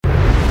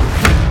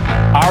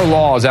Our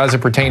laws as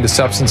it pertains to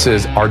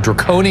substances are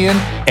draconian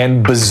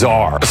and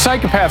bizarre.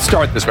 Psychopaths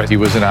start this way. He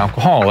was an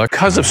alcoholic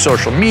because of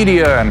social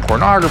media and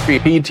pornography,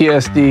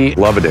 PTSD,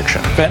 love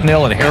addiction,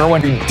 fentanyl and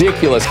heroin.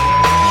 Ridiculous.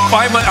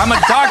 I'm a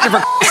doctor,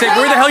 for sake.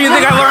 Where the hell do you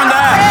think I learned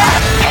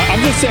that?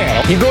 I'm just saying,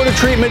 you go to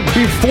treatment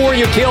before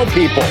you kill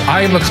people.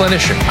 I am a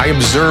clinician. I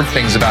observe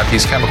things about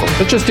these chemicals.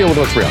 Let's just deal with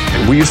what's real.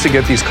 We used to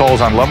get these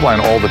calls on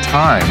Loveline all the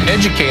time.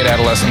 Educate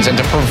adolescents and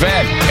to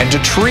prevent and to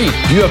treat.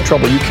 You have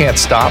trouble you can't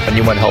stop and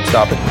you want help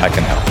stop it, I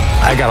can help.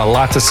 I got a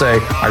lot to say.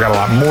 I got a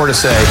lot more to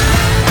say.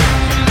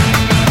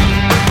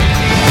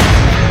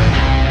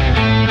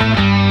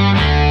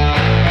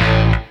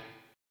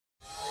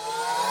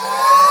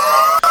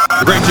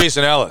 The great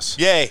Jason Ellis.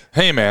 Yay.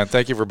 Hey, man.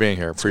 Thank you for being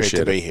here.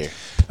 Appreciate it. Great to be here.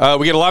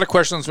 We get a lot of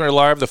questions when we're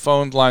live. The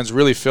phone lines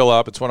really fill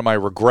up. It's one of my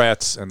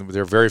regrets, and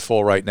they're very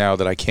full right now,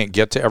 that I can't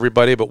get to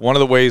everybody. But one of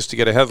the ways to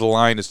get ahead of the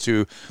line is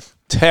to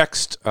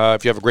text,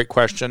 if you have a great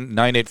question,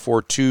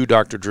 9842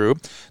 Drew,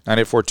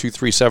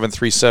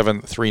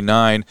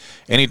 984-237-3739,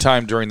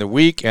 anytime during the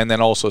week, and then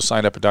also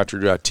sign up at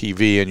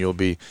drdrew.tv, and you'll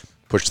be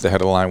pushed to the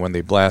head of the line when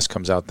the blast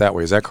comes out that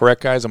way. Is that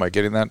correct, guys? Am I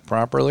getting that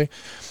properly?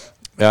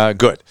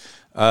 Good.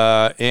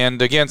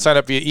 And again, sign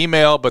up via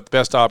email, but the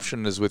best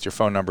option is with your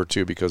phone number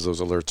too, because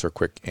those alerts are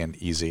quick and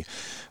easy.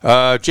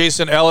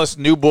 Jason Ellis'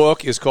 new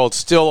book is called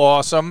Still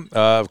Awesome.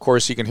 Of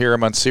course, you can hear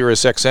him on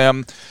Sirius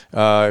XM.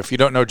 If you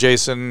don't know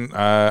Jason,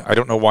 I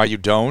don't know why you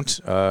don't.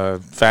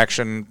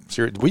 Faction,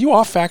 were you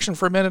off Faction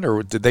for a minute,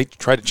 or did they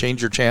try to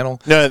change your channel?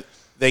 No,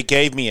 they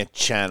gave me a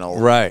channel,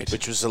 right,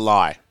 which was a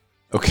lie.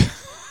 Okay.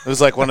 It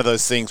was like one of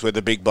those things where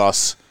the big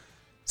boss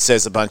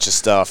says a bunch of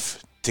stuff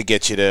to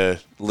get you to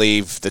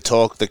leave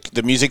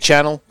the music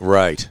channel.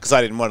 Right. Because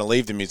I didn't want to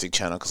leave the music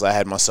channel because I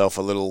had myself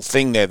a little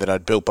thing there that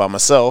I'd built by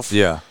myself.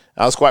 Yeah.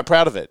 I was quite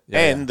proud of it.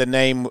 Yeah, and the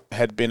name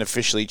had been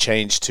officially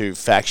changed to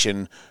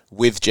Faction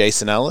with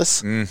Jason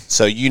Ellis.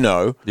 So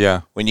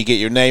when you get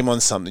your name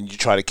on something, you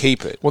try to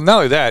keep it. Well, not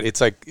only that,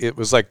 it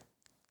was like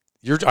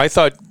I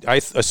thought I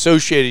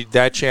associated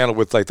that channel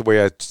with like the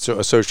way I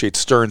associate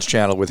Stern's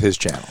channel with his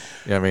channel.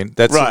 You know what I mean?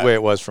 That's the way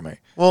it was for me.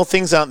 Well,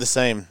 things aren't the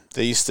same.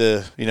 They used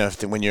to,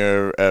 when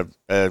you're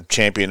a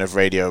champion of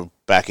radio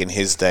back in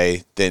his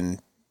day,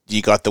 then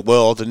you got the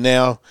world, and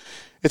now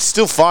it's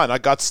still fine. I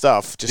got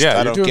stuff. Just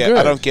I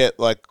don't get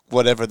like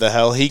whatever the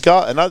hell he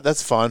got, and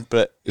that's fine.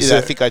 But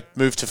I think I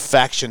moved to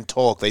Faction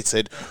Talk. They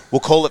said we'll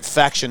call it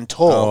Faction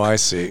Talk. Oh, I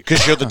see.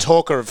 Because you're the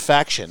talker of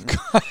Faction,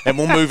 and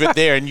we'll move it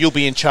there, and you'll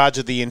be in charge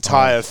of the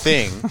entire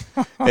thing.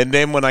 And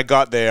then when I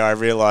got there, I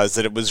realized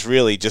that it was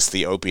really just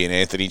the Opie and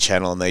Anthony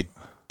channel, and they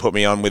put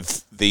me on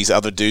with these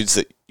other dudes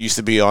that used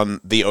to be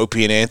on the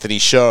Opie and Anthony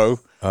show.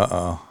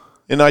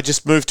 And I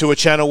just moved to a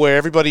channel where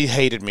everybody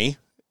hated me.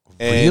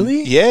 And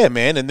really? Yeah,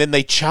 man. And then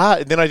they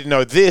then I didn't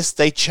know this.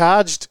 They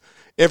charged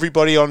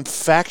everybody on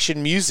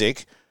Faction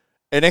Music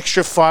an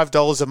extra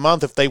 $5 a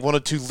month if they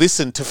wanted to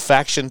listen to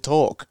Faction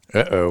Talk.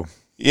 Uh-oh.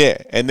 Yeah,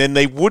 and then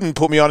they wouldn't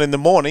put me on in the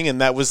morning, and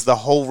that was the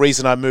whole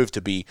reason I moved,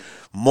 to be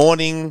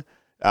morning,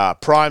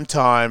 prime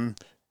time,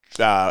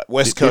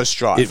 West Coast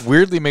Drive. It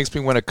weirdly makes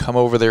me want to come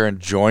over there and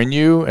join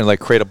you and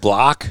like create a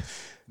block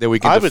that we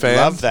can defend. I would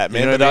love that,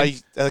 man. You know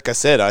but like I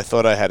said, I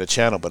thought I had a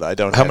channel, but I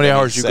don't. How many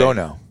hours do you go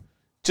now?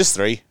 Just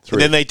 3.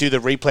 And then they do the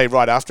replay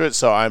right after it.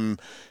 So I'm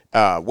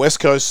West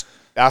Coast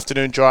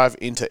afternoon drive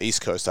into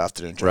East Coast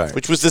afternoon drive,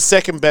 which was the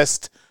second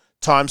best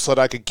time slot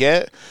I could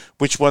get,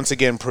 which once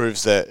again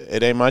proves that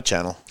it ain't my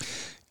channel.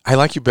 I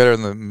like you better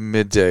in the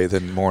midday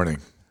than morning,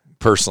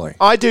 personally.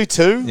 I do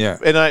too. Yeah.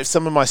 And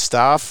some of my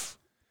staff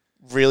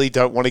really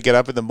don't want to get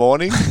up in the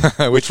morning.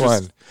 Which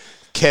one?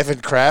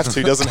 Kevin Kraft,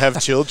 who doesn't have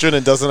children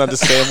and doesn't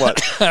understand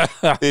what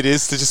it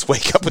is to just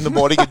wake up in the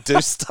morning and do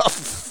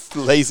stuff.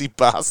 Lazy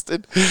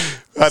bastard.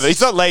 He's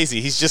not lazy.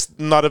 He's just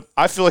not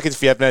I feel like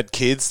if you haven't had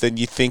kids, then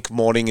you think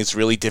morning is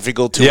really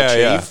difficult to achieve.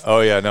 Yeah.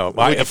 Oh, yeah, no.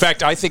 In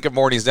fact, I think of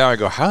mornings now. I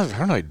go, how did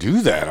I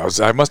do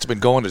that? I must have been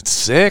going at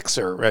 6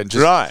 or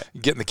just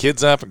getting the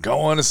kids up and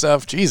going and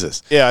stuff.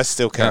 Jesus. Yeah, I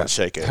still can't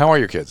shake it. How are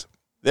your kids?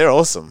 They're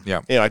awesome.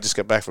 Yeah. I just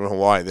got back from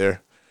Hawaii.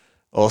 They're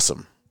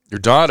awesome. Your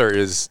daughter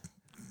is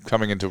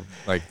coming into,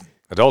 like,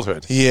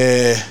 adulthood.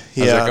 Yeah.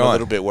 I'm a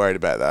little bit worried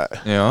about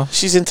that. Yeah.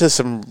 She's into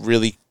some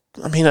really...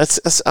 I mean, it's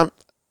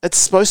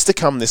supposed to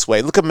come this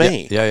way. Look at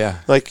me. Yeah.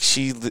 Like,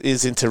 she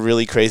is into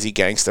really crazy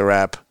gangster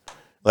rap,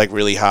 like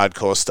really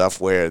hardcore stuff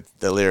where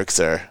the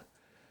lyrics are...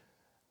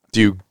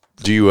 Do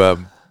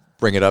you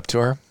bring it up to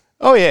her?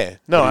 Oh, yeah.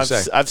 No,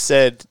 I've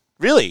said,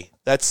 really?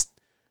 That's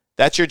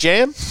your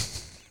jam?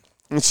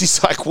 And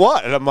she's like,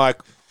 what? And I'm like,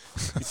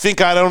 you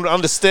think I don't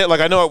understand?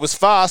 Like, I know it was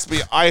fast,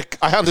 but I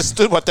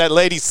understood what that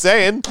lady's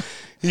saying.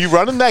 Are you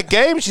running that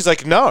game? She's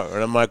like, no.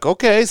 And I'm like,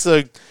 okay,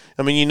 so...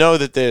 I mean, you know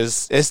that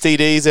there's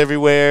STDs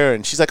everywhere.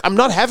 And she's like, I'm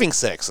not having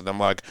sex. And I'm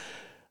like,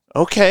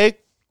 okay,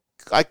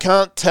 I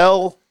can't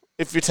tell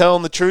if you're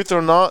telling the truth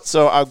or not.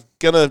 So I'm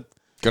going to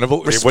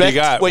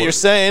respect what you're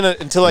saying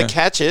until I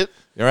catch it.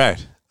 You're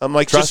right. I'm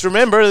like, just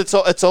remember, it's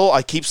all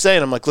I keep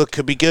saying. I'm like, look,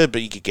 could be good,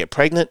 but you could get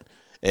pregnant.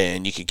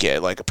 and you could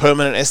get like a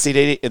permanent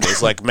STD, and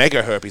there's like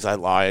mega herpes. I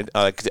lied.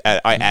 I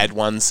add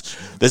ones.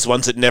 There's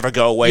ones that never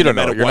go away. You don't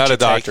no know. matter You're what not a you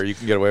doctor. take. You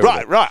can get away with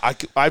it.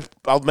 Right.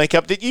 I'll make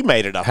up that you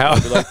made it up. How-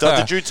 I'll be like,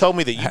 Dr. Drew told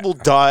me that you will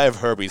die of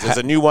herpes. There's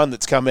a new one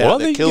that's come out Well,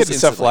 that you can kills get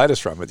instantly.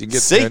 encephalitis from it. You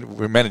can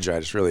get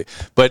meningitis, really.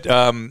 But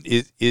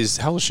is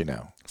how old is she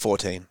now?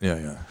 14.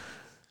 Yeah.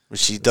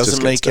 She just doesn't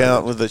getting make started.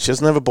 out with it. She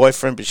doesn't have a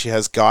boyfriend, but she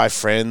has guy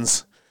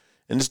friends.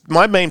 And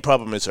my main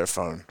problem is her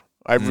phone.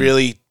 I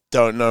really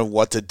don't know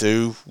what to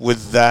do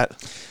with that.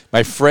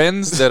 My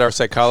friends that are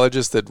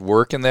psychologists that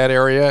work in that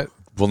area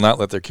will not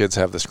let their kids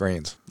have the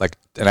screens, like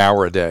an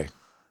hour a day.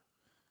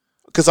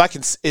 Because I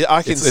can see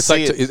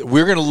it.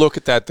 We're going to look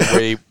at that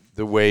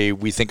the way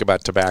we think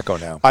about tobacco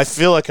now. I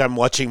feel like I'm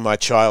watching my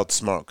child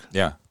smoke.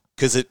 Yeah.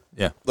 Because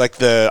Yeah.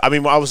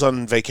 I was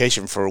on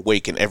vacation for a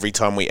week, and every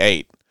time we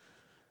ate,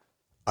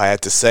 I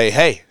had to say,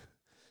 hey,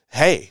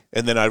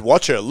 and then I'd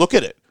watch her look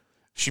at it.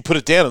 She put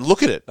it down and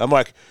look at it. I'm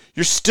like,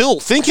 you're still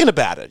thinking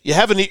about it. You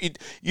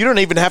don't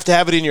even have to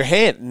have it in your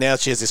hand. Now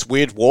she has this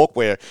weird walk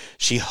where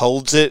she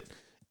holds it.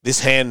 This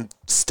hand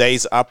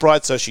stays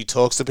upright, so she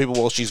talks to people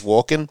while she's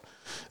walking.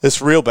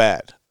 It's real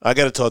bad. I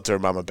got to talk to her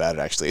mum about it,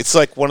 actually. It's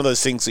like one of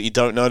those things that you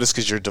don't notice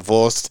because you're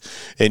divorced,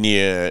 and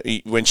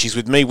when she's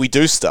with me, we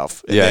do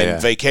stuff. And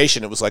then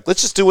vacation, it was like,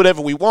 let's just do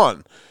whatever we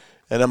want.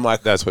 And I'm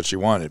like, That's what she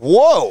wanted.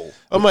 whoa.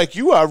 I'm like,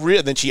 you are real.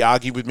 And then she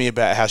argued with me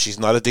about how she's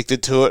not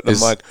addicted to it. And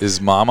I'm like,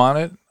 is mom on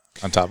it?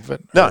 On top of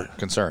it? No. Or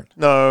concerned?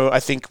 no, I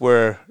think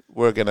we're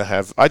going to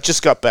have, I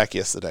just got back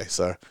yesterday,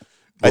 so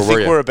I Where were think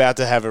you? we're about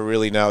to have a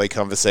really gnarly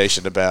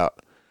conversation about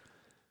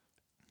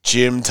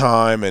gym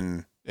time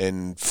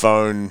and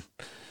phone.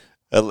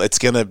 It's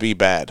going to be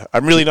bad.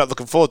 I'm really not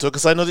looking forward to it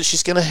because I know that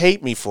she's going to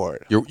hate me for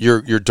it.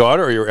 Your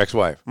daughter or your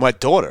ex-wife? My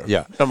daughter.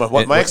 Yeah. No,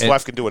 my And-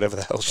 ex-wife can do whatever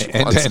the hell she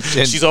wants.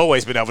 and- She's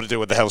always been able to do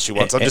what the hell she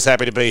wants. I'm just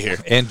happy to be here.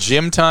 And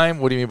gym time?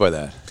 What do you mean by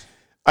that?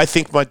 I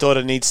think my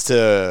daughter needs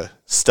to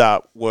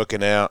start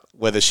working out,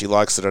 whether she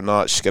likes it or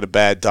not. She's got a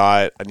bad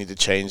diet. I need to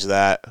change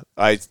that.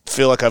 I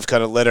feel like I've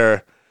kind of let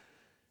her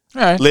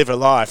All right. live a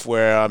life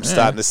where I'm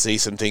starting to see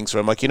some things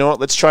where I'm like, you know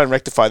what? Let's try and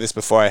rectify this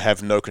before I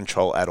have no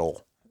control at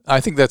all. I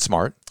think that's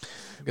smart.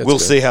 That's We'll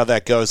good. see how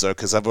that goes, though,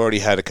 because I've already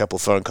had a couple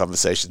phone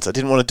conversations. I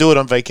didn't want to do it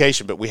on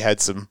vacation, but we had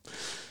some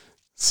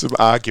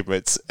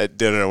arguments at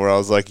dinner where I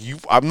was like,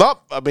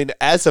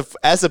 as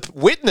a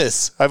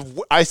witness,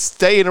 I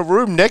stay in a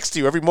room next to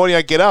you every morning.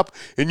 I get up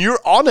and you're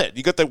on it.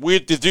 You got that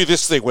weird to do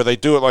this thing where they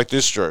do it like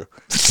this, Drew.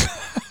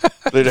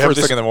 They have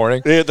First thing in the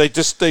morning? Yeah,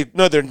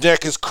 their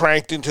neck is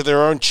cranked into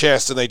their own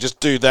chest and they just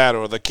do that.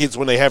 Or the kids,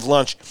 when they have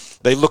lunch,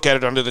 they look at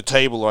it under the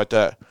table like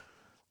that.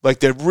 Like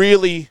they're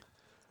really,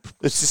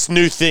 it's this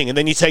new thing. And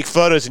then you take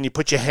photos and you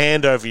put your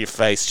hand over your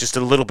face just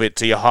a little bit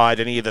to hide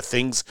any of the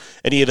things,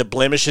 any of the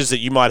blemishes that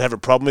you might have a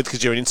problem with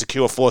because you're an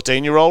insecure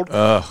 14-year-old.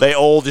 They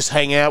all just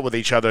hang out with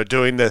each other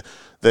doing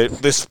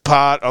this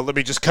part. Oh, let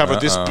me just cover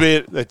this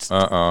bit.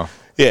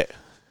 Yeah.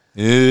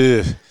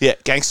 Yeah,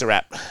 gangster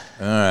rap.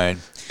 All right.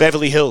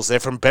 Beverly Hills. They're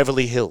from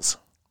Beverly Hills.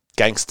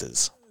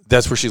 Gangsters.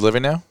 That's where she's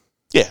living now?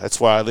 Yeah, that's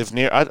why I live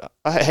near.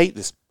 I hate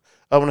this.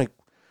 I want to.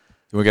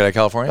 You want to get out of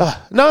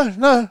California?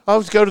 No. I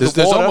would go to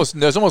the water.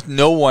 There's almost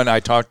no one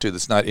I talk to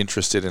that's not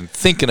interested in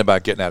thinking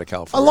about getting out of I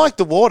California. like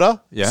the water.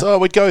 Yeah? So I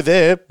would go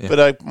there,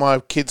 but my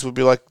kids would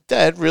be like,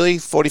 Dad, really?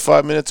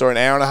 45 minutes or an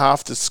hour and a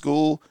half to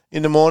school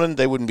in the morning?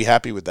 They wouldn't be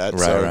happy with that.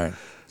 Right.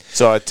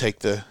 So I'd take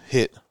the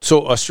hit.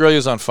 So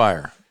Australia's on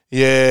fire.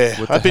 Yeah.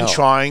 What the I've been hell?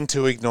 trying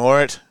to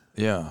ignore it.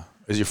 Yeah.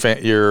 Is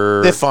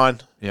your They're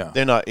fine. Yeah.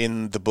 They're not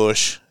in the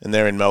bush, and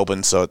they're in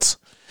Melbourne, so it's...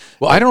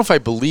 Well, I don't know if I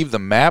believe the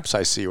maps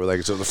I see where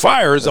like so the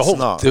fire is the It's whole.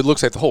 not. It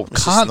looks like the whole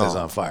just continent is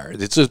not. on fire.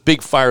 It's just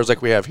big fires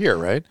like we have here,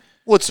 right?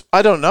 Well,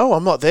 I don't know.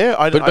 I'm not there.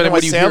 I know I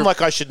what do you sound hear-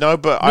 like I should know,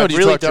 but No, I do you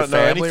really talk to your don't know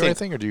family anything. or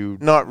anything, or do you?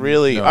 Not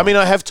really. No. I mean,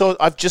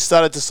 I've just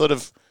started to sort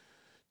of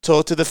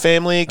talk to the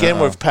family again.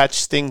 We've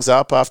patched things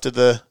up after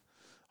the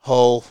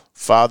whole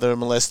father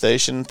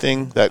molestation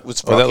thing. That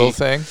was Oh, that rocky. little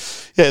thing.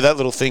 Yeah, that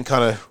little thing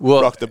kind of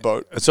rocked the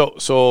boat.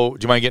 So do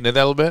you mind getting into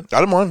that a little bit? I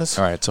don't mind this.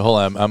 All right. So hold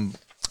on.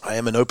 I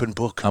am an open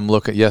book. I'm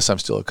looking. Yes, I'm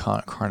still a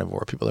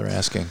carnivore. People are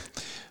asking.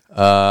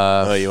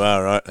 Oh, you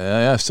are, right?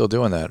 Yeah, still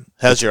doing that.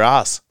 How's your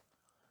ass?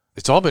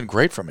 It's all been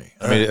great for me.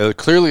 I mean,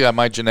 clearly,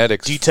 my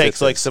genetics. Do you take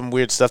fit like this. some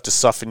weird stuff to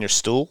soften your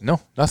stool?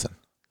 No, nothing.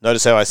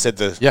 Notice how I said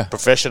the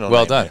professional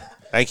Well name done. there.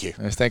 Thank you.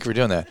 Thank you for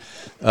doing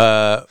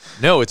that.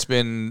 No, it's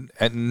been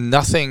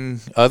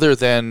nothing other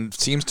than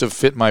seems to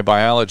fit my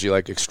biology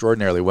like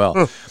extraordinarily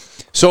well.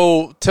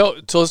 So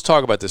let's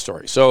talk about this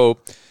story. So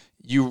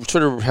you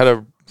sort of had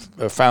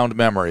a found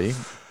memory,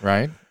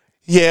 right?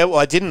 Yeah, well,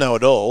 I didn't know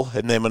it all,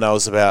 and then when I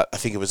was I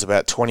think it was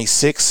about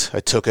 26, I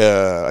did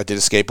a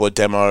skateboard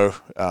demo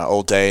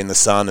all day in the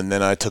sun, and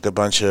then I took a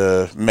bunch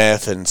of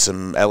meth and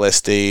some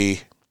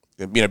LSD.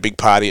 Big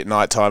party at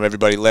night time.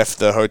 Everybody left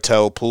the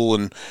hotel pool,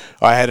 and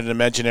I had an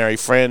imaginary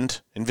friend,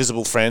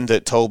 invisible friend,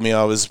 that told me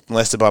I was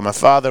molested by my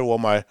father. While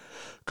my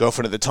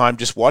girlfriend at the time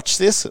just watched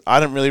this, I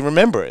don't really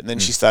remember it. And then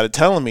she started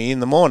telling me in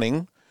the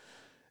morning,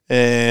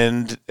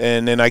 And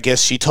then I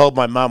guess she told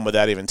my mum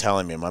without even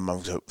telling me. My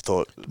mum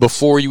thought...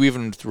 Before you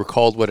even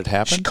recalled what had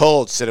happened? She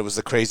called, said it was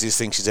the craziest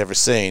thing she's ever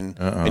seen.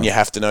 And you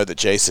have to know that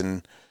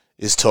Jason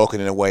is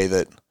talking in a way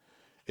that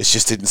it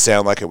just didn't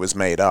sound like it was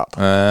made up.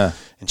 And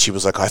she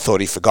was like, I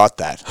thought he forgot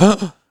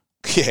that.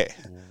 Yeah.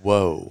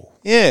 Whoa.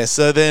 Yeah,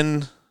 so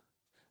then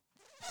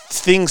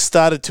things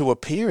started to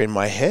appear in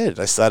my head.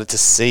 I started to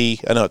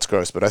see, I know it's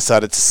gross, but I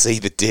started to see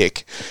the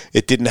dick.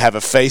 It didn't have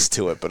a face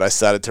to it, but I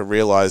started to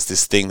realize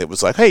this thing that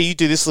was like, hey, you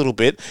do this little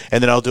bit,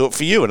 and then I'll do it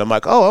for you. And I'm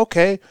like, oh,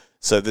 okay.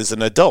 So there's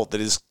an adult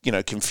that is,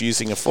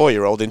 confusing a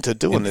 4-year-old into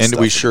doing this and stuff.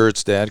 are we sure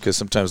it's Dad? Because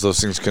sometimes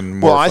those things can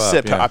morph Well, I up,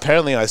 said, yeah.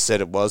 apparently I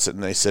said it wasn't,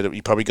 and they said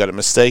you probably got it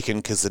mistaken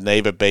because the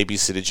neighbor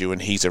babysitted you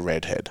and he's a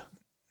redhead.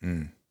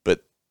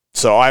 But,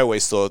 so I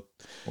always thought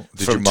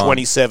from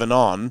 27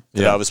 on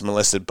that I was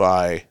molested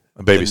by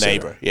the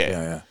neighbor.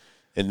 Yeah.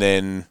 And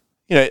then,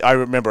 I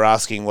remember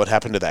asking what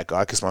happened to that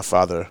guy because my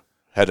father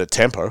had a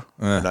temper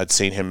and I'd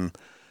seen him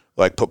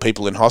put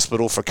people in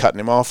hospital for cutting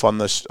him off on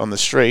the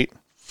street.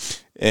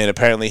 And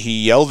apparently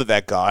he yelled at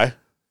that guy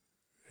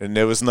and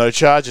there was no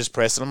charges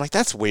pressed. And I'm like,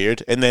 that's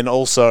weird. And then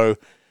also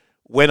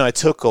when I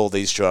took all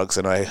these drugs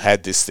and I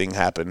had this thing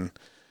happen,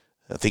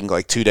 I think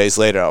 2 days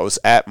later I was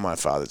at my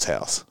father's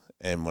house.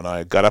 And when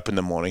I got up in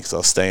the morning, because I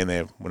was staying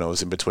there when I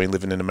was in between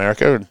living in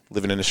America and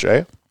living in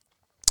Australia,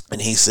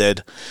 and he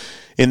said,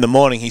 in the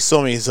morning, he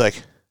saw me, he's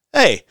like,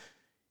 hey,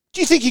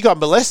 do you think you got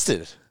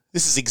molested?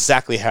 This is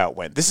exactly how it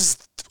went.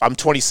 I'm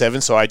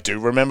 27, so I do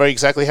remember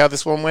exactly how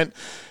this one went.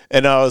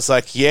 And I was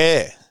like,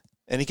 yeah.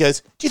 And he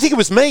goes, do you think it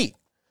was me?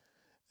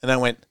 And I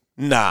went,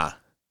 nah.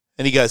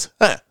 And he goes,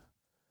 yeah.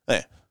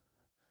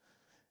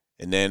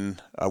 And then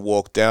I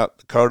walked out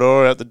the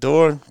corridor, out the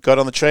door, got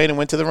on the train and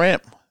went to the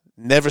ramp.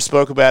 Never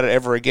spoke about it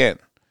ever again.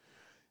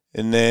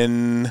 And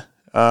then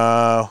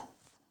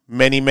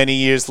many, many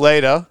years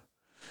later,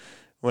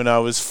 when I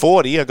was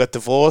 40, I got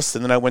divorced,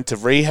 and then I went to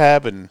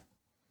rehab and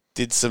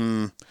did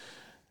some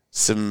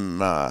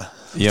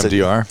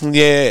EMDR?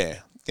 Yeah,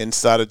 and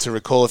started to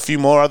recall a few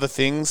more other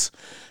things.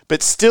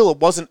 But still, it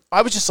wasn't...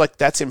 I was just like,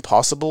 that's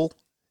impossible.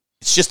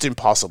 It's just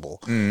impossible.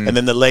 And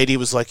then the lady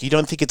was like, you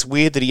don't think it's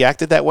weird that he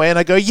acted that way? And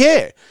I go,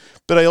 yeah.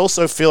 But I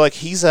also feel like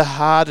he's a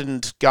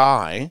hardened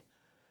guy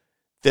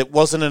that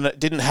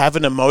didn't have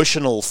an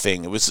emotional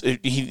thing.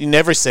 He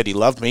never said he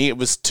loved me. It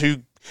was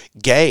too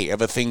gay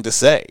of a thing to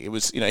say. It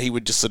was, he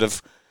would just sort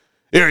of,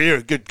 you're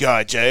a good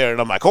guy, Jay. And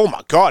I'm like, oh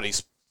my God,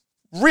 he's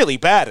really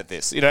bad at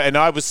this. And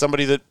I was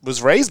somebody that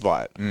was raised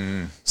by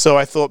it. So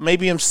I thought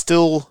maybe it's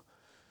still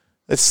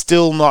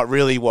not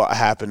really what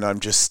happened.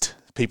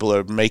 People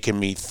are making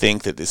me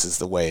think that this is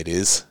the way it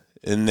is.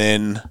 And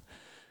then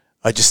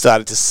I just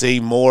started to see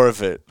more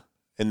of it.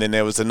 And then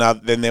there was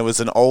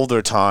an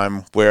older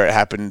time where it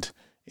happened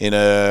in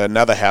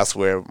another house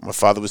where my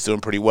father was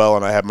doing pretty well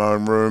and I had my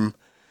own room.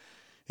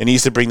 And he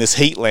used to bring this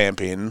heat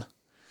lamp in.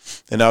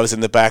 And I was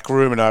in the back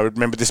room and I would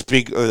remember this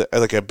big,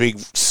 a big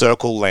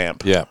circle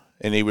lamp. Yeah.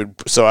 And it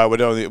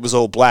was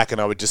all black and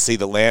I would just see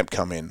the lamp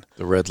come in.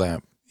 The red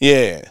lamp.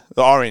 Yeah.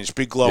 The orange,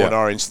 big glowing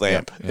orange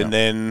lamp. Yeah. And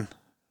then,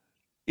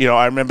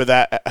 I remember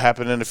that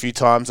happening a few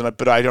times.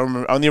 But I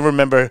only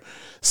remember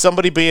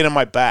somebody being on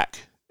my back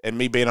and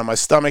me being on my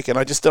stomach. And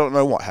I just don't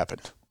know what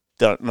happened.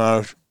 Don't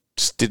know.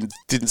 Just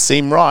didn't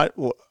seem right.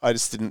 I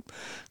just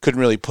couldn't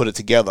really put it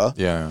together.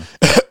 Yeah.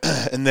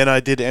 And then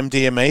I did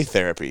MDMA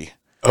therapy.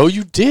 Oh,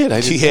 you did?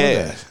 I didn't know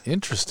Yeah. that.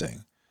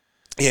 Interesting.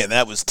 Yeah,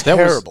 that was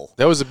terrible.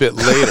 That was a bit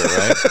later,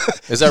 right?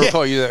 As I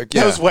recall,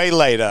 That was way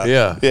later.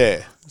 Yeah.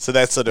 Yeah. So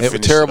that's sort of It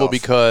was terrible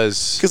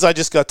because I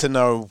just got to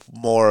know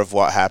more of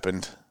what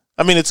happened.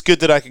 I mean, it's good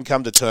that I can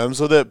come to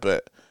terms with it,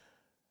 but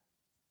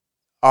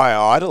I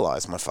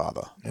idolize my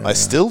father. Yeah. I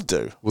still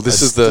do. Well,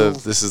 this is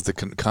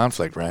the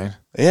conflict, right?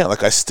 Yeah,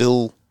 I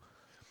still.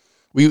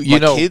 My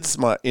kids,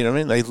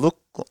 they look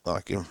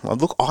like him. I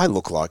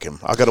look like him.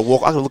 I got to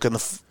look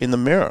in the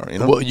mirror.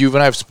 Well, you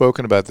and I have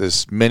spoken about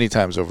this many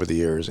times over the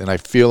years, and I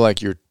feel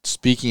like you're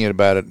speaking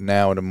about it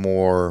now in a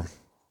more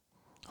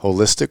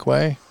holistic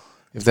way.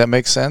 If that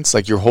makes sense,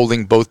 like you're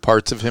holding both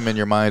parts of him in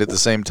your mind at the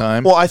same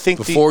time. Well, I think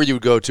before you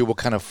would go to what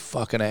kind of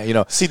fucking,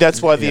 See,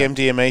 that's why the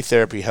MDMA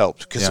therapy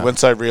helped because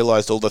once I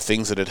realized all the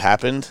things that had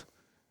happened,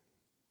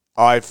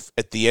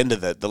 at the end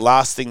of it, the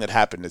last thing that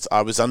happened is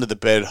I was under the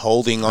bed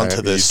holding onto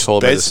the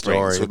bed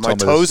springs with my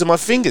toes and my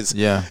fingers.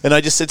 Yeah, and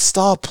I just said,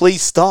 "Stop,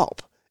 please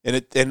stop!"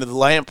 And the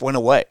lamp went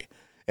away,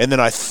 and then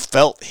I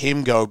felt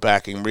him go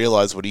back and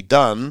realize what he'd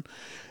done.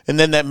 And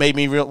then that made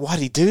me realize, why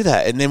did he do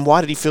that? And then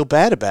why did he feel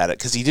bad about it?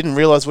 Because he didn't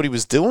realize what he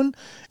was doing.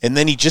 And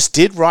then he just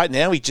did right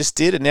now. He just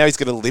did. And now he's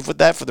going to live with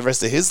that for the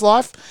rest of his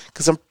life.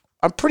 Because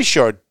I'm pretty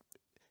sure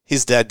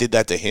his dad did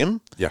that to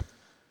him. Yeah.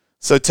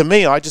 So to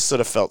me, I just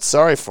sort of felt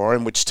sorry for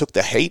him, which took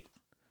the hate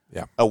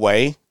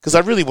away. Because I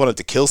really wanted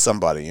to kill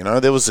somebody.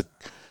 There was a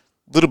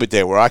little bit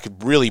there where I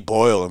could really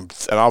boil. And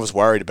I was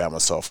worried about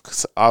myself.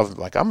 Because I was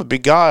like, I'm a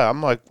big guy.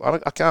 I'm like,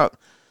 I can't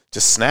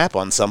just snap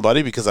on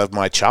somebody because of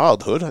my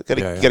childhood. I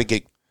got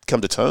to come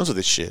to terms with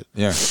this shit.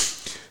 Yeah.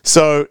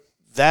 So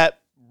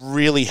that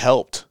really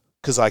helped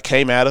because I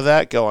came out of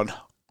that going,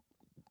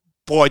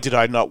 boy, did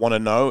I not want to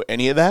know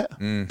any of that.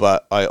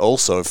 But I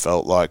also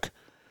felt like,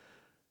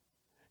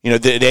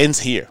 that it ends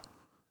here,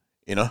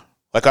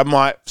 Like I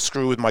might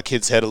screw with my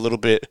kid's head a little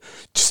bit,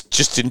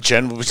 just in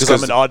general, because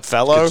I'm an odd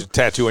fellow.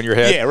 Tattoo on your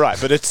head. Yeah, right.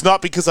 But it's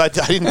not because I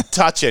didn't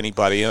touch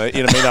anybody. You know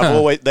what I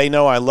mean? They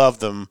know I love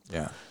them.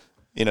 Yeah.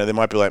 They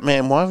might be like,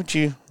 man, why did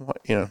you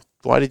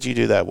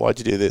do that? Why'd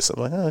you do this?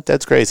 I'm like, oh,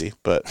 Dad's crazy,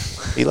 but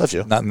he loves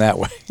you. Not in that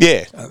way.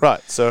 Yeah,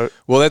 right. So,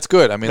 well, that's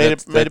good. I mean,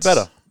 made it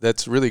better.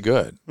 That's really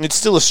good. It's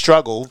still a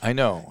struggle. I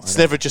know. It's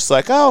never just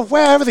like, oh,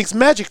 wow, everything's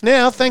magic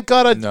now. Thank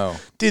God I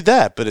did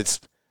that. But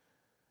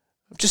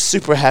I'm just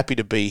super happy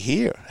to be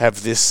here,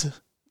 have this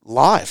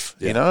life.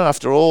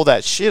 After all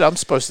that shit, I'm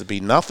supposed to be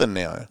nothing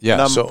now.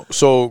 Yeah.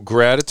 So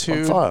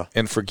gratitude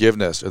and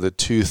forgiveness are the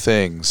two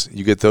things.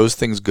 You get those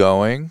things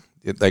going.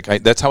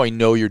 That's how I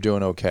know you're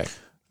doing okay.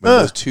 When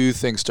those two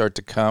things start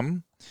to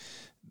come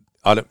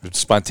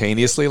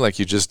spontaneously, like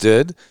you just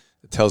did,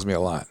 it tells me a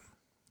lot.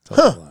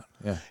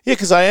 Yeah,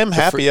 because I am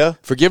happier.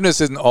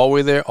 Forgiveness isn't all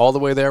the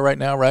way there right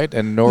now, right?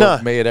 And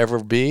nor may it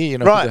ever be.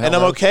 Right, and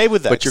I'm okay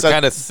with that. But you're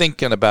kind of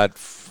thinking about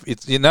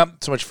it's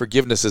not so much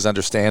forgiveness as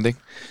understanding.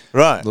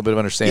 Right, a little bit of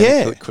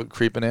understanding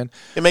creeping in.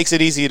 It makes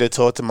it easier to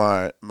talk to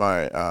my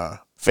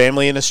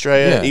family in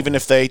Australia, even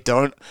if they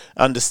don't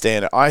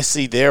understand it. I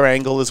see their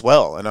angle as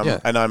well, and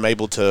I'm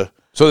able to.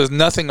 So there's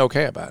nothing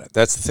okay about it.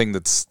 That's the thing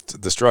that's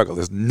the struggle.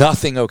 There's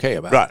nothing okay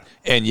about it.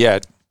 And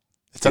yet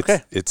it's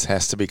okay. It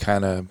has to be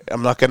kind of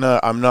I'm not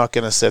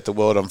gonna set the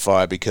world on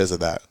fire because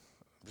of that.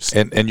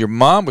 And your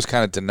mom was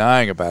kind of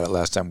denying about it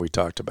last time we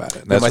talked about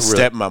it. And that's my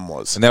stepmom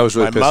was. And that was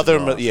really my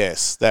mother.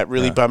 Yes, that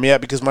really bummed me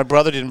out because my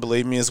brother didn't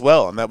believe me as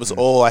well, and that was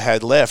all I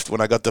had left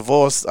when I got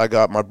divorced. I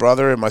got my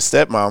brother and my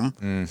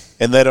stepmom,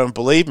 and they don't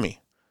believe me.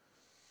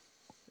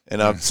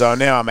 And so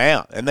now I'm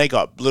out. And they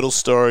got little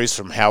stories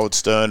from Howard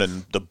Stern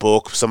and the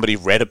book. Somebody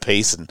read a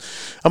piece, and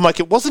I'm like,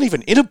 it wasn't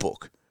even in a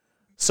book.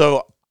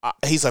 So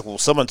he's like, well,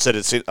 someone said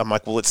it's in. I'm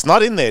like, well, it's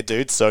not in there,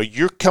 dude. So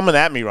you're coming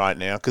at me right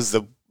now because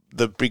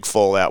the big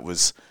fallout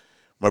was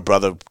my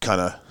brother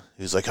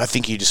he was like, I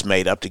think you just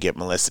made up to get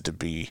molested to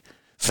be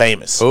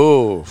famous.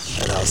 Oh.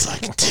 And I was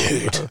like,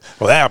 dude.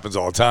 Well, that happens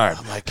all the time.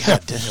 I'm like,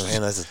 God damn,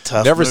 man, that's a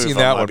tough Never move seen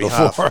that on one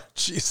behalf. before.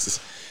 Jesus.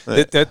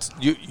 That's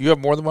you have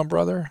more than one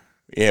brother?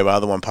 Yeah, my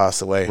other one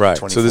passed away. Right.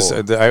 24. So this,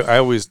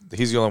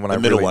 he's the only one I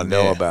really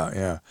know about.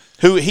 Yeah.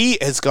 Who he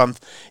has gone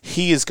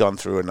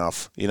through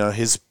enough.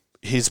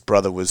 His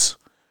brother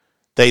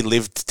they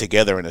lived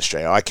together in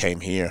Australia. I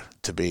came here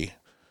to be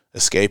a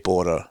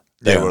skateboarder.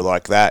 They were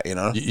like that,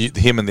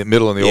 him in the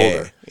middle and the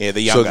older. Yeah,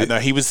 the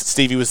younger.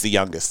 Stevie was the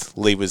youngest.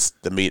 Lee was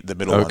the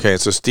middle one. Okay,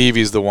 so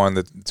Stevie's the one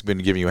that's been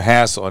giving you a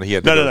hassle, and he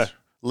had no.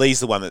 Lee's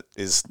the one that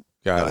is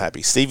not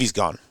happy. Stevie's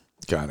gone.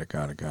 Got it.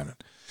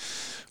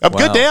 I'm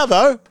good now,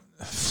 though.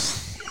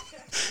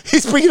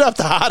 He's bringing up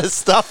the hardest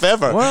stuff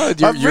ever. Well,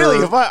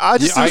 I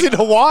was in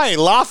Hawaii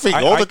laughing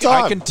all the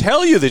time. I can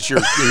tell you that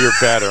you're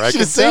better. I should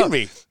have seen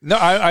me. No,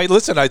 I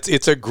listen.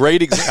 It's a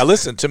great example.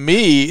 Listen, to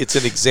me, it's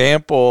an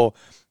example.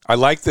 I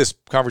like this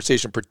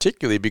conversation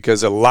particularly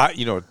because a lot,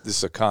 this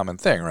is a common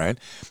thing, right?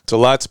 So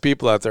lots of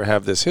people out there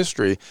have this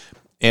history,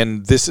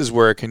 and this is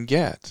where it can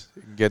get.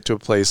 It can get to a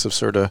place of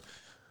sort of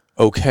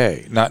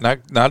okay,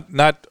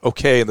 not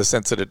okay in the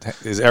sense that it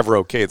is ever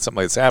okay. It's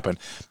something that's happened,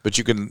 but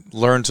you can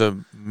learn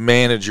to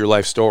manage your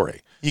life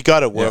story. You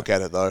got to work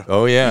at it though.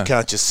 Oh yeah, you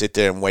can't just sit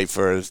there and wait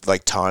for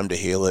time to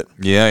heal it.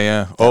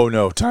 Yeah. Oh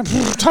no, time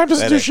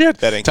doesn't do shit.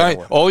 That ain't gonna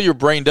work. All your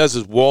brain does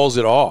is walls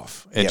it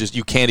off, and just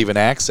you can't even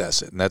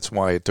access it, and that's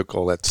why it took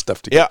all that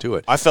stuff to get to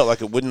it. I felt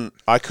like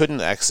I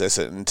couldn't access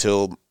it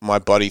until my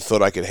body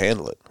thought I could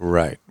handle it.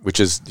 Right, which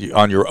is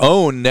on your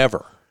own,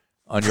 never.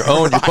 On your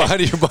own, right.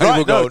 your body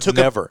will go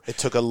never. It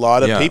took a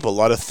lot of people, a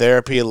lot of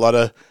therapy, a lot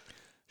of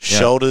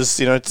shoulders,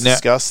 to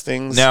discuss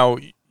things. Now,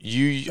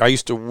 I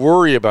used to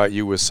worry about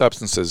you with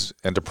substances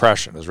and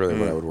depression. Is really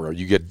what I would worry.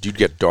 You'd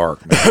get dark,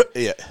 man.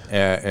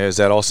 Is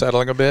that all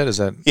settling a bit? Is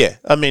that? Yeah,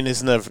 I mean,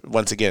 there's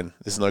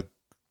no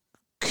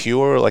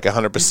cure like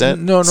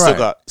 100%. No,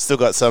 right. Still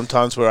got some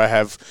times where I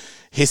have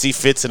hissy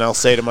fits, and I'll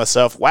say to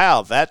myself,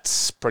 "Wow,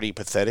 that's pretty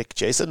pathetic,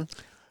 Jason."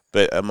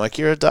 But I'm like,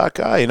 you're a dark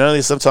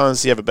guy.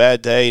 Sometimes you have a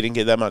bad day, you didn't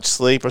get that much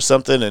sleep or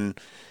something, and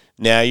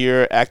now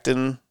you're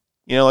acting,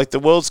 like the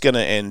world's going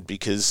to end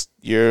because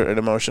you're an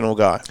emotional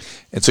guy.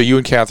 And so you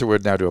and Catherine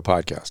would now do a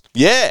podcast.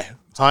 Yeah,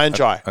 High and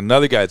Dry.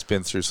 Another guy that's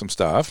been through some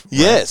stuff. Right?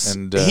 Yes.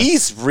 And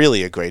he's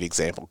really a great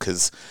example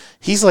because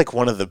he's like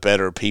one of the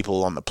better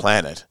people on the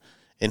planet.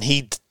 And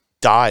he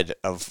died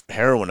of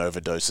heroin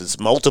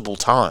overdoses multiple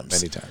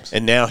times. Many times.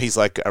 And now he's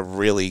like a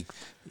really...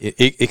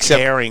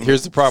 caring.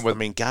 Here's the problem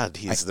with. God,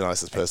 he's the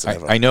nicest person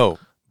ever. I know,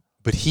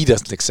 but he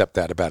doesn't accept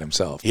that about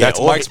himself. Yeah, that's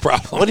Mike's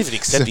problem. What if he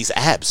accept these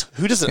abs?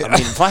 Who doesn't? I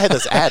mean, if I had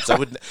those abs, I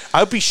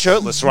would be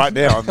shirtless right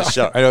now on the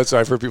show. I know. So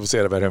I've heard people say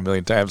it about him a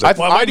million times. I've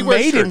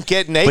made him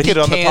get naked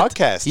on the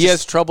podcast. He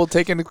has trouble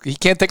taking. He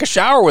can't take a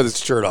shower with his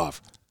shirt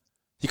off.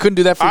 He couldn't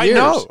do that for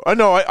years. I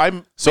know. I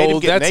made him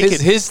get that's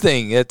naked. his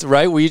thing. It's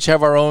right. We each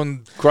have our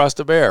own cross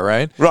to bear,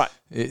 right? Right.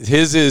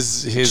 His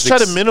is his. Just try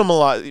to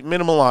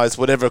minimalize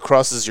whatever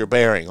crosses you're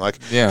bearing.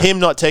 Like him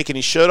not taking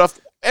his shirt off.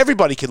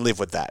 Everybody can live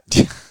with that.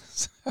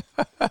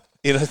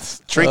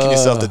 Drinking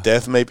yourself to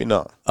death, maybe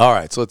not. All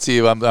right, so let's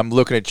see. I'm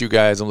looking at you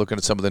guys. I'm looking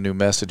at some of the new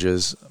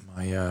messages.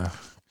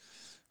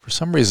 For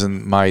some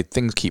reason, my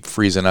things keep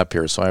freezing up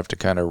here, so I have to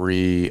kind of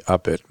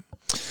re-up it.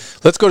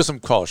 Let's go to some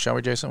calls, shall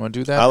we, Jason? Want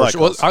to do that? I like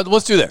calls.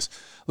 Let's do this.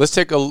 Let's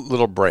take a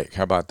little break.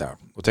 How about that?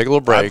 We'll take a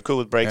little break. I'm cool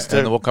with breaks, too.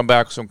 And then we'll come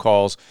back with some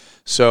calls.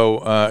 So,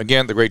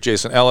 again, the great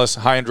Jason Ellis,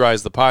 High and Dry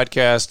is the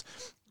podcast.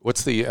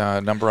 What's the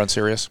number on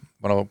Sirius?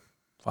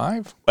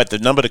 105? What, the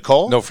number to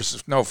call? No,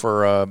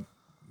 for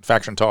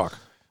Faction Talk.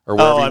 Or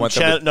wherever you want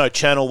them to.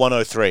 Channel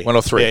 103.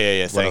 103.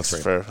 Yeah.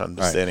 Thanks for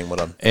understanding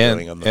what I'm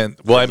doing on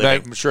the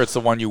I'm sure it's the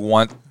one you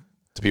want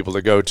the people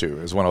to go to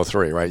is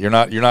 103, right? You're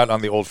not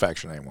on the old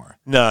Faction anymore.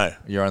 No.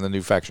 You're on the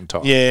new Faction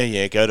Talk.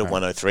 Yeah, go to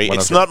 103.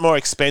 It's not more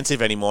expensive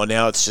anymore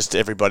now. It's just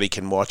everybody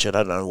can watch it.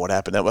 I don't know what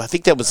happened. I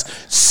think that was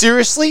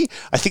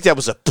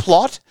a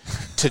plot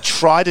to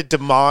try to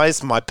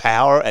demise my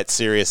power at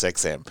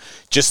SiriusXM.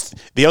 Just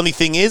the only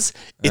thing is,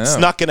 it's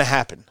not going to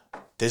happen.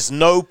 There's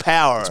no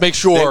power Let's make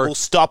sure that will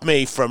stop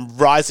me from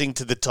rising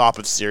to the top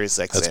of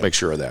SiriusXM. Let's make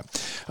sure of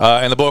that.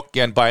 And the book,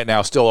 again, buy it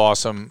now. Still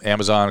awesome.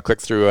 Amazon,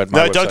 click through at my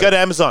website. No, don't go to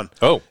Amazon.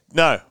 Oh.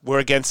 No, we're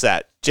against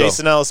that.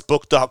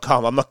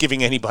 JasonEllisBook.com. I'm not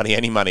giving anybody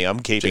any money.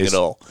 I'm keeping it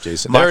all.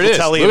 Jason. Michael There it is.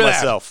 Tully Look and at that.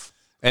 myself.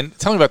 And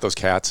tell me about those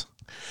cats.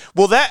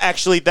 Well,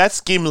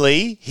 that's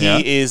Gimli.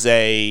 He is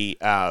a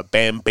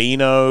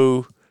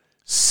Bambino,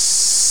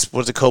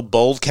 what's it called?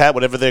 Bald cat,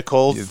 whatever they're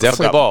called. He's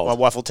definitely bald. My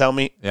wife will tell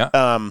me.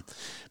 Yeah.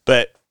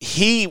 But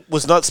he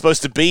was not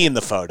supposed to be in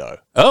the photo.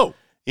 Oh.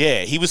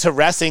 Yeah, he was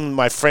harassing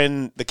my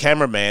friend, the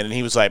cameraman, and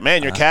he was like,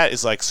 man, your cat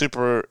is like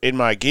super in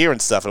my gear and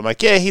stuff. And I'm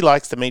like, yeah, he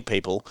likes to meet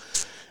people.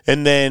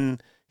 And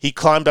then he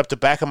climbed up the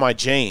back of my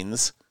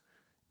jeans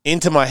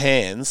into my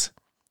hands.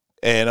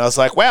 And I was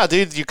like, wow,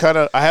 dude,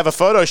 I have a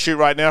photo shoot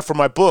right now for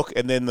my book.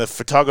 And then the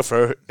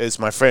photographer is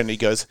my friend. He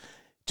goes,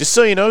 just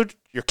so you know,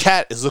 your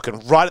cat is looking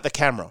right at the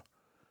camera.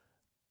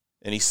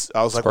 And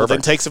I was like, well,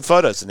 then take some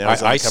photos. And now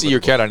I see your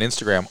cat on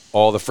Instagram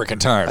all the freaking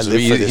time. So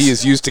he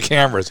is used to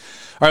cameras.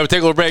 All right, we'll take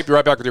a little break. Be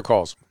right back with your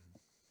calls.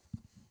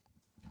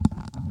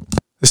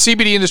 The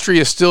CBD industry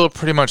is still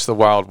pretty much the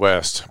Wild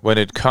West when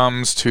it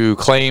comes to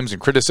claims and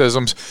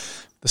criticisms.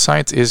 The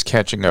science is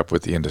catching up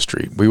with the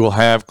industry. We will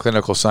have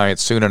clinical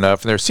science soon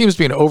enough, and there seems to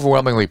be an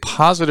overwhelmingly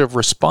positive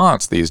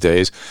response these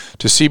days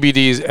to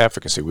CBD's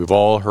efficacy. We've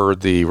all heard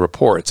the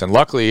reports, and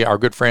luckily, our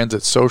good friends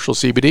at Social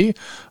CBD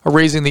are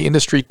raising the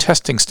industry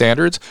testing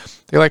standards.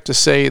 They like to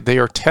say they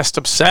are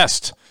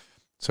test-obsessed.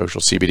 Social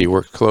CBD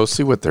works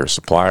closely with their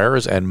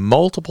suppliers and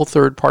multiple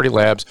third-party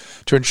labs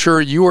to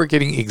ensure you are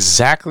getting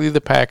exactly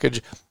the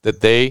package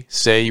that they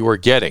say you are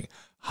getting.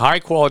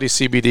 High-quality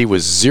CBD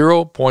with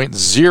 0.0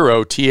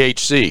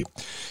 THC.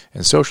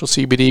 And Social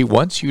CBD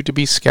wants you to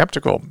be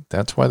skeptical.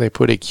 That's why they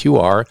put a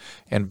QR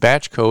and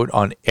batch code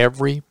on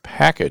every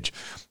package.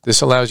 This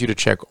allows you to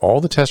check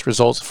all the test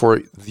results for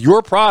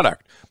your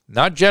product,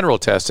 not general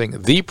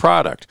testing, the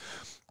product,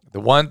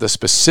 the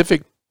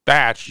specific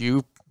batch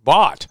you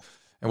bought.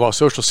 And while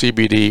Social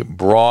CBD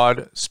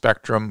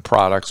broad-spectrum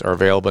products are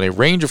available in a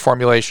range of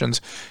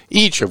formulations,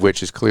 each of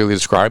which is clearly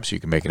described so you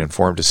can make an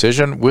informed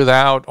decision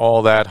without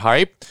all that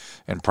hype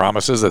and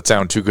promises that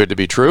sound too good to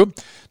be true.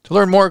 To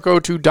learn more, go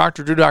to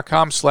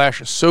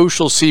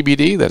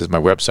drdrew.com/socialcbd. That is my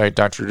website,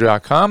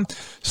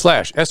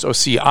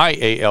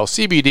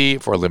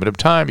 drdrew.com/SOCIALCBD. For a limited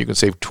time, you can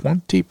save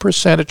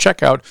 20% at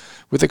checkout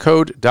with the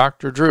code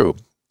Dr. Drew.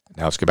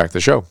 Now let's get back to the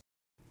show.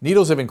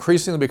 Needles have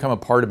increasingly become a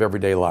part of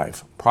everyday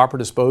life. Proper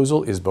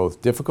disposal is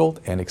both difficult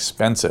and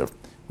expensive.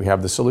 We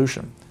have the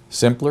solution.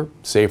 Simpler,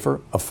 safer,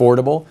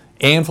 affordable,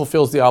 and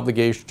fulfills the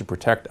obligation to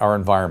protect our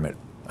environment.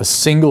 A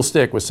single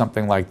stick with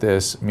something like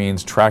this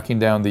means tracking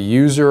down the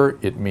user.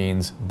 It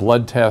means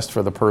blood test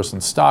for the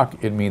person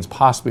stuck. It means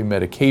possibly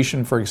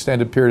medication for an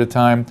extended period of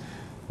time.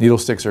 Needle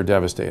sticks are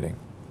devastating.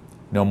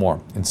 No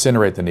more.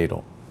 Incinerate the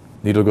needle.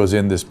 Needle goes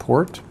in this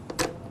port.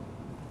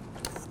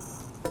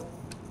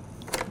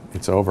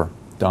 It's over.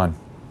 Done.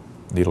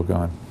 Needle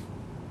gone.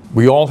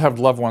 We all have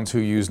loved ones who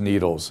use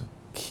needles.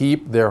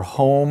 Keep their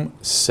home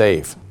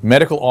safe.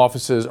 Medical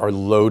offices are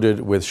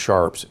loaded with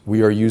sharps.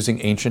 We are using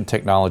ancient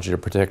technology to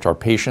protect our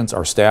patients,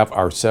 our staff,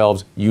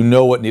 ourselves. You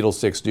know what needle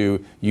sticks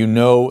do. You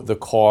know the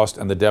cost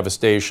and the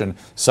devastation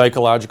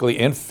psychologically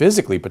and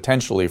physically,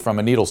 potentially, from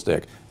a needle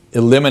stick.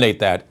 Eliminate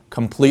that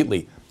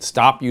completely.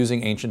 Stop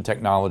using ancient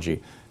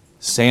technology.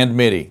 Sand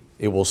MIDI.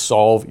 It will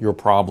solve your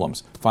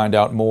problems. Find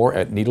out more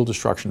at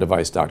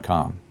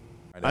needledestructiondevice.com.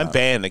 I'm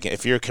banned.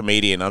 If you're a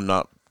comedian, I'm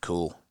not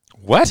cool.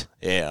 What?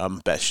 Yeah,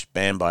 I'm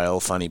banned by all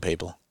funny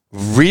people.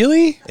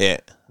 Really? Yeah.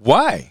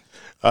 Why?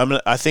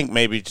 I think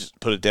maybe just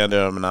put it down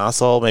to I'm an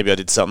asshole. Maybe I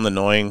did something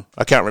annoying.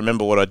 I can't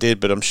remember what I did,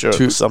 but I'm sure it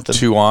was something.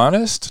 Too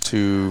honest?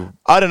 Too...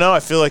 I don't know. I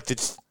feel like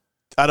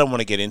I don't want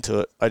to get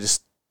into it. I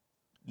just...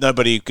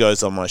 nobody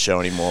goes on my show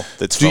anymore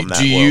that's from that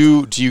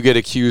world. Do you get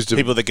accused of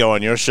People that go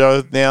on your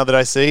show now that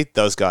I see,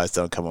 those guys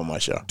don't come on my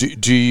show.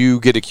 do you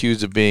get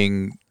accused of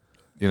being,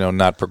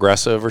 not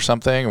progressive or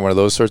something, or one of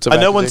those sorts of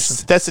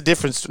accusations? That's the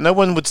difference. No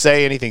one would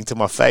say anything to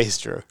my face,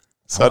 Drew.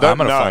 So I'm going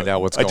to find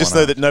out what's going on. I just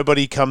know that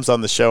nobody comes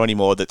on the show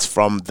anymore that's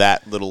from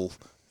that little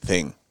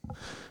thing.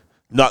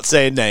 Not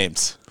saying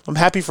names. I'm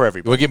happy for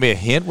everybody. Will you give me a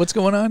hint? What's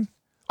going on?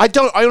 I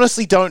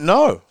honestly don't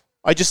know.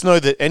 I just know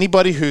that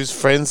anybody who's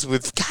friends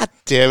with, God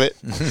damn it.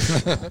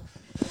 With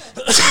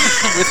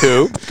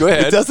who? Go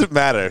ahead. It doesn't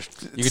matter.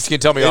 You can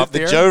tell me off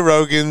the air? Joe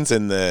Rogans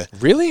and the...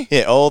 Really?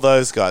 Yeah, all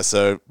those guys.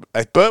 So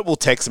Bert will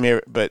text me,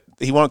 but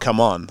he won't come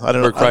on. I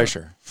don't know. Bert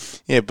Kreischer.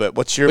 Yeah, but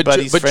what's your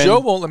buddy's friend? But Joe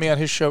won't let me on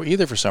his show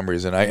either for some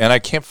reason. I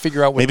can't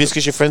figure out what... Maybe it's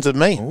because you're friends with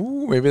me.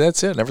 Ooh, maybe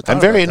that's it. Never thought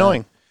I'm very about that.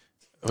 annoying.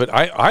 But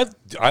I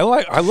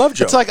love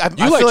Joe. It's like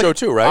you like Joe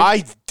too, right?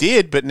 I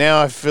did, but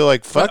now I feel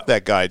like fuck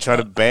that guy trying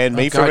to ban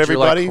me from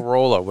everybody. You're like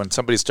Corolla. When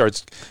somebody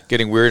starts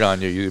getting weird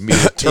on you, you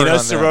immediately turn on them.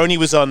 Cerrone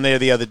was on there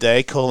the other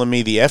day calling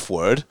me the F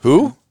word.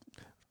 Who?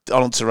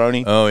 Donald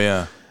Cerrone. Oh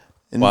yeah.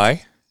 And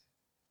why?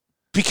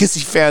 Because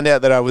he found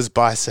out that I was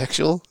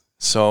bisexual.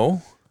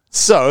 So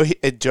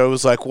Joe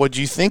was like, "What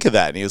do you think of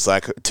that?" And he was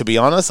like, "To be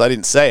honest, I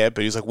didn't say it,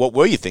 but he was like, what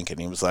were you thinking?"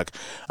 He was like,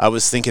 "I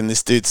was thinking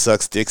this dude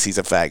sucks dicks. He's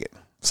a faggot."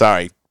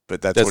 Sorry.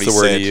 But that's what he the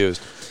word said. he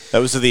used.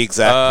 Those are the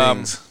exact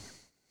things.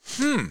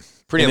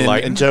 Pretty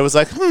enlightened. And Joe was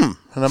like, and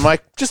I'm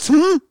like, just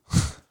I'm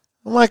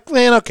like,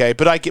 man, okay.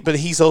 But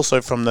he's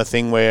also from the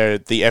thing where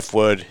the F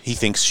word he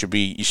thinks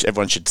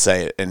everyone should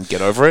say it and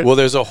get over it. Well,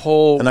 there's a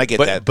whole, and I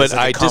get that. But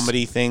like a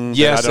comedy thing.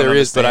 Yes, there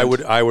is. But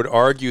I would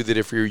argue that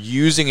if you're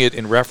using it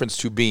in reference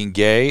to being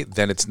gay,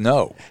 then it's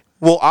no.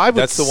 Well,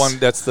 that's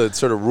the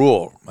sort of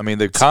rule. I mean,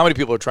 the comedy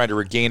people are trying to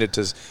regain it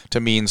to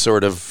mean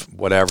sort of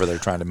whatever they're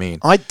trying to mean.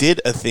 I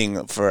did a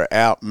thing for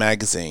Out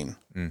magazine,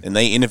 and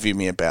they interviewed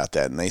me about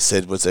that, and they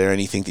said, "Was there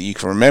anything that you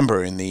can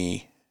remember in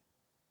the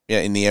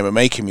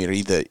MMA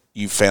community that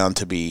you found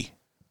to be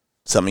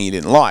something you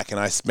didn't like?" And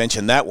I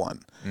mentioned that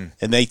one,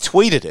 and they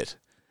tweeted it,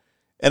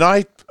 and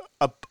I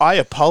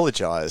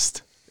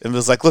apologized and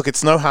was like, "Look,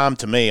 it's no harm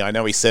to me. I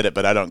know he said it,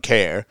 but I don't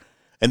care."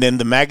 And then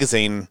the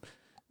magazine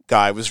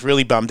guy was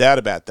really bummed out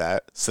about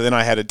that. So then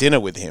I had a dinner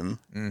with him,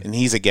 and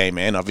he's a gay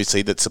man,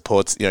 obviously, that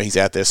supports, he's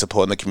out there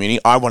supporting the community.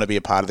 I want to be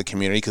a part of the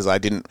community because I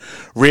didn't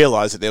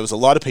realize that there was a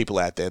lot of people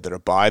out there that are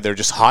bi. They're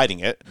just hiding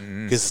it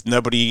because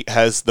nobody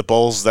has the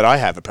balls that I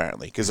have,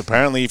 apparently. Because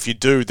apparently if you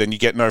do, then you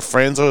get no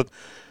friends, or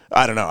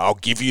I don't know, I'll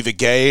give you the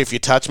gay if you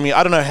touch me.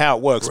 I don't know how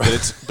it works,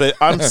 but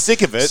I'm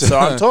sick of it, so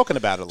I'm talking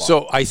about it a lot.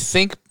 So I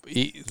think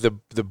the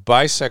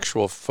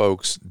bisexual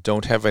folks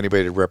don't have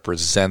anybody to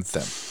represent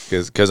them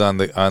because on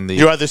the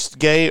you're either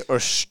gay or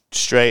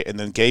straight, and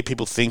then gay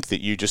people think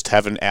that you just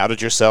haven't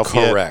outed yourself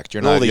yet. Correct.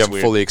 You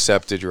haven't fully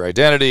accepted your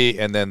identity,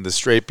 and then the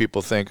straight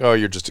people think, oh,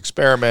 you're just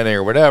experimenting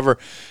or whatever.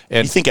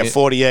 And you think at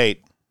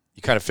 48,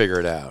 you kind of figure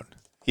it out.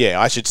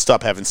 Yeah, I should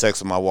stop having sex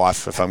with my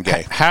wife if I'm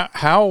gay.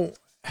 How?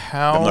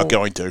 I'm not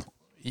going to.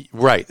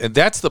 Right, and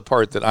that's the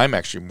part that I'm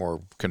actually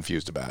more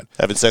confused about.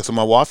 Having sex with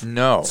my wife?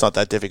 No. It's not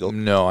that difficult.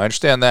 No, I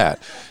understand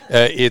that.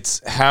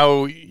 It's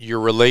how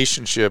your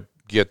relationship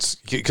gets...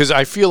 Because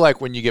I feel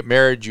like when you get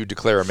married, you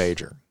declare a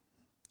major.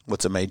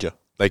 What's a major?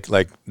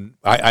 Like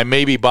I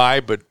may be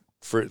bi, but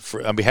for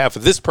on behalf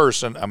of this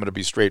person, I'm going to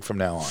be straight from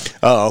now on.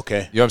 Oh,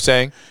 okay. You know what I'm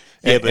saying?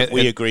 Yeah, but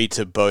we agreed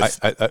to both.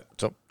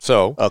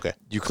 So okay.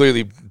 You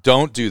clearly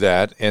don't do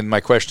that, and my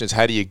question is,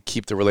 how do you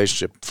keep the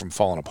relationship from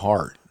falling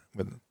apart?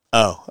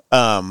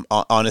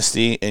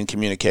 Honesty and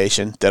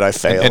communication that I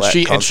fail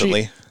at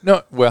constantly.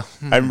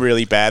 I'm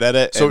really bad at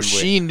it. So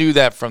she knew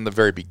that from the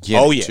very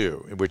beginning,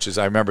 too, which is,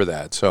 I remember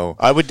that. So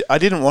I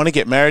didn't want to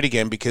get married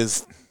again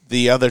because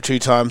the other two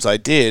times I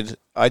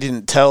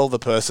didn't tell the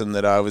person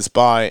that I was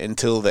bi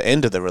until the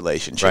end of the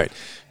relationship.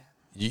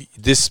 Right.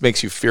 This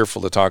makes you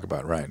fearful to talk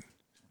about, right?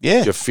 Yeah.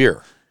 You have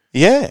fear.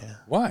 Yeah.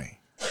 Why?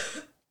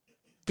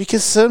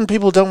 Because certain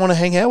people don't want to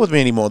hang out with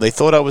me anymore. They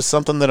thought I was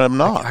something that I'm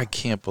not. I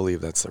can't believe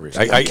that's the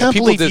reason. I can't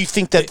believe you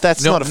think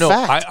that's not a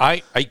fact.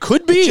 I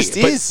could be. It just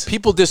is.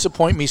 People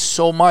disappoint me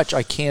so much.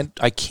 I can't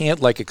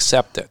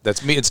accept it.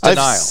 That's me. It's denial.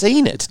 I've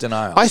seen it. It's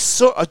denial.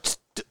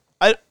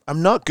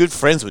 I'm not good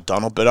friends with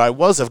Donald, but I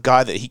was a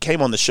guy that he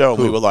came on the show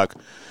and we were like,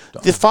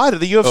 the fighter,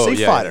 the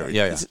UFC fighter.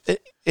 Yeah.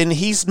 And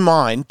his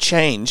mind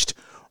changed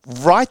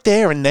right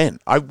there and then.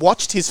 I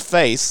watched his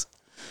face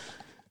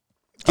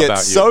get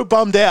so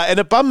bummed out, and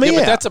it bummed me out.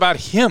 But that's about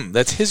him.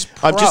 That's his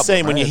problem. I'm just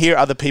saying, when you hear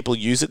other people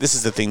use it, this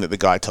is the thing that the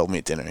guy told me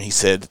at dinner. He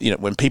said,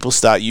 when people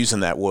start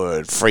using that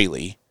word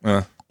freely,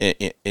 and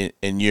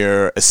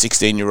you're a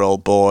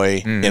 16-year-old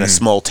boy in a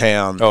small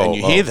town, and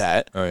you hear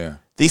that,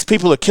 these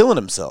people are killing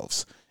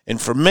themselves. And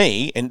for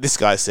me, and this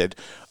guy said,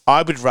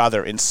 I would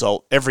rather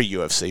insult every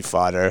UFC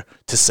fighter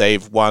to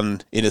save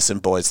one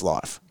innocent boy's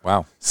life.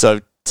 Wow. So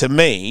to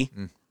me,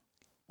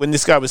 when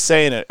this guy was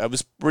saying it, it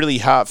was really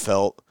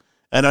heartfelt.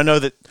 And I know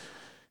that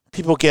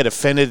people get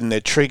offended and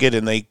they're triggered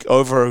and they go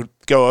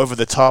over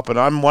the top, and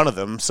I'm one of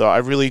them, so I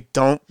really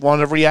don't want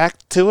to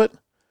react to it.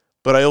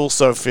 but I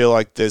also feel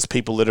like there's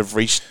people that have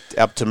reached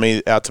out to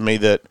me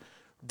that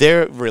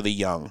they're really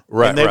young.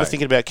 Right, and they were right.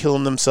 thinking about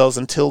killing themselves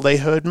until they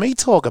heard me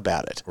talk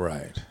about it.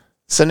 Right.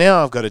 So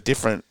now I've got a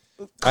different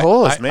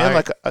cause,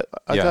 I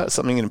yeah. got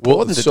something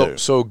important to do.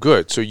 So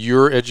good. So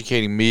you're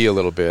educating me a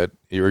little bit.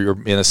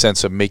 You're in a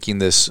sense of making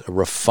this a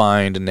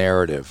refined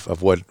narrative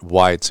of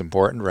why it's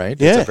important, right?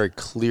 Yeah. It's a very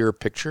clear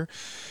picture.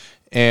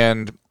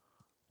 And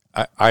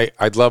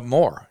I'd love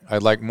more.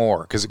 I'd like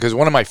more. Because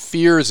one of my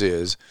fears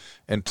is,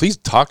 and please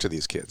talk to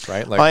these kids,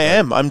 right? I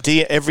am. I'm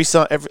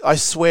I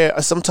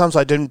swear, sometimes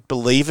I don't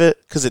believe it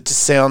because it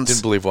just sounds...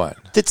 Didn't believe what?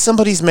 That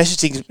somebody's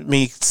messaging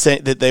me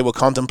saying that they were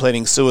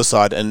contemplating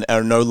suicide and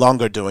are no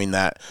longer doing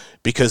that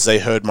because they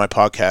heard my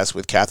podcast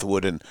with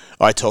Catherwood and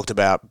I talked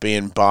about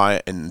being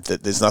bi and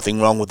that there's nothing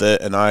wrong with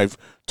it, and I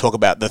talk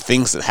about the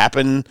things that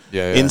happen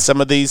in some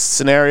of these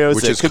scenarios.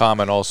 Which is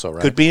common also,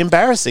 right? Could be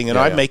embarrassing, and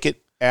I make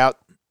it out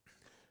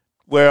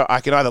where I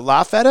can either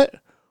laugh at it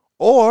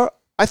or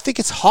I think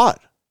it's hot.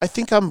 I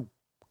think I'm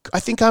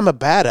a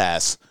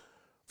badass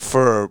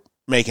for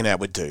making out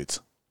with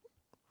dudes.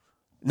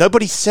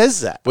 Nobody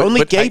says that.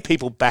 Only gay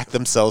people back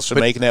themselves for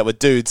making out with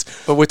dudes.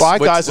 But bi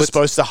guys are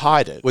supposed to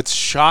hide it. What's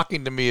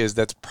shocking to me is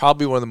that's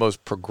probably one of the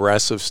most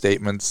progressive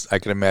statements I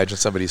can imagine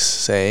somebody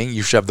saying.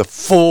 You should have the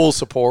full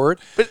support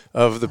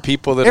of the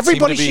people that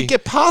everybody seem to be... should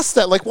get past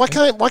that. Like, why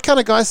can't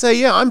a guy say,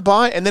 yeah, I'm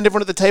bi, and then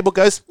everyone at the table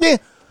goes, yeah,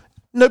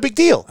 no big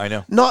deal. I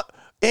know. Not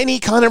any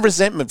kind of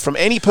resentment from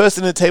any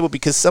person at the table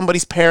because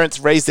somebody's parents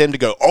raised them to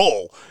go,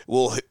 oh,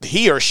 well,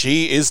 he or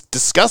she is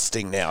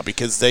disgusting now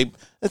because they...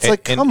 It's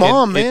come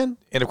on, man.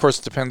 And, of course,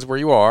 it depends where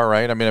you are,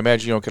 right? I mean, I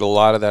imagine you don't get a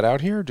lot of that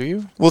out here, do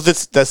you? Well,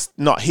 that's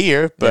not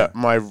here, but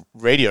my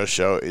radio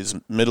show is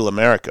Middle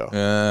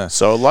America.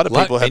 So a lot of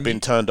people have been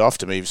turned off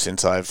to me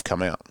since I've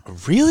come out.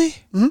 Really?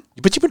 Mm-hmm.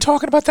 But you've been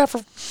talking about that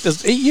for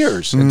 8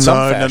 years in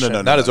some fashion.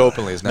 No, not as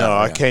openly as now. No,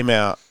 I came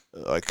out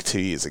like 2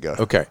 years ago.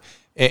 Okay.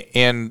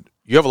 And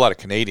you have a lot of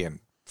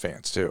Canadian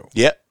fans, too.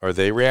 Yep. Are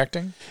they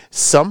reacting?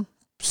 Some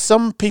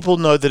people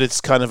know that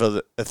it's kind of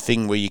a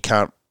thing where you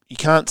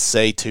can't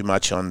say too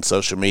much on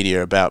social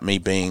media about me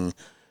being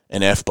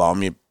an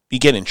F-bomb. You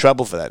get in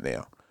trouble for that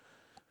now.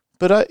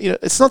 But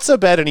it's not so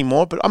bad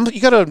anymore. But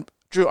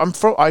Drew,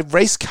 I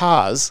race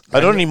cars. I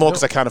don't anymore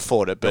because I can't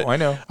afford it. But I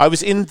know. I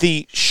was in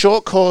the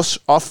short course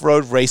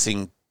off-road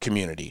racing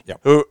community.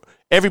 Yep. Who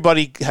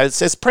everybody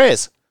says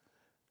prayers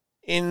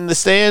in the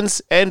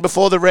stands and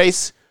before the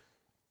race.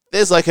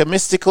 There's like a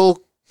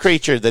mystical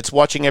creature that's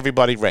watching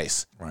everybody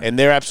race, and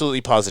they're absolutely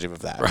positive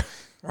of that.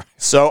 Right.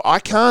 So I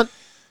can't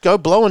go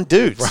blowing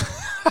dudes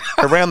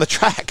around the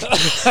track.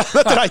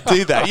 Not that I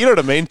do that. You know what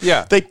I mean?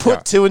 Yeah. They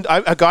put two and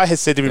a guy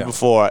has said to me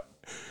before,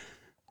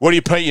 what do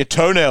you paint your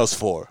toenails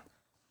for?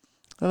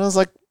 And I was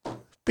like,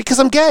 because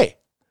I'm gay.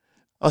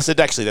 I said,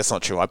 actually, that's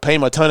not true. I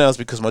paint my toenails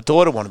because my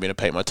daughter wanted me to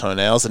paint my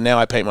toenails, and now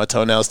I paint my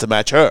toenails to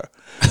match her.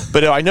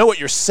 But I know what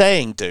you're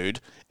saying,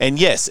 dude. And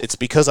yes, it's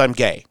because I'm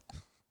gay.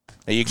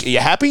 Are you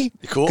happy?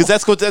 Cool. Because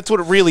that's what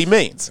it really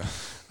means.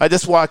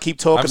 That's why I keep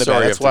talking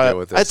about it.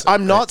 That's why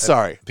I'm not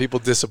sorry. People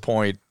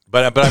disappoint,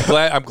 but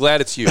I'm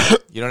glad it's you.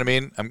 You know what I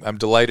mean? I'm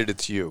delighted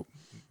it's you.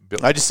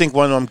 I just think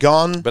when I'm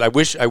gone, but I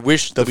wish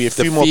there'll be a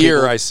few more fear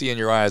people. I see in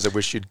your eyes. I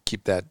wish you'd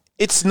keep that.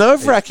 It's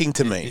nerve-wracking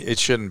to me. It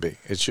shouldn't be.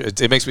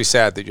 It makes me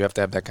sad that you have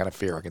to have that kind of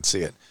fear. I can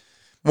see it.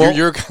 Well,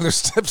 you're kind of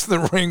steps in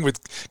the ring with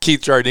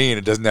Keith Jardine.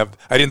 It doesn't have.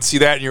 I didn't see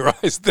that in your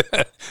eyes.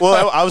 Then.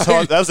 Well,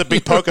 that was a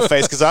big poker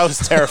face because I was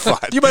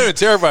terrified. You might have been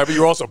terrified, but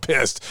you were also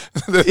pissed.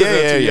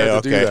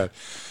 Okay.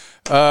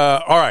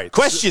 All right.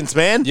 Questions,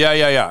 man.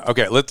 Yeah.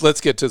 Okay,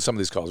 let's get to some of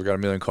these calls. We've got a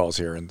million calls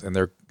here, and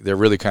they're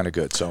really kind of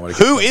good. So I want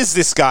to. Who is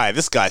this guy?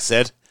 This guy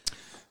said.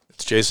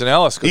 It's Jason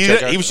Ellis.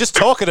 He was just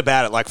talking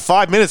about it like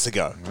 5 minutes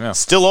ago. Yeah.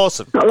 Still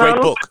awesome. Hello?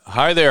 Great book.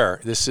 Hi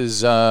there. This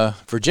is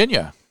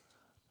Virginia.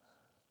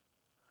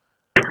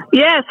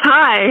 Yes,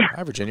 hi.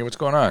 Hi, Virginia. What's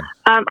going on?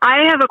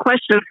 I have a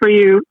question for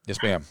you.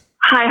 Yes, ma'am.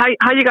 Hi,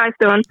 how you guys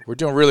doing? We're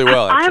doing really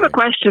well, actually. I have a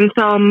question.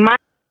 So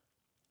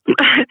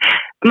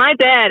my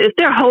dad, is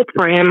there hope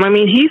for him? I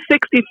mean, he's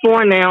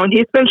 64 now, and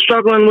he's been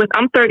struggling with,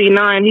 I'm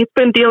 39, he's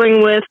been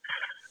dealing with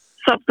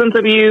substance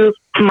abuse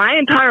my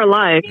entire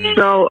life.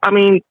 So, I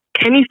mean,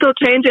 can he still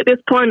change at this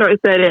point, or is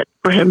that it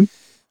for him?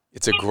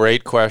 It's a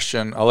great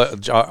question.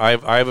 I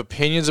have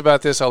opinions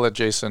about this. I'll let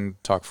Jason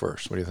talk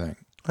first. What do you think?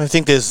 I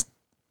think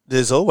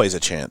there's always a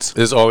chance.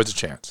 There's always a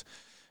chance.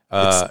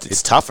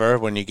 It's tougher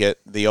when you get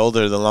the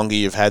older, the longer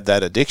you've had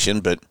that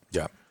addiction. But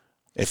yeah,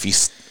 if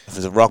it's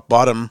a rock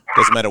bottom,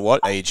 doesn't matter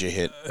what age you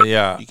hit.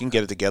 Yeah, you can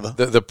get it together.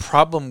 The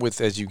problem with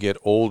as you get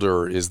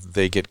older is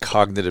they get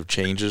cognitive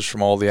changes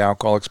from all the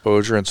alcohol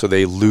exposure, and so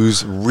they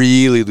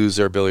really lose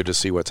their ability to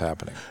see what's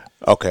happening.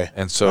 Okay.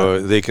 And so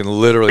they can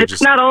literally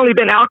It's not only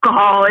been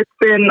alcohol, it's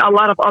been a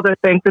lot of other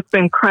things. It's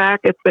been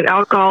crack, it's been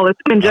alcohol, it's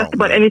been just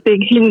about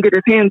anything he can get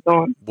his hands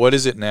on. What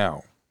is it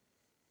now?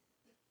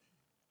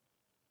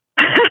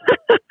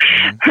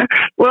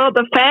 Well,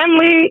 the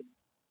family,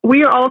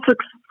 we are also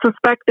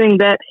suspecting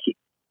that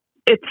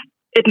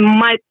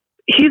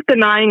he's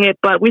denying it,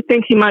 but we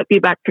think he might be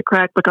back to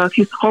crack because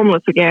he's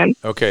homeless again.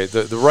 Okay,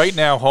 the right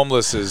now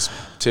homeless is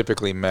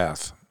typically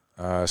meth.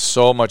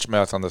 So much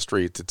meth on the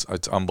streets,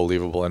 it's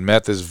unbelievable, and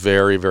meth is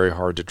very, very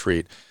hard to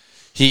treat.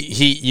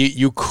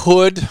 You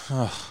could.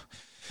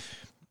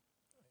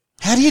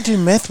 How do you do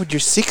meth when you're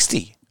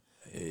 60?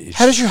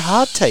 How does your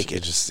heart take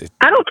it?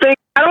 I don't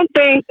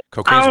think.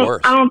 Cocaine's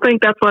worse. I don't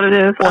think that's what it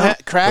is. Well,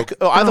 crack.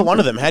 Either one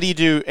of them. How do you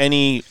do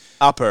any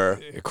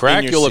upper?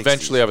 Crack, you'll 60s?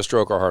 eventually have a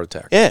stroke or a heart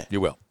attack. Yeah.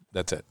 You will.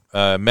 That's it.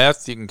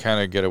 Meth, you can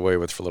kind of get away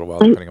with for a little while,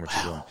 depending on what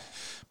you're doing.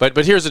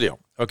 But here's the deal.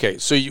 Okay,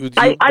 so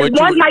I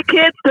want my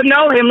kids to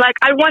know him. Like,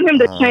 I want him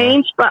to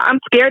change, but I'm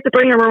scared to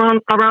bring him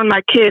around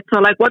my kids.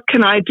 So, like, what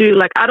can I do?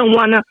 Like, I don't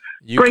want to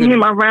bring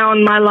him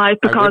around my life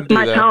because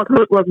my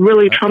childhood was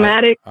really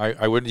traumatic.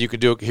 I wouldn't. You could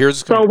do.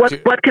 Here's so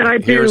what can I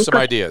do? Here's some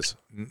ideas.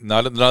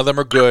 None of them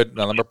are good.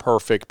 None of them are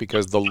perfect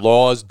because the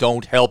laws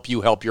don't help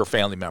you help your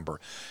family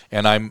member.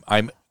 And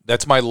I'm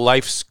that's my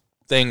life's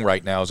thing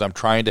right now is I'm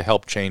trying to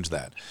help change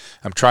that.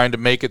 I'm trying to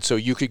make it so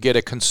you could get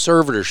a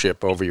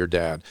conservatorship over your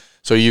dad.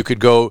 So you could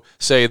go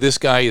say this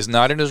guy is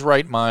not in his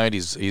right mind.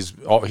 He's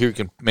here. You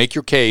can make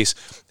your case,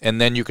 and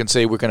then you can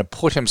say we're going to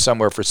put him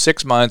somewhere for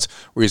 6 months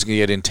where he's going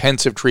to get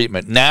intensive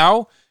treatment.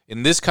 Now,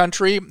 in this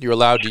country, you're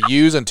allowed to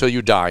use until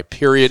you die.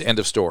 Period. End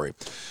of story.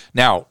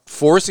 Now,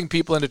 forcing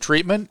people into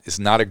treatment is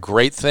not a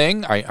great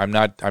thing. I'm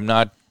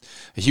not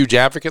a huge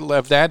advocate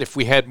of that. If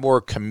we had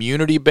more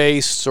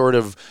community-based sort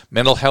of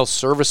mental health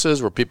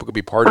services where people could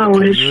be part of the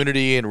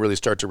community and really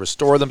start to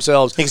restore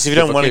themselves. Because if you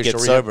don't want to get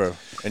sober,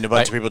 and a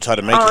bunch of people try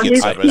to make you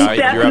get sober, he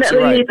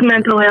definitely needs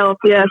mental health.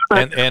 Yes,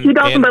 but he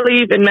doesn't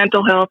believe in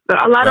mental health.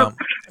 A lot of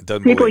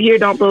people here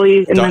don't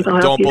believe in mental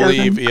health. Don't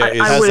believe.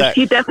 Yeah,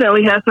 he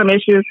definitely has some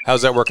issues.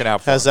 How's that working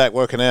out for him? How's that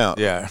working out?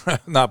 Yeah,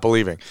 not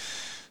believing.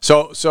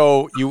 So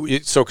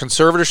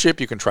conservatorship,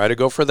 you can try to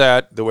go for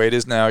that. The way it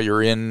is now,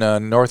 you're in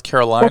North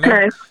Carolina,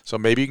 okay. So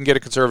maybe you can get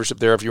a conservatorship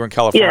there. If you were in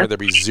California, there'd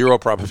be zero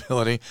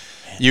probability.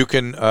 You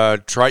can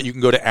try. You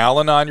can go to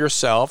Al-Anon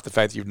yourself. The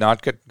fact that you've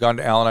not gone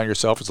to Al-Anon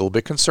yourself is a little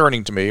bit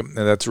concerning to me, and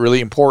that's really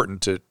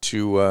important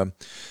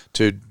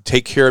to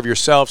take care of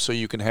yourself so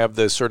you can have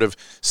the sort of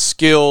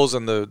skills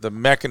and the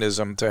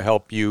mechanism to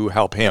help you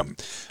help him.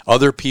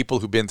 Other people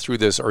who've been through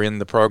this are in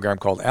the program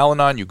called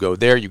Al-Anon. You go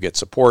there, you get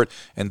support,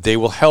 and they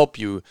will help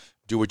you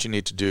do what you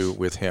need to do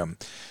with him.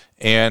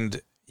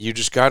 And you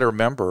just got to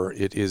remember,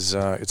 it's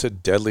a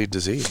deadly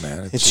disease,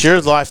 man. It's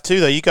your life too,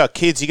 though. You got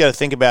kids, you got to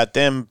think about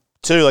them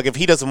too. Like if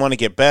he doesn't want to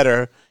get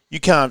better, you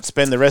can't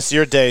spend the rest of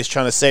your days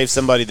trying to save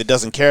somebody that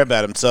doesn't care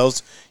about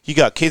themselves. You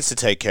got kids to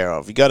take care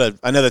of. You got to.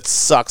 I know that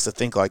sucks to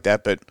think like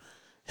that, but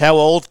how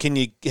old do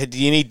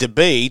you need to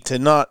be to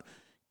not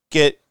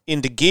get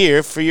into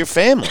gear for your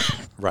family?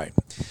 Right,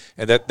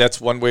 and that's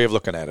one way of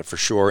looking at it for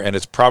sure, and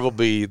it's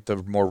probably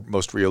the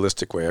most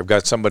realistic way. I've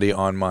got somebody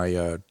on my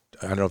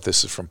I don't know if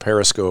this is from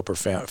Periscope or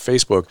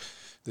Facebook.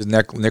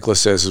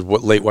 Nicholas says his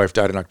late wife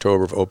died in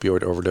October of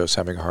opioid overdose,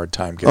 having a hard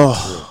time getting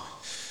through.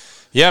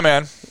 Yeah,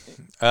 man.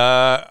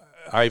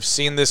 I've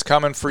seen this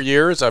coming for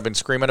years. I've been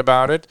screaming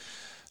about it.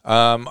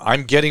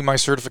 I'm getting my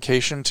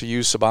certification to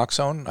use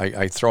Suboxone.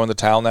 I throw in the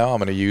towel now. I'm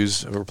going to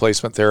use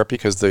replacement therapy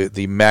because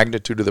the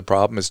magnitude of the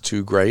problem is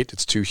too great.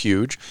 It's too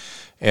huge.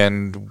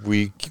 And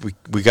we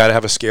got to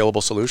have a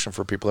scalable solution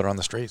for people that are on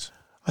the streets.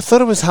 I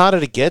thought it was harder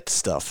to get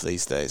stuff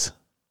these days.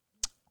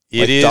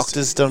 It is.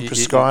 Doctors don't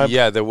prescribe?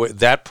 Yeah,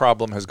 that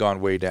problem has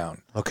gone way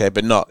down. Okay,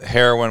 but not.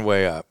 Heroin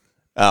way up.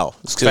 Oh,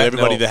 it's because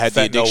everybody that had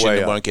the addiction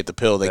that won't get the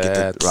pill, they get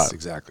the right. That's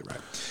exactly right.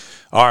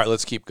 All right,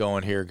 let's keep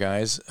going here,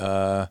 guys.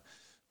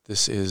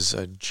 This is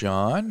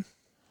John.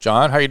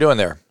 John, how you doing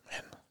there?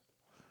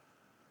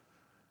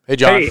 Hey,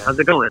 John. Hey, how's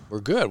it going?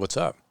 We're good. What's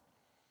up?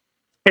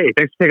 Hey,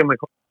 thanks for taking my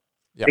call.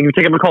 Yep. Thank you for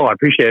taking my call. I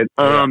appreciate it.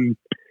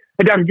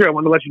 Hey, Dr. Drew, I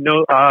wanted to let you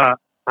know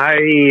I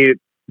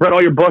read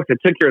all your books. I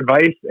took your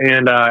advice,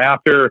 and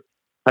after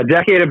a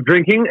decade of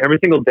drinking every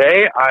single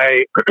day,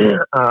 I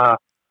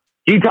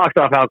detoxed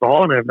off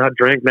alcohol, and I have not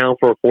drank now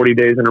for 40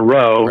 days in a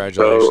row.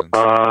 Congratulations. So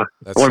I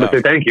wanted to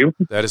say thank you.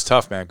 That is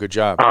tough, man. Good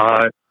job.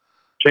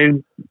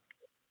 Shane,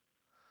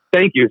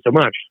 thank you so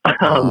much.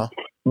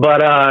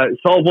 But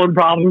solved one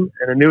problem,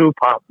 and a new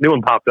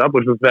one popped up,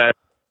 which was that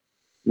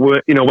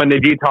when they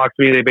detoxed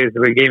me, they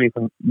basically gave me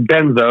some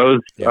benzos.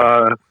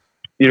 Yeah.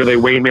 They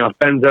weighed me off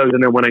benzos,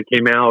 and then when I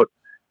came out,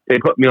 they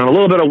put me on a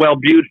little bit of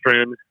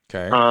Wellbutrin,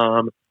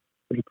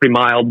 which is pretty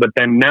mild. But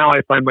then now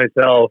I find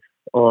myself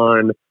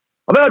on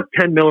about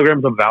 10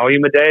 milligrams of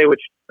Valium a day,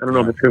 which I don't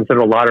know if it's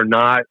considered a lot or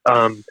not.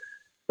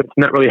 It's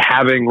not really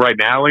having right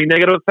now any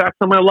negative effects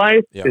on my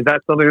life. Yeah. Is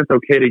that something that's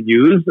okay to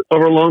use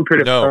over a long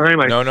period of time?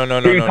 No.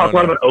 You talk a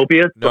lot about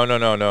opiates.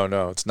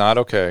 No. It's not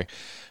okay.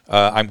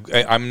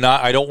 I'm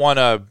not. I don't want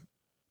to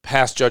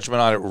pass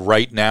judgment on it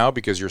right now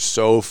because you're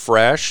so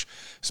fresh.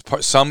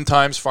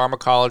 Sometimes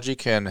pharmacology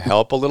can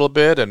help a little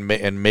bit and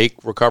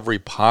make recovery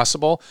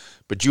possible,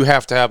 but you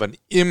have to have an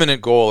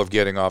imminent goal of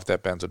getting off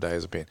that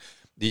benzodiazepine.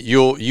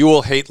 You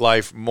will hate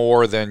life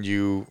more than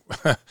you.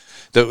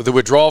 The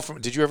withdrawal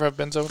from. Did you ever have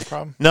benzo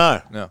problem?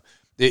 No.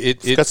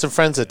 I've got some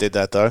friends that did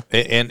that though,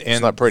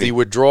 and not pretty. The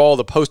withdrawal,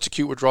 the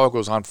post-acute withdrawal,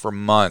 goes on for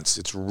months.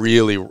 It's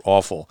really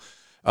awful.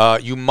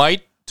 You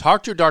might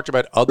talk to your doctor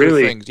about other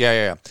things.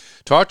 Yeah.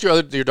 Talk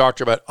to your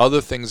doctor about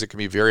other things that can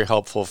be very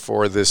helpful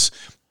for this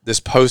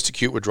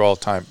post-acute withdrawal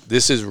time.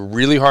 This is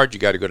really hard. You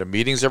got to go to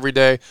meetings every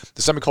day.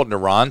 There's something called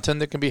Neurontin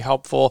that can be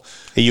helpful.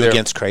 Are you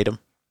against kratom?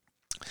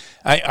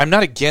 I'm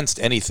not against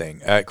anything.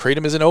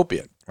 Kratom is an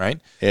opiate, right?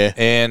 Yeah.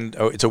 And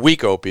it's a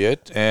weak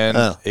opiate,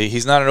 and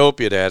he's not an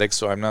opiate addict,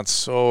 so I'm not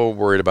so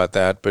worried about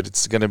that. But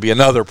it's going to be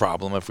another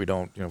problem if we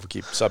don't, if we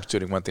keep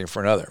substituting one thing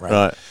for another,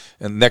 right?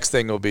 And the next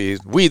thing will be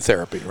weed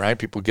therapy, right?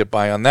 People get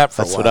by on that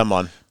for a while. That's what I'm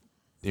on.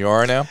 You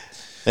are now?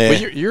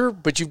 Yeah.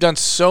 But you've done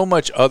so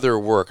much other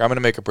work. I'm going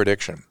to make a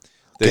prediction.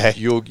 That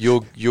you'll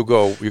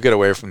get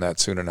away from that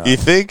soon enough. You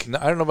think? No,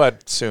 I don't know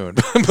about soon,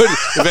 but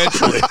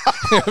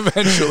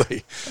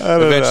eventually. I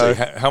don't know.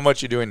 How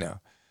much are you doing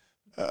now?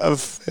 I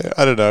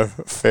don't know.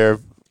 Fair.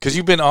 Because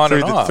you've been on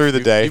and off through the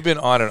day. You've been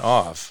on and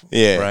off.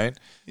 Yeah. Right.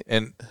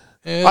 And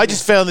I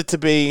just found it to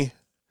be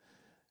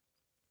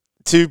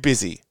too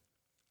busy.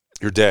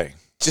 Your day.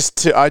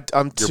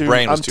 I'm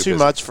too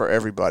much for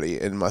everybody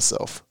and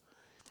myself.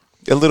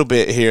 A little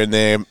bit here and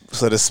there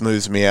sort of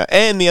smooths me out.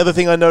 And the other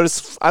thing I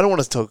noticed, I don't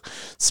want to talk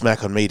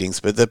smack on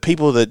meetings, but the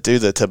people that do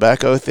the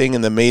tobacco thing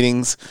in the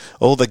meetings,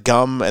 all the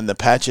gum and the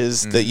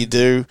patches that you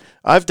do,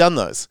 I've done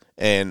those.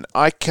 And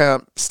I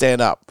can't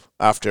stand up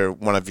after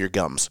one of your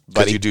gums.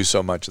 Because you do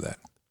so much of that.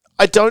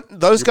 I don't.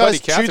 Those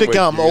guys chew the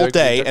gum all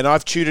day, and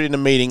I've chewed it in a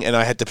meeting, and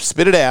I had to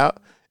spit it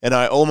out. And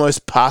I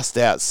almost passed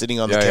out sitting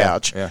on the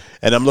couch. Yeah.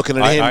 And I'm looking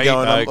at him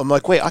going, I'm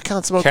like, wait, I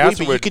can't smoke weed,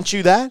 but you can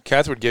chew that?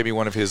 Cathwood gave me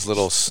one of his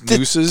little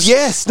snoozes.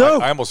 Yes,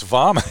 no. I almost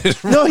vomited.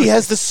 No, he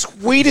has the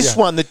sweetest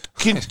one that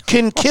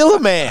can kill a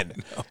man.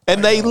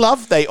 And they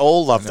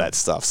all love that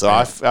stuff. So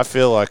I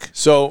feel like...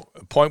 So,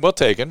 point well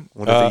taken.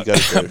 Whatever you got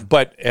to do.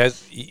 But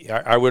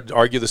I would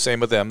argue the same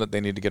with them, that they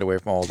need to get away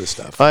from all this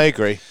stuff. I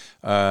agree.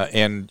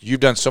 And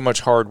you've done so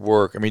much hard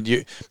work. I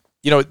mean,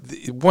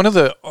 one of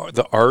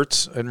the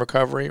arts in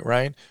recovery,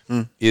 right,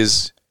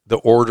 is the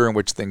order in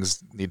which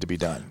things need to be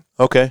done.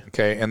 Okay.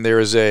 And there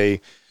is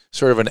a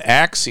sort of an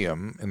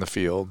axiom in the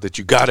field that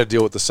you got to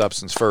deal with the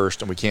substance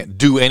first, and we can't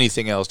do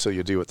anything else till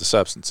you deal with the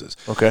substances.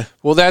 Okay.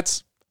 Well,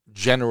 that's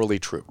generally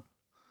true,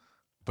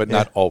 but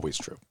not always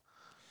true.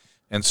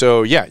 And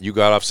so, you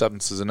got off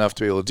substances enough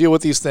to be able to deal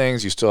with these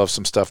things. You still have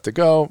some stuff to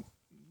go.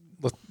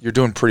 You're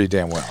doing pretty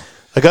damn well.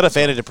 I got off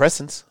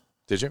antidepressants.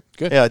 Did you?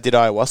 Good. Yeah, I did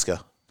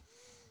ayahuasca.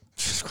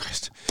 Jesus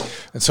Christ.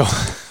 And so,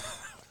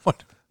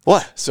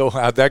 what? So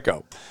how'd that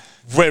go?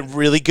 Went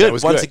really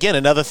good. Once again,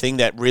 another thing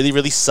that really,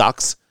 really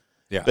sucks.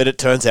 Yeah. But it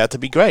turns out to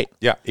be great.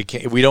 Yeah.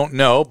 We don't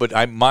know, but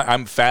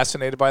I'm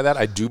fascinated by that.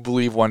 I do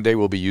believe one day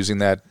we'll be using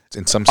that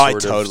in some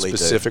sort of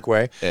specific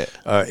way. Yeah.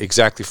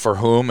 Exactly for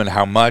whom and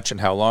how much and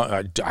how long.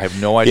 I have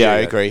no idea. Yeah, I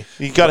agree.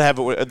 You got to have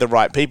it with the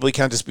right people. You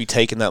can't just be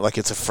taking that like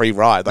it's a free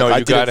ride. Like, no,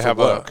 you got to have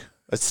work.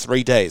 It's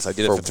 3 days. I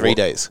did it for 3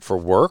 days. For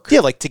work? Yeah,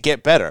 like to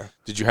get better.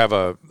 Did you have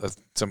a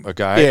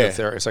guy? Yeah.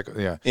 It's like,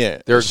 yeah.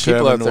 There are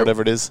people out there,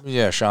 whatever it is.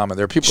 Yeah, shaman.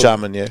 There are people.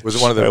 Shaman, yeah. Was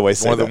it one of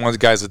the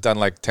guys that done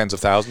like tens of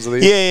thousands of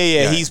these?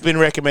 Yeah. He's been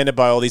recommended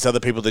by all these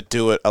other people that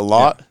do it a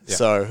lot. Yeah.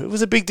 So it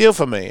was a big deal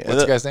for me.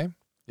 What's the guy's name?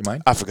 You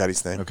mind? I forgot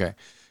his name. Okay.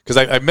 Because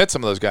I've met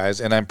some of those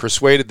guys, and I'm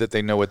persuaded that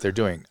they know what they're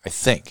doing. I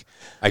think,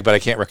 but I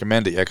can't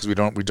recommend it yet because we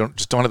don't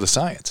have the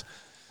science.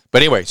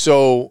 But anyway,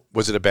 so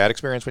was it a bad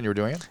experience when you were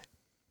doing it?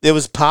 There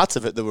was parts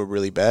of it that were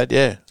really bad,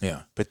 yeah.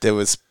 Yeah. But there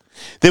was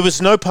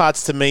no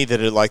parts to me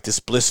that are like this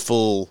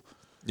blissful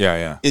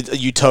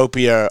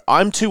utopia.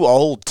 I'm too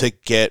old to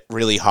get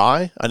really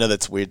high. I know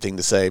that's a weird thing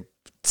to say. It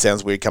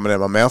sounds weird coming out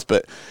of my mouth,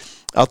 but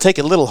I'll take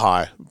a little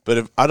high.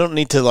 But I don't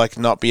need to like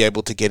not be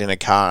able to get in a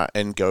car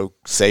and go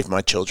save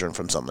my children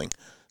from something.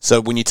 So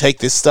when you take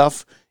this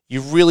stuff,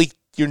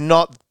 you're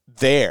not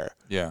there.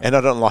 Yeah. And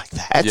I don't like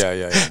that.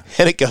 Yeah.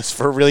 And it goes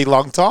for a really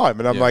long time.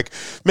 And I'm like,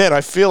 man,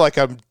 I feel like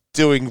I'm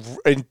doing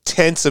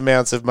intense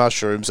amounts of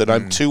mushrooms and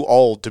I'm too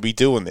old to be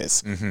doing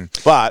this. Mm-hmm.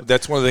 But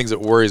that's one of the things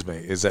that worries me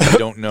is that you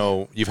don't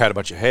know. You've had a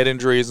bunch of head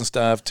injuries and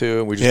stuff too,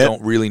 and we just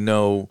don't really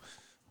know.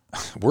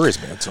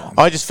 Worries me, that's all.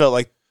 I just felt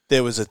like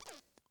there was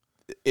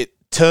it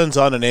turns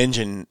on an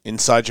engine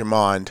inside your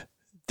mind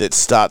that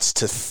starts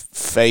to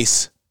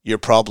face your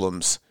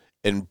problems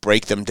and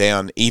break them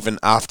down even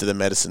after the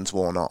medicine's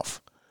worn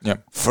off. Yeah.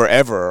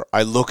 Forever,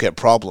 I look at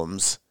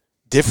problems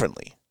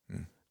differently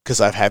because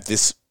I've had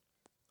this.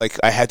 Like,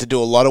 I had to do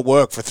a lot of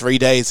work for 3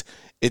 days.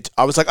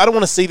 I was like, I don't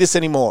want to see this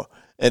anymore.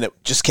 And it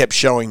just kept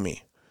showing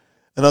me.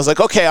 And I was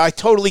like, okay, I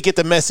totally get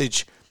the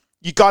message.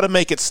 You got to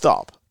make it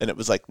stop. And it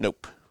was like,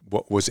 nope.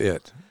 What was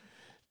it?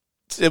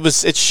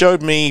 It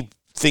showed me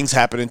things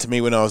happening to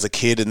me when I was a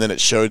kid, and then it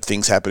showed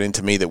things happening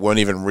to me that weren't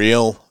even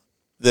real.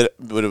 But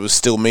it was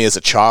still me as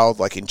a child,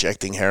 like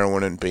injecting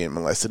heroin and being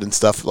molested and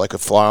stuff, like a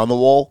fly on the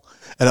wall.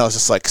 And I was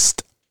just like,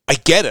 I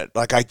get it.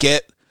 Like, I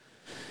get...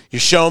 You're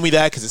showing me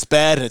that because it's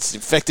bad and it's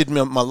affected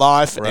my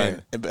life,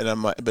 right?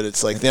 But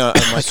it's like, I'm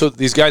like, so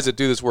these guys that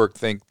do this work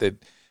think that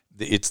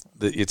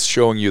it's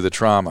showing you the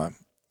trauma,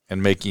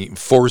 and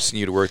forcing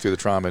you to work through the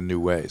trauma in new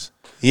ways.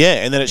 Yeah,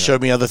 and then it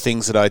showed me other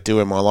things that I do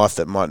in my life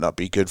that might not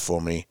be good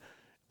for me.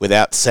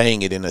 Without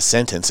saying it in a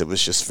sentence, it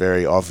was just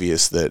very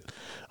obvious that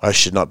I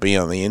should not be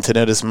on the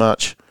internet as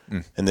much.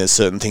 And there's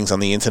certain things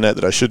on the internet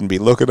that I shouldn't be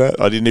looking at.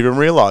 I didn't even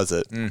realize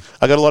it.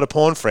 I got a lot of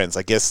porn friends.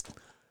 I guess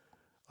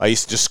I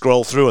used to just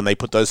scroll through and they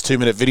put those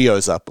 2-minute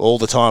videos up all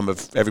the time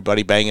of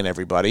everybody banging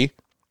everybody.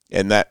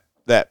 And that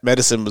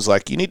medicine was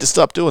like, you need to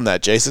stop doing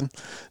that, Jason.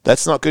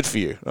 That's not good for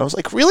you. And I was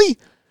like, really?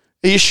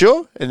 Are you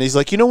sure? And he's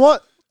like, you know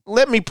what?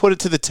 Let me put it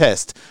to the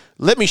test.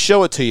 Let me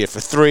show it to you for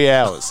 3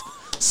 hours.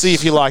 See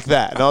if you like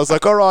that. And I was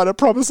like, all right, I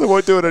promise I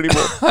won't do it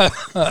anymore.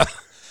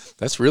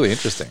 That's really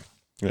interesting.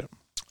 Yeah.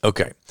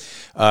 Okay.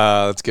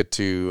 Let's get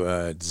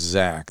to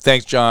Zach.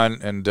 Thanks, John.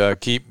 And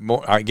keep,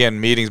 again,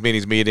 meetings,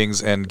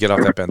 and get off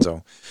that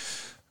benzo.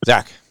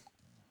 Zach.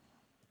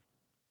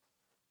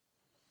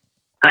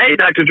 Hey,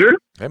 Dr. Drew.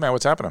 Hey, man,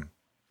 what's happening?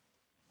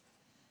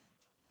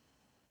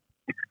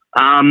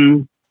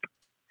 Hey,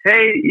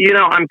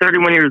 I'm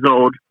 31 years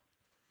old,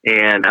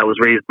 and I was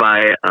raised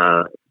by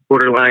a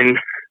borderline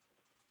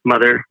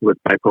mother with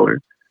bipolar.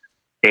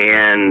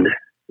 And,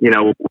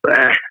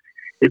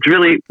 it's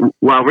really,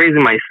 while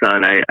raising my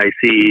son, I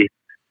see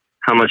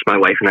how much my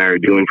wife and I are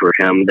doing for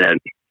him that,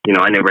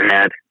 I never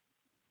had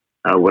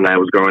when I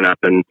was growing up.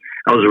 And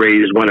I was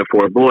raised one of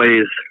 4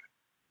 boys.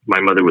 My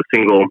mother was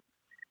single.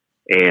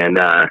 And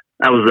I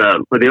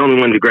was the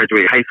only one to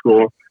graduate high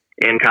school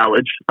and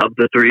college of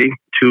the 3.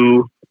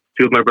 Two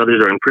of my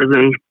brothers are in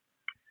prison.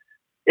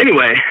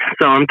 Anyway,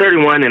 so I'm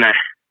 31, and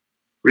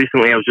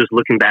recently I was just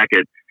looking back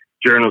at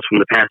journals from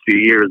the past few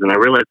years, and I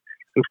realized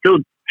I'm still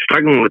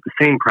struggling with the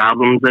same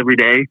problems every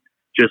day,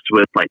 just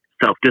with like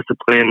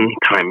self-discipline,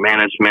 time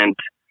management,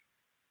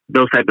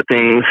 those type of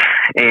things.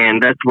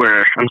 And that's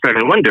where I'm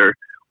starting to wonder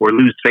or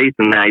lose faith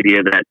in the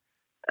idea that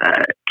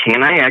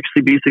can I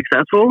actually be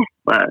successful?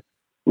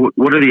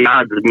 What are the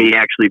odds of me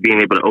actually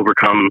being able to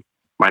overcome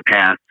my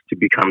past to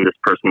become this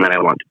person that I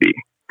want to be?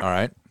 All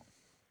right.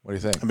 What do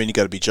you think? I mean, you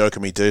got to be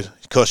joking me, dude.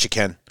 Of course you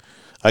can.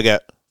 I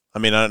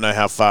don't know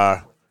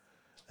how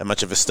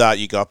much of a start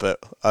you got, but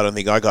I don't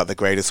think I got the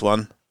greatest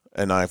one.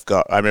 And I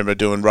remember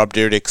doing Rob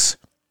Dyrdek's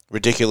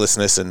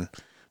Ridiculousness, and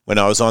when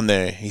I was on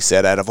there, he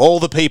said, out of all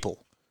the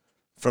people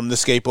from the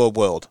skateboard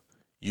world,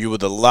 you were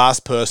the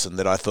last person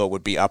that I thought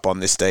would be up on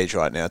this stage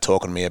right now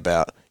talking to me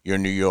about your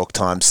New York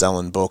Times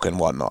selling book and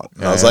whatnot.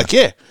 And I was like,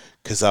 yeah,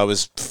 because I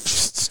was...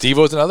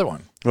 Steve-O's another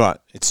one. Right.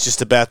 It's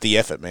just about the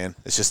effort, man.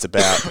 It's just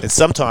about... And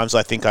sometimes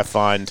I think I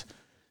find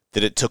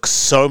that it took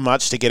so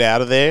much to get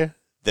out of there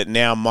that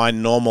now my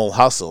normal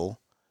hustle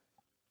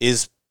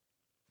is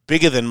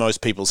bigger than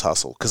most people's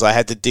hustle because I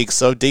had to dig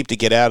so deep to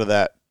get out of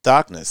that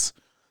darkness.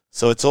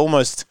 So it's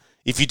almost...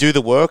 If you do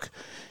the work,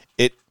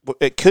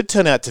 it could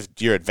turn out to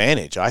your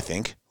advantage, I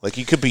think. Like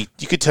you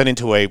could turn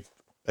into a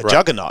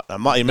juggernaut, a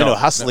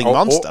hustling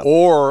monster.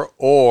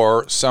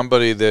 Or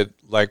somebody that,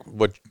 like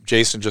what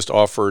Jason just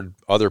offered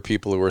other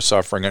people who are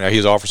suffering, and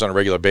he offers on a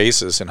regular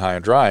basis in High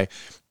and Dry,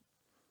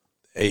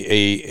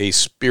 a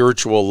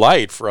spiritual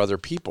light for other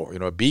people,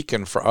 a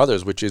beacon for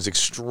others, which is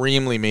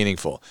extremely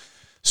meaningful.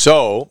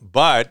 So,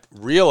 but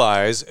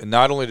realize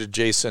not only did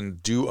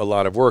Jason do a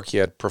lot of work, he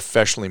had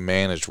professionally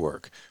managed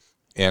work.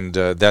 And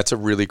that's a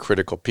really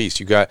critical piece.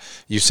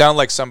 You sound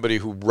like somebody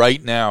who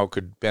right now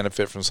could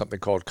benefit from something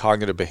called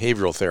cognitive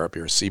behavioral therapy,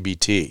 or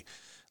CBT.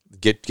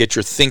 Get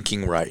your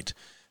thinking right,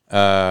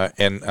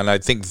 and I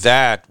think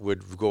that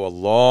would go a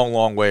long,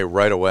 long way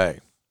right away.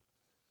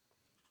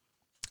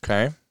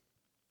 Okay.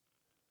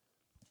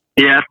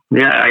 Yeah,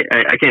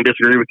 I can't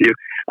disagree with you.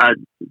 To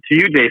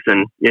you,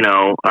 Jason,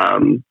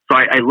 so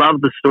I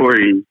love the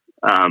stories,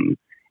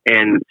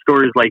 and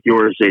stories like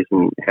yours,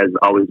 Jason, has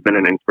always been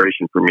an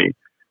inspiration for me.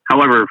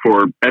 However,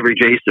 for every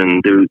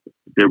Jason,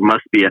 there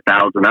must be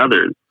 1,000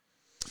 others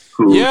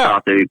who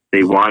thought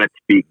they wanted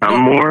to become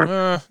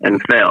more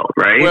and failed,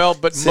 right? Well,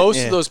 but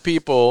most of those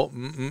people,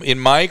 in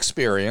my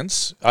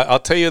experience, I'll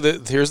tell you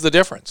that here's the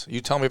difference.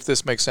 You tell me if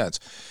this makes sense.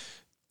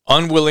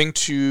 Unwilling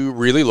to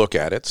really look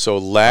at it, so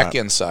lack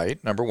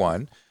insight, number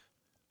one.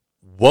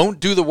 Won't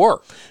do the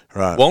work.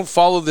 Right. Won't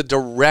follow the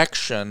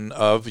direction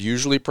of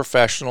usually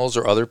professionals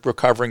or other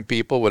recovering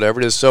people,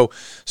 whatever it is. So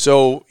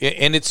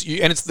I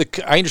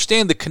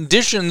understand the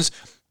conditions.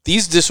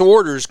 These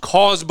disorders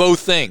cause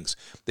both things.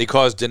 They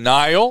cause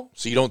denial,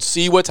 so you don't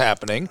see what's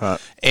happening,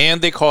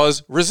 and they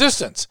cause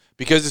resistance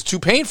because it's too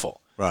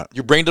painful. Right.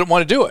 Your brain doesn't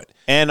want to do it.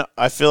 And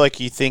I feel like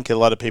you think a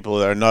lot of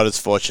people are not as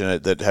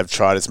fortunate that have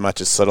tried as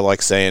much. As sort of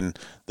like saying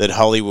that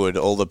Hollywood,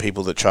 all the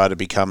people that try to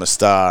become a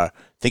star,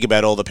 think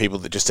about all the people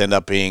that just end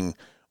up being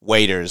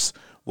waiters.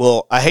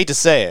 Well, I hate to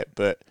say it,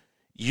 but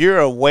you're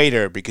a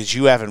waiter because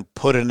you haven't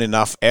put in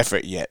enough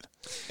effort yet.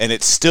 And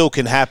it still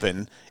can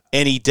happen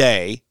any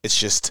day. It's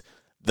just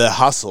the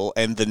hustle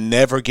and the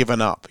never giving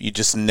up. You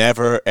just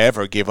never,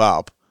 ever give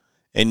up.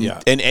 And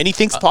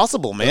anything's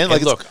possible, man.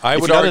 Like, look, if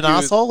you're not an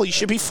asshole, you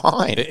should be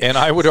fine. And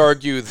I would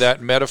argue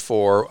that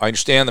metaphor. I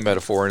understand the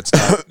metaphor, and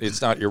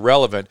it's not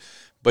irrelevant.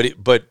 But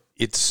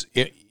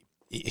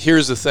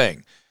here's the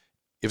thing: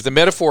 if the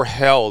metaphor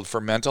held for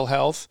mental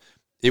health,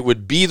 it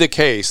would be the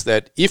case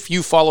that if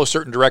you follow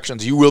certain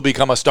directions, you will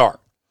become a star.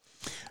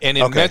 And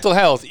in mental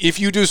health, if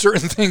you do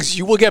certain things,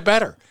 you will get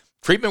better.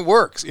 Treatment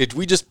works.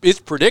 It's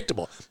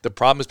predictable. The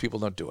problem is people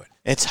don't do it.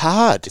 It's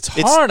hard. It's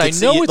hard. I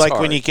know it's like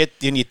hard.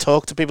 when you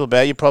talk to people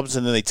about your problems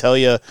and then they tell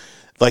you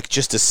like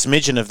just a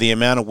smidgen of the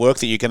amount of work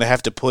that you're going to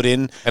have to put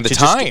in and the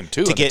time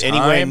too to get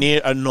anywhere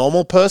near a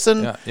normal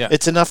person. Yeah.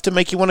 It's enough to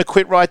make you want to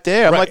quit right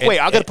there. I'm like, wait,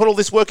 I got to put all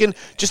this work in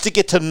just to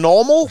get to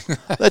normal?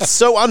 That's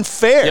so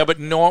unfair. Yeah, but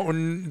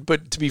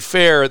to be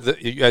fair,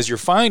 as you're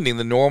finding,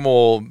 the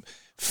normal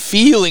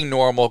feeling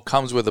normal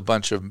comes with a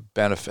bunch of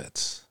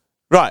benefits.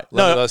 Right.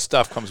 No,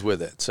 stuff comes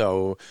with it.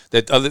 So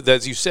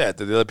as you said,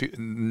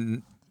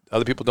 that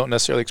other people don't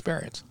necessarily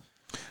experience.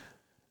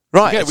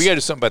 Right. We got to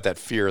do something about that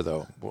fear,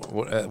 though.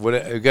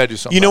 We got to do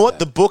something. You know about what?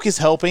 that. The book is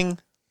helping.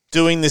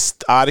 Doing this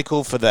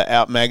article for the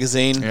Out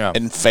magazine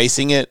and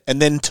facing it,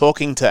 and then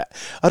talking to.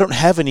 I don't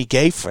have any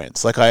gay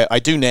friends like I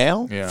do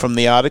now from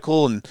the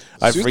article, and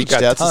I've reached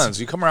out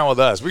tons. You come around with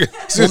us. Well,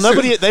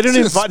 nobody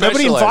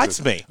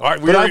invites me. All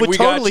right, but I would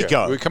totally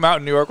go. We come out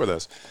in New York with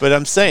us. But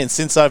I'm saying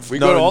since we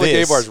go to all the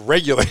gay bars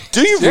regularly.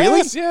 Do you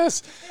really?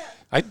 Yes.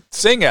 I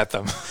sing at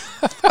them.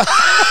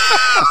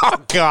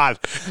 Oh, God.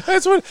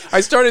 That's what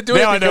I started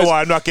doing. Now I know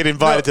why I'm not getting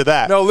invited to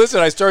that. No, listen,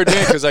 I started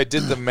doing it because I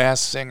did The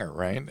Masked Singer,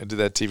 right? I did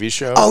that TV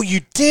show. Oh,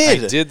 you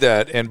did? I did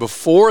that. And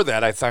before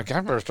that, I thought, I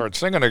better start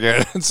singing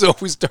again. And so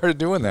we started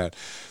doing that.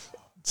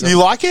 So, you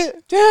like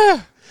it?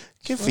 Yeah.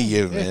 Good for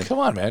you, man. Come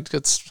on, man.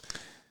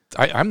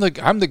 I'm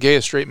the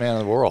gayest straight man in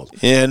the world.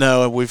 Yeah,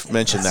 no, we've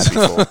mentioned that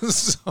before.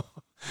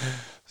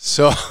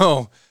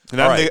 So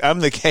and I'm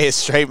the gayest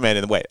straight man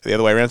in the way. The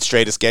other way around,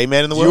 straightest gay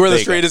man in the world. You are the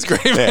straightest gay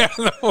man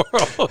in the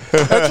world.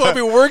 That's why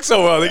we work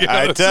so well.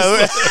 I tell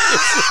you.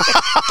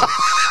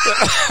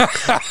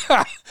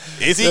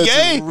 Is he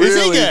gay? Really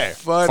Is he gay?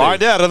 Funny.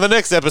 Find out on the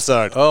next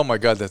episode. Oh my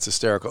God, that's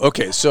hysterical.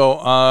 Okay, so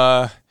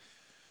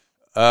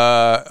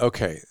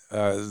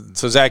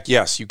so Zach,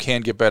 yes, you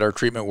can get better.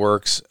 Treatment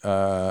works.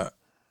 Okay,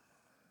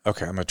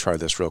 I'm gonna try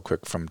this real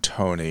quick from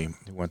Tony,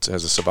 who has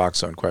a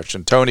Suboxone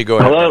question. Tony, go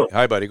ahead. Hello.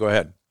 Hi, buddy. Go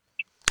ahead.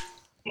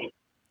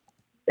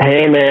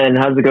 Hey, man.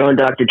 How's it going,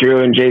 Dr.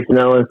 Drew and Jason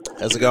Ellis?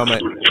 How's it going,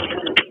 mate?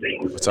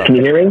 What's up? Can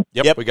you hear me?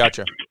 Yep, we got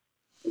you.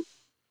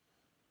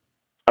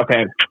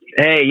 Okay.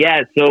 Hey, yeah.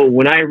 So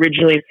when I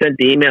originally sent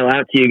the email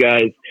out to you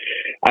guys,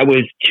 I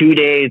was 2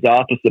 days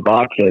off of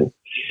Suboxone.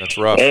 That's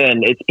rough.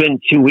 And it's been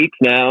 2 weeks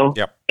now.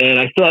 Yep. And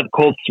I still have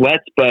cold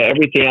sweats, but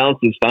everything else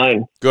is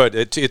fine. Good.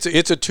 It's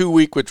a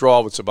 2-week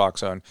withdrawal with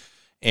Suboxone.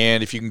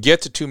 And if you can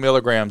get to 2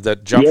 milligrams,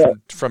 that jump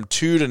from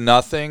 2 to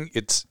nothing,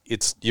 it's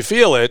you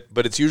feel it,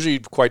 but it's usually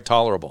quite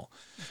tolerable.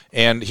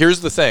 And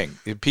here's the thing: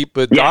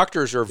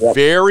 doctors are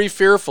very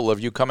fearful of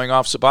you coming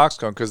off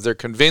Suboxone because they're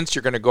convinced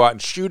you're going to go out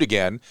and shoot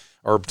again,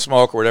 or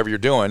smoke, or whatever you're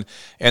doing,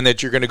 and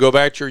that you're going to go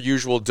back to your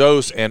usual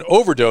dose and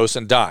overdose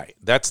and die.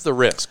 That's the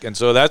risk, and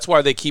so that's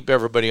why they keep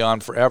everybody on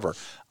forever.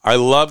 I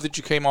love that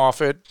you came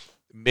off it.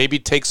 Maybe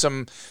take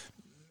some.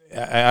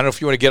 I don't know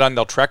if you want to get on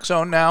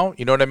naltrexone now.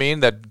 You know what I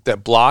mean?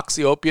 That blocks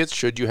the opiates.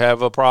 Should you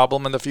have a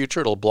problem in the future,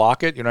 it'll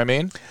block it. You know what I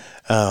mean?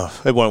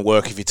 Oh, it won't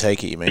work if you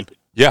take it, you mean?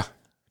 Yeah.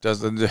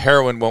 The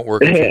heroin won't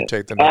work if you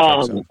take the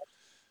naltrexone.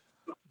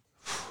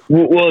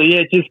 Well,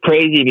 yeah, it's just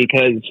crazy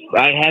because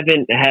I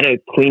haven't had a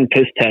clean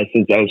piss test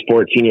since I was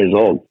 14 years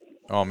old.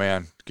 Oh,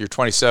 man. You're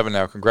 27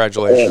 now.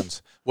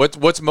 Congratulations.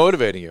 What's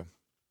motivating you?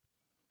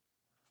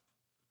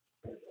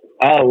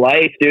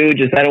 Life, dude.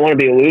 Just I don't want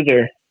to be a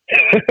loser.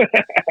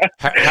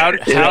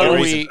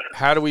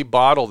 How do we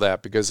bottle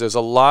that? Because there's a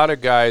lot of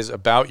guys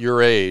about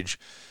your age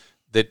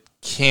that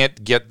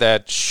can't get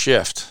that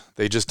shift.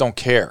 They just don't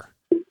care.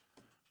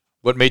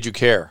 What made you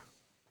care?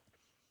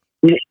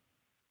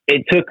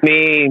 It took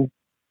me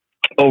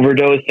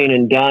overdosing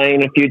and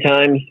dying a few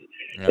times.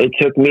 Yeah. It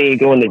took me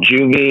going to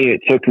juvie.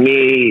 It took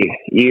me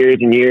years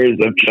and years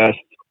of just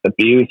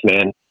abuse,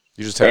 man.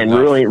 You just had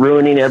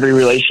ruining every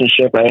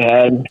relationship I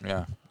had.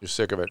 Yeah, you're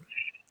sick of it.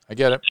 I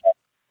get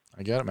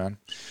it, man.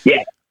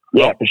 Yeah,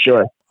 for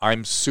sure.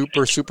 I'm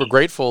super, super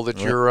grateful that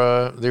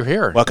you're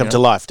here. Welcome to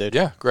life, dude.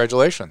 Yeah,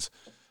 congratulations.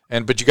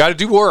 But you got to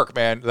do work,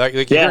 man. Like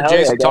you heard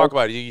Jason talk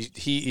about it.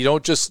 You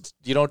don't just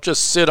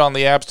sit on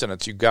the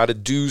abstinence. You got to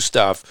do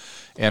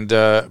stuff, and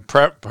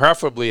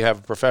preferably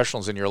have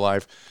professionals in your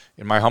life,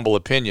 in my humble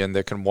opinion,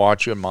 that can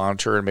watch you and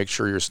monitor and make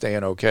sure you're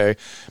staying okay.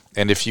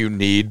 And if you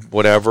need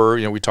whatever,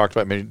 we talked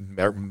about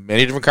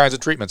many different kinds of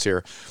treatments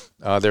here.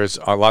 There's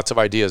lots of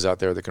ideas out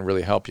there that can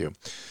really help you.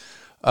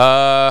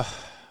 All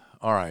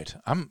right,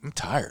 I'm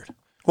tired.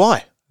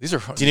 Why? Do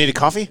you need a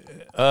coffee?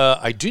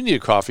 I do need a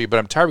coffee, but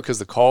I'm tired because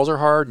the calls are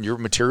hard and your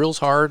material's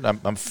hard.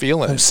 I'm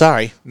feeling it. I'm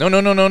sorry. No. I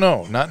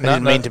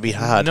didn't mean to be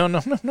hard. No.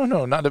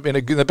 Not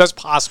in the best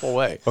possible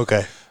way.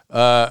 Okay.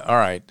 All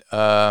right.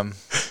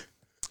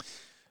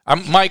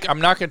 Mike,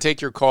 I'm not going to take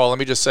your call. Let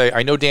me just say,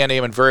 I know Dan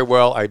Amon very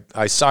well.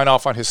 I sign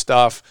off on his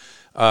stuff.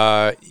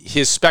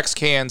 His SPECT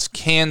scans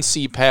can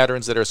see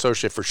patterns that are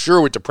associated for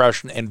sure with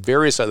depression and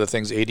various other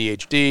things,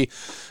 ADHD.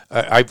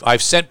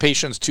 I've sent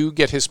patients to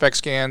get his SPECT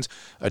scans.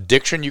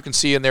 Addiction you can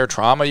see in there,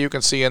 trauma you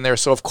can see in there.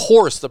 So, of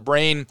course, the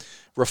brain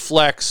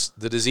reflects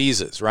the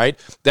diseases, right?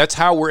 That's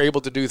how we're able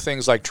to do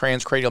things like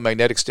transcranial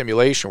magnetic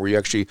stimulation, where you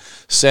actually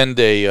send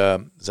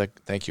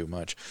thank you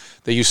much,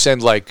 that you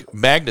send like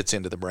magnets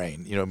into the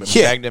brain,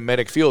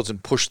 magnetic fields,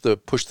 and push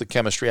the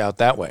chemistry out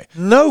that way.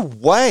 No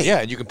way. Yeah,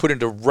 and you can put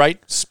into right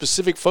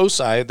specific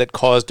foci that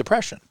cause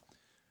depression.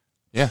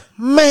 Yeah.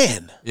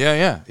 Man.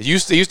 Yeah. They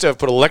used to have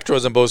put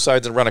electrodes on both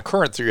sides and run a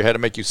current through your head to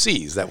make you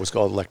seize. That was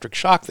called electric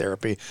shock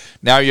therapy.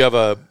 Now you have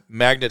a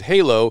magnet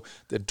halo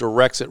that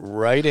directs it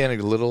right in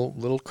a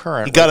little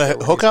current. You got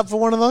a hookup for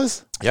one of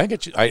those? Yeah, I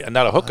get you.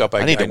 Not a hookup.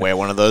 I need to wear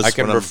one of those. I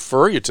can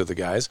refer you to the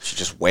guys. You should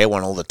just wear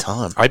one all the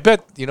time. I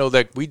bet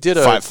that we did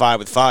a fight fire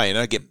with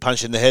fire. Get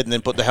punched in the head and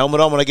then put the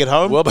helmet on when I get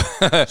home. Well,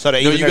 so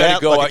that you got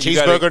to go like a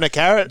cheeseburger and a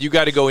carrot. You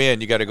got to go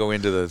in. You got to go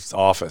into the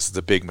office. It's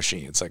a big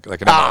machine. It's like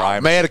an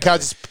MRI. Man,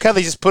 can't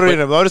they just put it in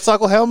a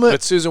motorcycle helmet?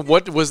 But Susan,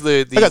 what was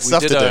the I got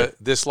stuff to do.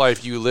 This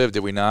Life You Live?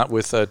 Did we not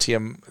with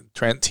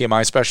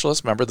TMI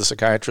specialist? Remember the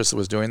psychiatrist that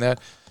was doing that?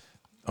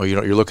 Oh,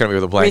 you're looking at me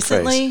with a blank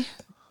face. Recently,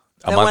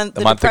 a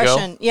month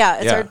ago?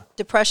 Yeah, it's our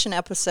depression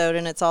episode,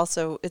 and it's on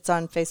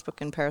Facebook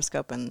and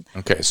Periscope. And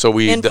okay, so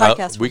we can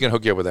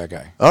hook you up with that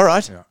guy. All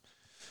right. Yeah.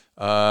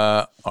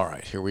 All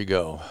right, here we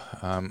go.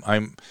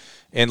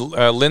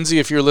 Lindsay,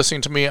 if you're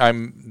listening to me,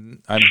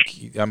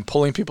 I'm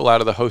pulling people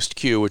out of the host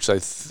queue, which I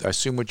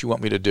assume what you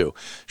want me to do.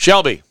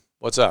 Shelby,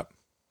 what's up?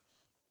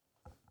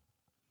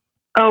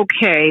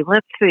 Okay,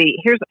 let's see.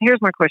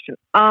 Here's my question.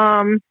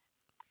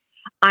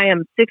 I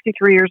am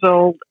 63 years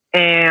old,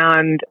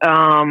 and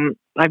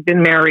I've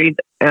been married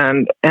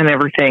and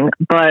everything,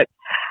 but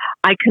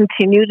I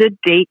continue to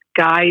date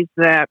guys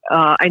that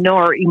I know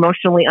are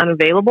emotionally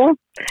unavailable,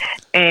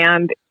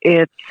 and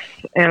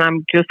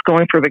I'm just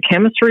going for the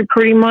chemistry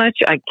pretty much.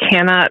 I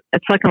cannot.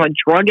 It's like I'm a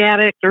drug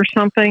addict or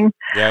something.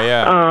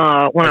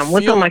 Yeah. When I'm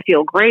with them, I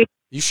feel great.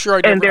 You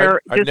sure? I've never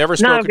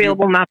spoken not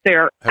available, to you. Not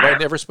there. Have I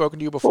never spoken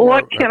to you before?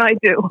 What can I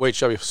do? Wait,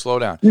 Shelby, slow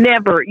down.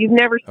 Never. You've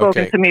never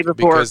spoken to me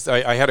before. Because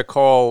I had a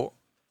call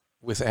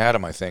with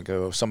Adam, I think,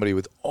 of somebody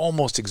with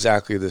almost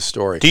exactly this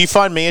story. Do you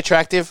find me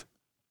attractive?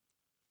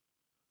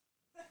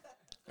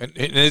 And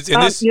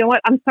this, you know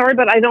what? I'm sorry,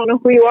 but I don't know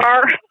who you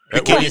are.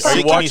 Are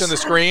you watching the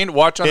screen?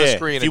 Watch on the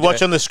screen. If you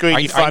watch on the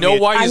screen, I know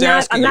why he's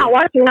asking. I'm not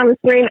watching on the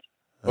screen.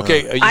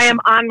 Okay, I am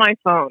on my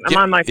phone. I'm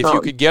on my phone. If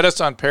you could get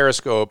us on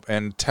Periscope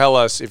and tell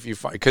us if you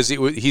find, because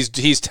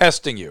he's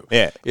testing you.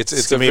 Yeah,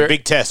 it's gonna be a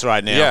big test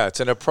right now. Yeah, it's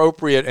an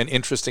appropriate and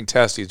interesting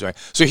test he's doing.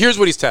 So here's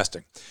what he's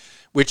testing,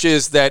 which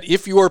is that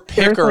if your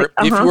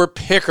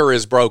picker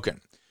is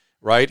broken,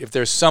 right? If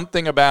there's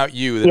something about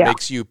you that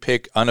makes you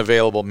pick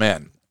unavailable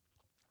men,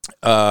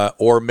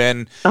 or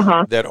men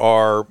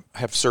that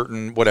have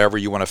certain whatever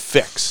you want to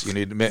fix. You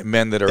need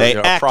men that are they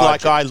act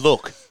like I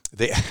look.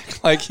 They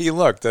act like he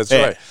looked. That's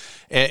right.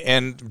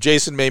 And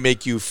Jason may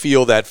make you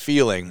feel that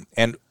feeling.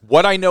 And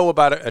what I know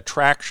about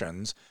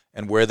attractions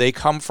and where they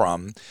come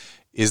from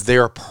is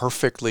they're a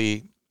perfect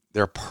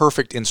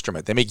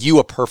instrument. They make you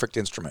a perfect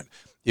instrument.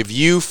 If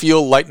you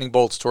feel lightning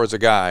bolts towards a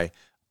guy,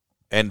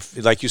 and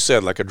like you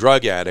said, like a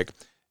drug addict,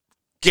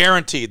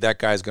 guaranteed that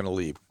guy's going to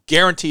leave.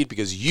 Guaranteed,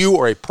 because you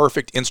are a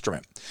perfect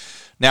instrument.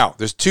 Now,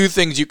 there's two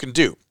things you can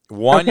do.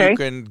 One, you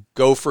can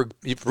go for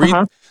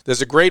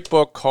there's a great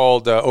book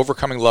called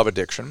Overcoming Love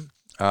Addiction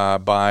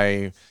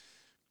by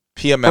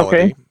Pia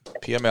Mellody.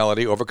 Pia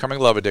Mellody, Overcoming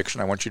Love Addiction.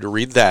 I want you to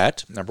read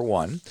that, number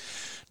one.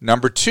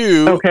 Number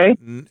two,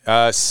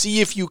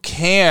 see if you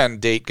can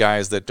date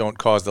guys that don't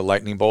cause the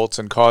lightning bolts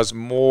and cause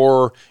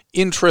more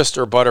interest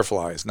or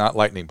butterflies, not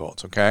lightning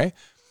bolts, okay?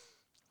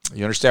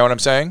 You understand what I'm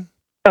saying?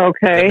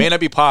 Okay. It may not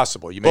be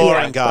possible. You may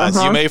boring guys.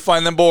 You may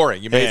find them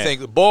boring. You may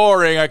think,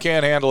 boring, I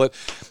can't handle it.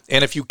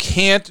 And if you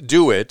can't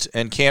do it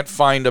and can't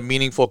find a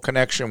meaningful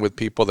connection with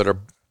people that are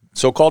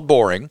so-called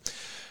boring,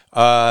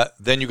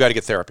 then you got to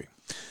get therapy.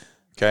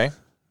 Okay?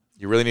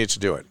 You really need to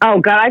do it. Oh,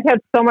 God, I've had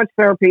so much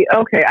therapy.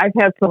 Okay, I've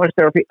had so much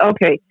therapy.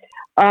 Okay.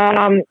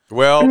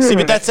 See,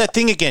 but that's that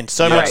thing again.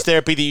 So much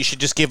therapy that you should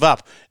just give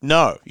up.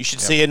 No, you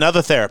should see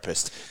another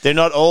therapist. They're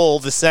not all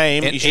the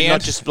same. You should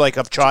not just like,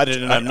 I've tried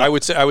it and I'm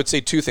not. I would say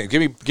two things.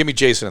 Give me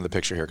Jason in the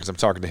picture here because I'm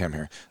talking to him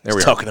here. There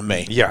we are. Talking to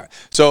me. Yeah.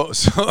 So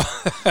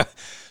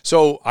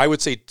I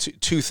would say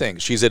two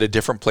things. She's at a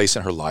different place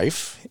in her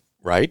life,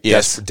 right?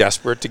 Yes.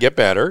 Desperate to get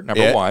better.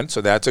 Number one. So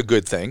that's a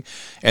good thing.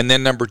 And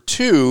then number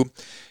two,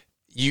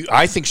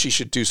 I think she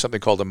should do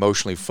something called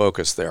emotionally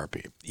focused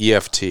therapy,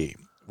 EFT.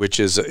 which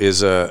is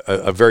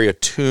a very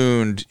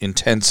attuned,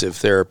 intensive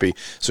therapy,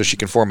 so she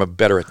can form a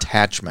better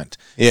attachment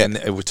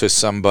to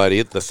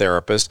somebody, the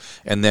therapist,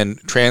 and then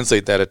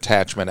translate that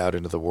attachment out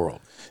into the world.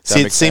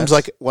 See, it seems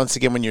like, once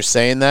again, when you're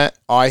saying that,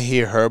 I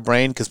hear her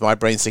brain, because my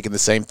brain's thinking the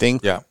same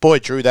thing. Yeah. Boy,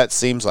 Drew, that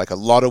seems like a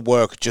lot of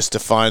work just to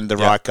find the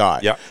right guy.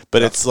 Yeah.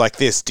 But it's like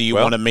this. Do you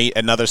want to meet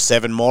another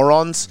 7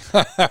 morons?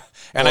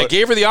 And I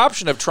gave her the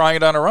option of trying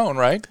it on her own,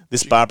 right?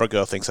 This Barbara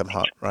girl thinks I'm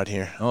hot right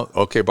here. Oh,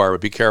 okay, Barbara.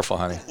 Be careful,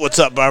 honey. What's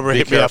up, Barbara?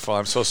 Be careful.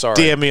 I'm so sorry.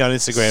 DM me on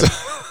Instagram.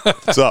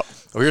 What's up?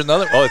 Oh, here's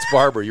another. Oh, it's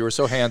Barbara. You were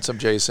so handsome,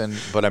 Jason,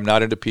 but I'm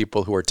not into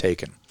people who are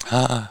taken.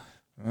 Oh,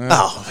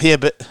 yeah,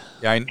 but...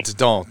 Yeah,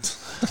 don't.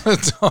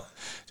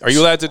 Are you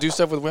allowed to do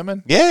stuff with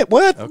women? Yeah,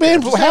 what? Okay,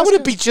 Man, how would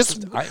it be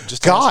just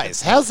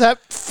guys? How's that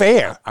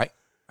fair?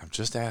 I'm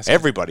just asking.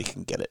 Everybody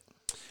can get it.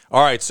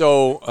 All right,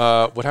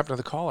 so what happened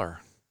to the caller?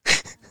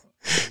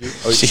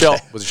 Was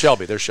it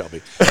Shelby? There's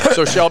Shelby.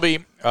 So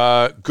Shelby,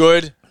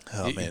 good.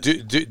 Oh, man.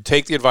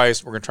 Take the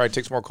advice. We're going to try to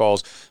take some more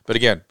calls. But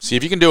again, see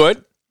if you can do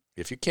it.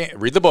 If you can't,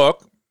 read the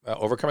book,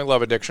 Overcoming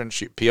Love Addiction,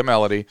 Pia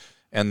Melody,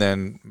 and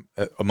then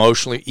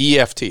emotionally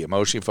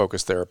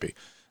focused therapy.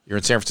 You're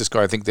in San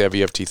Francisco. I think they have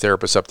EFT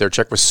therapists up there.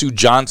 Check with Sue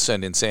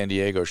Johnson in San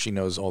Diego. She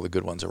knows all the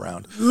good ones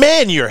around.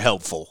 Man, you're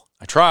helpful.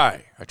 I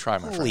try, my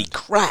friend. Holy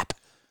crap.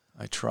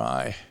 I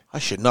try. I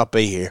should not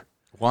be here.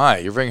 Why?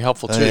 You're very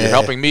helpful, too. You're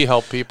helping me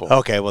help people.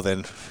 Okay, well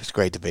then, it's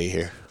great to be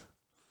here.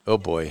 Oh,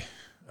 boy.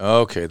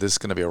 Okay, this is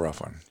going to be a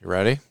rough one. You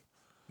ready?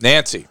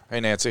 Nancy. Hey,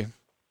 Nancy.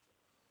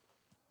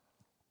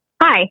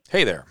 Hi.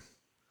 Hey there.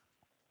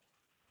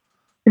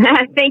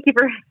 Thank you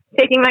for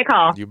taking my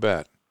call. You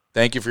bet.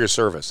 Thank you for your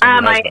service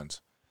and your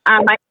husband's.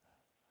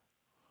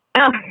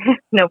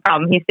 No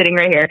problem. He's sitting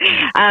right here.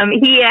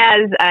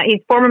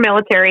 He's former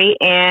military,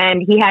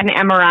 and he had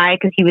an MRI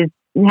because he was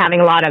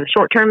having a lot of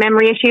short-term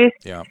memory issues.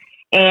 Yeah.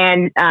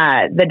 And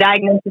the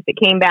diagnosis that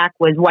came back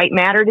was white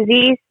matter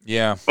disease.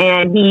 Yeah.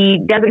 And he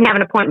doesn't have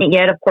an appointment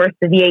yet. Of course,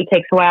 the VA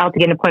takes a while to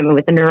get an appointment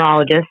with a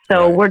neurologist.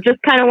 So we're just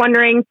kind of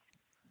wondering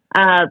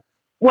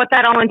what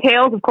that all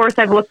entails. Of course,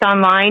 I've looked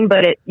online,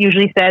 but it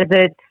usually says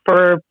it's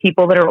for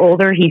people that are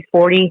older. He's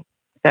 40.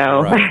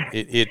 So right.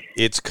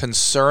 It's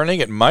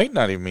concerning. It might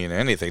not even mean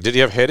anything. Did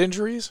he have head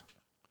injuries?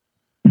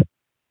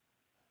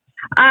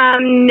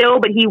 No,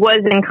 but he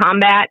was in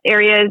combat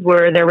areas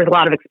where there was a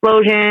lot of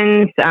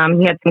explosions.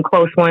 He had some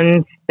close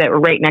ones that were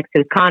right next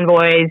to his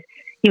convoys.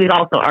 He was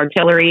also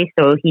artillery,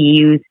 so he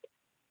used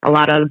a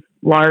lot of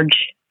large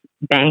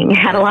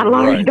had a lot of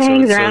large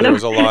bangs around him. There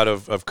was a lot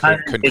of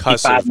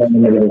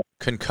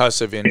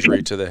concussive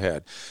injury to the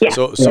head. Yeah.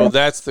 So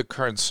that's the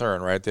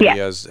concern, right? That he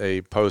has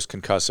a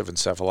post-concussive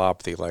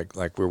encephalopathy,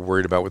 like we're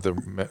worried about with the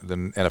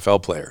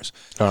NFL players.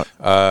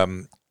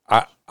 I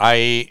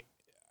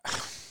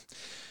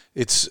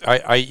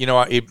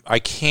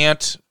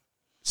can't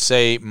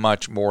say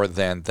much more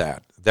than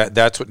that.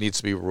 That's what needs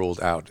to be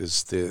ruled out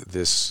is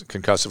this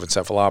concussive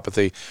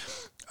encephalopathy.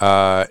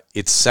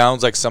 It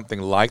sounds like something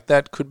like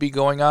that could be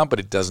going on, but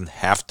it doesn't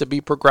have to be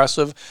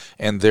progressive.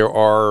 And there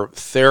are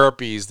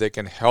therapies that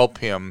can help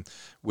him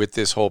with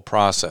this whole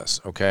process.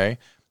 Okay,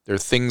 there are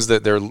things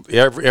that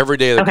every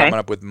day they're coming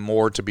up with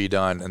more to be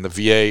done, and the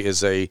VA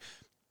is a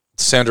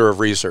center of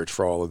research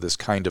for all of this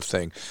kind of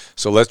thing.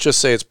 So let's just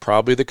say it's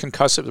probably the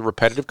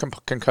repetitive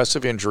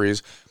concussive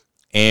injuries,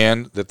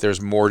 and that there's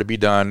more to be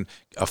done.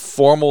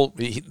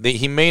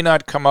 He may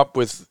not come up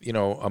with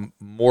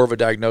more of a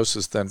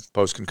diagnosis than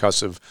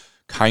post-concussive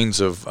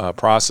kinds of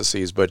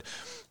processes, but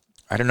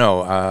I don't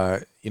know.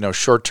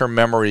 Short-term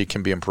memory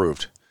can be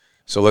improved.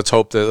 So let's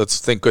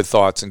think good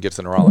thoughts and get to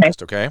the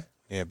neurologist. Okay.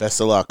 Yeah. Best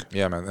of luck.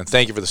 Yeah, man. And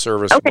thank you for the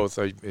service, both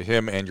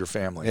him and your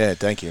family. Yeah.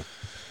 Thank you.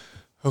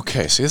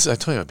 Okay. See, I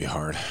told you it'd be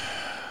hard.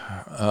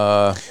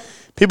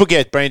 People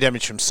get brain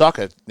damage from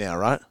soccer now,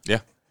 right?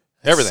 Yeah.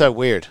 Everything. So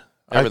weird.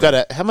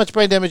 How much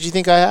brain damage do you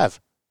think I have?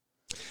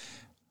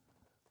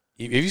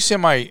 If you see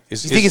my, you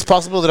think it's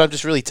possible that I'm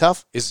just really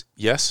tough?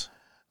 Yes.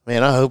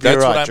 Man, I hope you're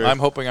right. I'm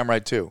hoping I'm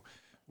right too.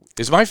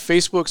 Is my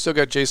Facebook still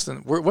got Jason?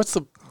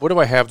 What do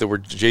I have that where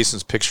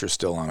Jason's picture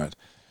still on it?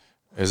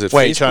 Is it?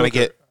 Wait, Facebook trying to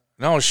get?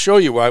 No, I'll show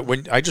you.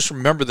 When I just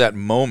remember that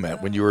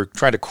moment when you were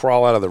trying to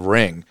crawl out of the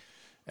ring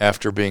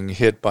after being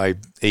hit by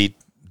 8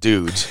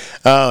 dudes.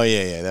 Oh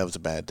yeah, that was a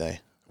bad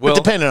day. Well,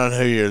 but depending on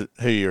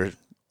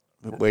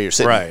where you're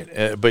sitting,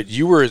 right? But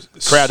you were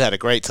crowd had a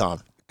great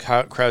time.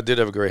 Crowd did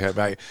have a great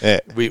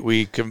head.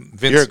 We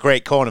convinced. You're a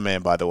great corner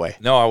man, by the way.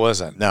 No, I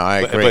wasn't. No, I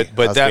agree.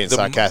 But I was being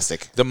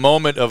sarcastic. The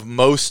moment of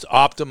most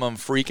optimum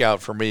freak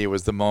out for me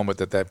was the moment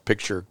that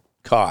picture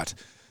caught,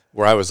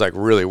 where I was like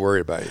really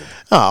worried about you.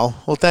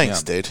 Oh well,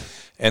 thanks, dude.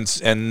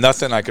 And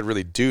nothing I could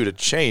really do to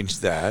change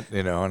that,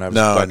 And I was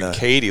talking to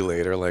Katie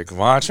later, like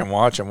watch him.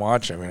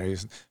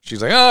 And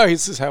she's like, oh,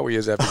 this is how he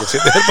is after he gets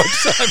hit that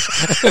much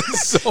time.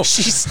 So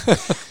she's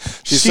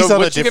on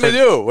what's she gonna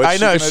do? I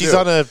know she's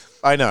on a.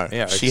 I know.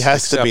 Yeah, she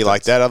has to be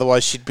like that,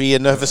 otherwise she'd be a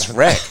nervous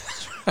wreck.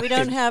 We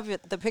don't have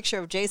the picture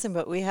of Jason,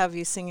 but we have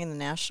you singing the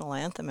national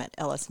anthem at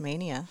Ellis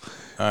Mania.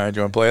 All right, do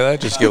you want to play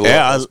that? Just give a little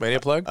Ellis Mania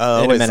plug?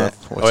 In a minute.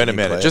 In a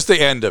minute. Just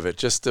the end of it,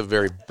 just the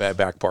very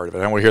back part of it.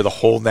 I don't want to hear the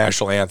whole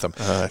national anthem.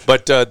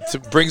 But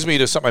brings me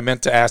to something I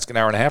meant to ask an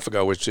hour and a half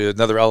ago, which is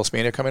another Ellis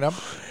Mania coming up.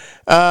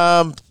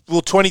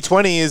 Well,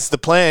 2020 is the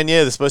plan.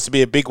 Yeah, there's supposed to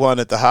be a big one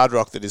at the Hard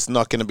Rock that is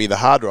not going to be the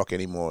Hard Rock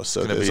anymore.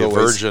 So it's going to be a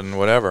Virgin,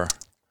 whatever.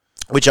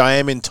 Which I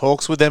am in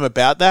talks with them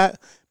about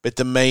that. But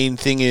the main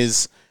thing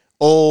is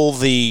all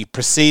the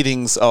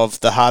proceedings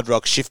of the Hard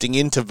Rock shifting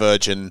into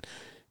Virgin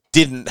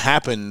didn't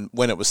happen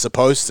when it was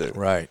supposed to.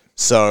 Right.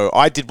 So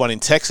I did one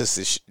in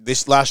Texas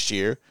this last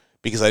year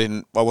because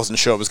I wasn't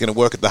sure it was going to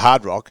work at the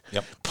Hard Rock.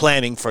 Yep.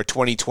 Planning for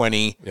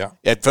 2020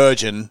 at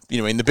Virgin,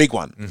 in the big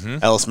one,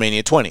 Ellis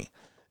Mania 20.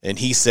 And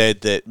he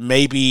said that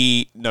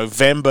maybe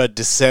November,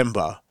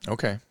 December.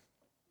 Okay.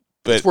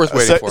 But it's worth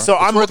waiting for. So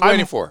it's worth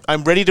waiting for.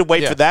 I'm ready to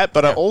wait for that,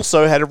 but I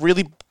also had a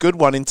really good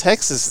one in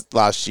Texas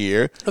last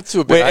year. Let's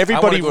do a bit. Where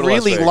everybody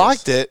really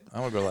liked it. I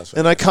want to go to Las Vegas.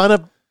 And I kind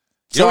of...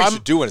 You know what you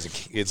should do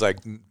it's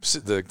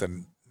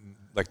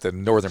like the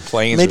Northern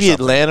Plains maybe or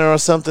Atlanta or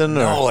something?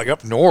 No, like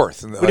up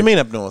north. What do you mean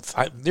up north?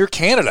 Near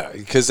Canada,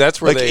 because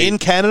that's where in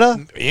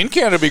Canada? In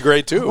Canada would be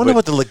great, too. I wonder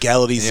what the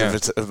legalities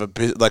of a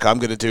bit. Like, I'm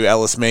going to do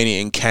Ellis Mania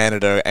in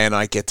Canada, and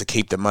I get to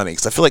keep the money.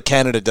 Because I feel like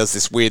Canada does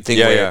this weird thing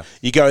where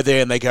you go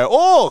there, and they go,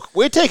 oh,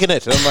 we're taking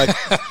it. And I'm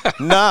like,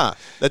 nah,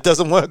 that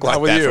doesn't work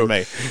like that for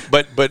me.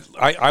 But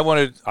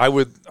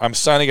I'm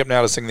signing up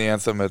now to sing the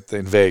anthem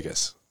in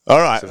Vegas. All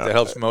right. So if that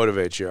helps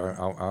motivate you,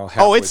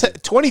 I'll it's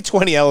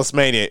 2020 Ellis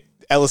Mania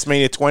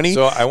 20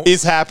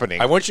 is happening.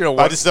 I want you to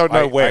know. I just don't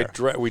know where.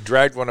 We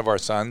dragged one of our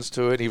sons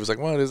to it. He was like,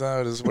 "What is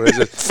that? What is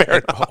it?" Fair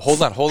enough.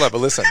 Hold on. But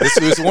listen, this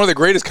was one of the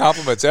greatest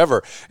compliments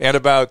ever. And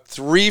about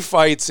 3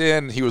 fights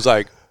in, he was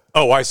like,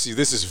 "Oh, I see.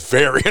 This is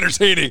very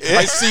entertaining.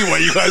 I see why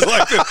you guys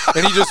liked it."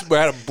 And he just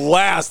had a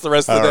blast the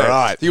rest of the day.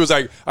 Right. He was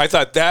like, "I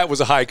thought that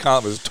was a high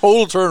compliment. It was a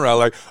total turnaround.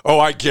 Like,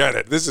 oh, I get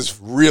it. This is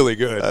really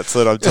good." That's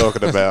what I'm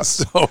talking about.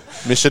 So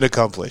mission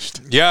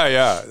accomplished.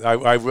 Yeah.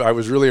 I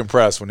was really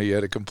impressed when he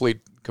had a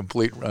complete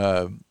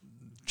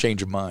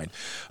change of mind.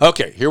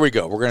 Okay, here we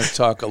go. We're going to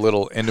talk a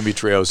little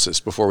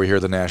endometriosis before we hear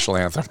the national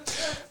anthem.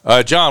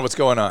 John, what's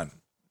going on?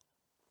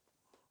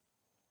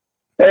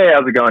 Hey,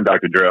 how's it going,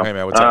 Dr. Drew? Hey,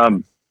 man, what's up?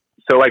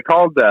 So I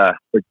called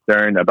Rick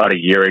Stern about a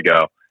year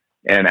ago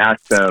and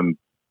asked him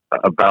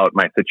about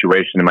my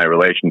situation in my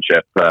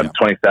relationship. I'm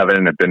 27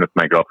 and I've been with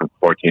my girlfriend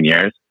for 14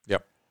 years.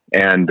 Yep.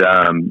 And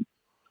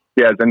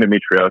she has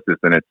endometriosis,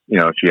 and it's,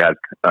 she has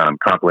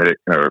complicated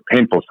or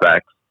painful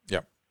sex.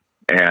 Yep.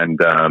 And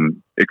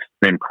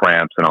extreme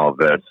cramps and all of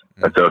this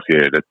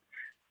associated.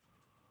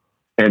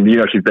 And,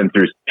 she's been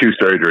through 2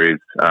 surgeries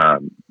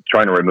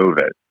trying to remove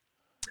it.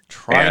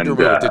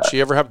 Did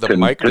she ever have the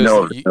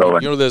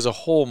there's a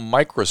whole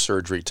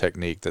microsurgery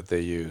technique that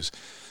they use.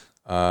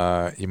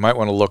 You might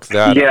want to look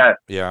that up.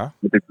 Yeah.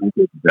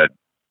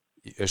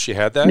 Has she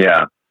had that?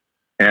 Yeah.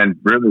 And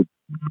really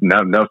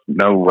no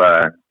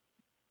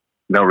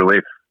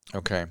relief.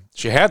 Okay.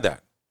 She had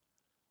that.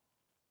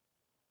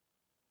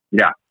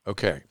 Yeah.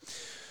 Okay.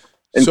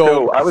 And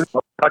so I was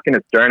talking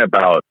to Stern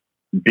about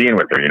being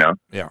with her,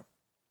 Yeah.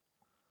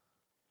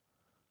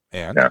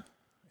 And? Yeah.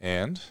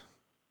 And?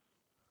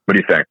 What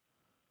do you think?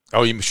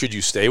 Oh, should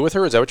you stay with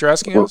her? Is that what you're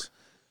asking us?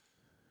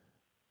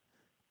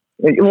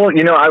 Well,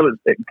 that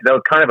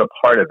was kind of a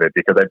part of it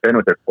because I've been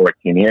with her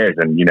 14 years,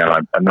 and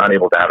I'm not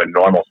able to have a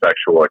normal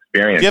sexual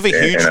experience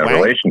in a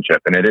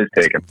relationship, and it is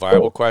taking.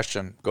 Viable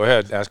question. Go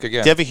ahead, ask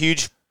again. Do you have a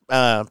huge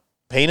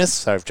penis?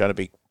 Sorry, I'm trying to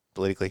be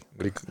politically.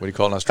 What do you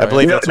call an Australian? I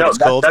believe that's what it's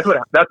called. That's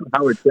what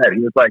Howard said.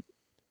 He was like.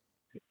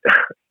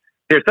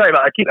 Here, sorry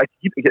about. I keep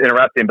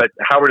interrupting, but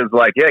Howard is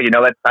like, yeah,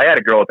 I had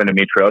a girl with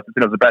endometriosis,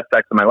 and it was the best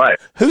sex of my life.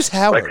 Who's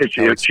Howard? Like,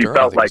 she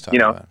felt like,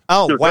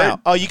 Oh wow!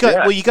 Oh, you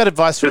got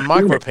advice from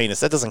micro penis.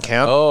 That doesn't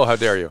count. Oh, how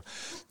dare you?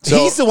 So,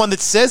 he's the one that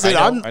says it.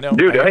 I know.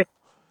 Dude, I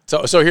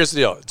know. So here's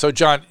the deal. So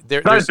John,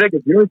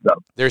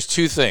 there's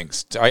 2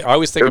 things. I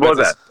always think about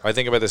this. I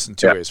think about this in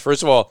 2 ways.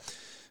 First of all,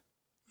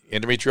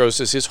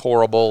 endometriosis is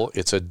horrible.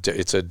 It's a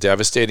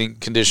devastating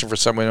condition for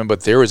some women,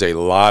 but there is a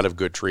lot of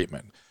good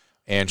treatment.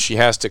 And she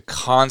has to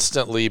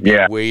constantly be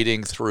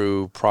wading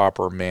through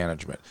proper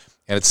management.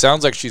 And it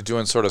sounds like she's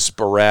doing sort of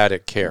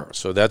sporadic care.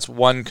 So that's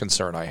one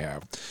concern I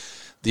have.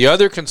 The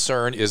other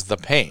concern is the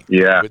pain.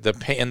 Yeah.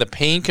 The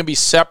pain can be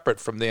separate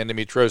from the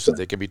endometriosis.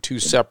 They can be 2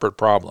 separate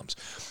problems.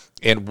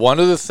 And one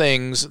of the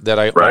things that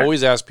I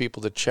always ask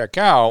people to check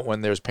out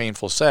when there's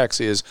painful sex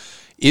is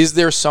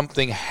there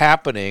something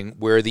happening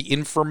where the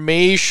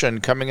information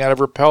coming out of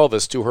her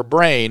pelvis to her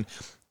brain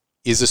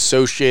is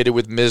associated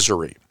with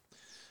misery?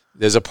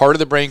 There's a part of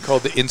the brain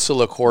called the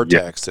insular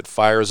cortex that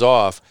fires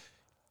off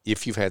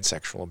if you've had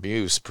sexual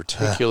abuse,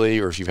 particularly,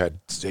 or if you've had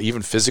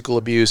even physical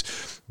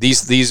abuse.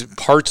 These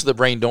parts of the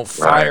brain don't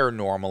fire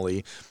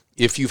normally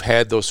if you've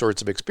had those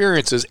sorts of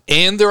experiences.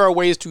 And there are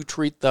ways to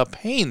treat the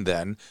pain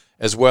then,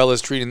 as well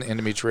as treating the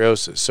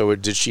endometriosis. So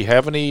did she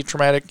have any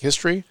traumatic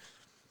history?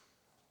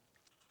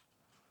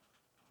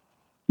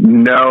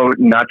 No,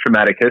 not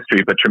traumatic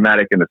history, but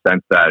traumatic in the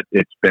sense that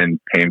it's been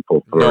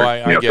painful for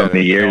so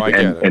many years.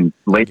 And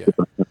late.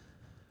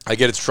 I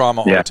get it's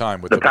trauma all the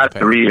time. With the past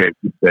 3 years,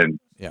 it's been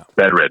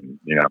bedridden.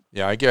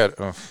 Yeah, I get.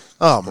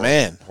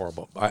 Man,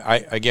 horrible.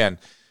 I again,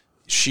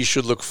 she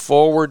should look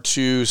forward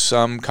to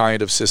some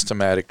kind of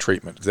systematic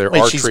treatment.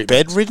 She's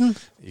bedridden.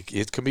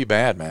 It can be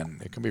bad,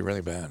 man. It can be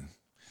really bad.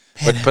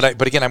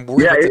 But again, I'm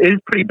worried. Yeah, it is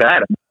pretty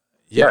bad.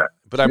 Yeah.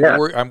 But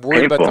I'm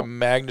worried about the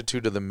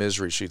magnitude of the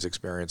misery she's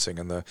experiencing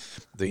and the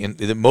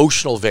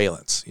emotional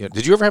valence.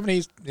 Did you ever have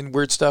any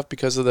weird stuff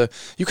because of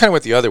you kind of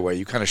went the other way.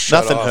 You kind of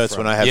shut Nothing off hurts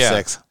when I have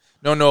sex.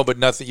 No, but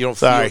nothing. You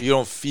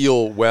don't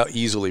feel well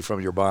easily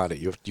from your body.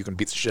 You can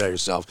beat the shit out of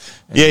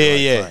yourself.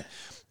 Yeah.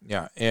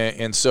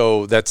 And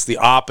so that's the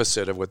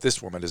opposite of what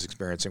this woman is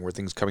experiencing, where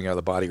things coming out of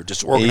the body are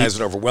disorganized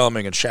and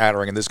overwhelming and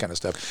shattering and this kind of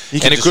stuff.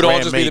 And it could all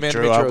just be the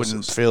endometriosis. I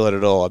wouldn't feel it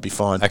at all. I'd be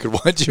fine. I could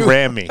want you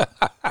ram me.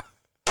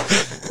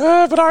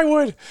 But I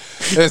would.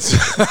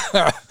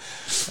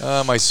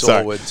 My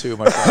soul would too,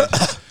 my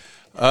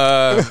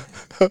friend.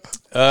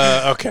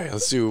 Okay,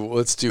 let's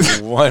do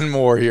one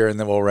more here, and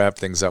then we'll wrap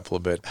things up a little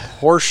bit.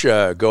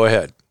 Portia, go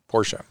ahead.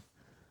 Portia.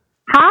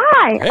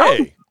 Hi.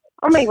 Hey.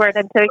 Oh my word!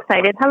 I'm so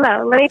excited.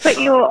 Hello. Let me put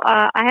you.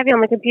 I have you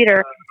on the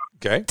computer.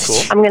 Okay, cool.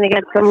 I'm going to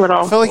get some little.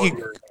 I feel like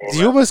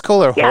you almost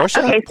call her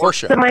Portia. Okay,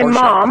 Portia. So my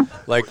mom,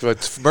 like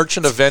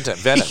Merchant of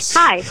Venice.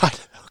 Hi.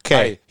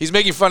 Okay. He's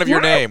making fun of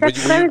your name. I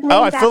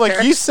feel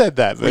like you said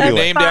that. Were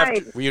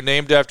you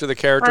named after the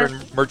character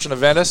in Merchant of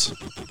Venice?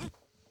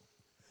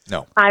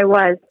 No. I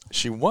was.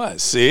 She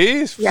was. See?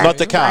 Yes, not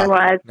the car. I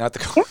was. Not the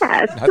car.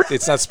 Yes.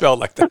 It's not spelled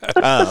like that.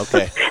 Oh,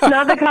 okay.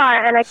 Not the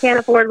car, and I can't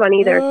afford one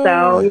either,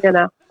 so,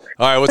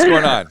 All right, what's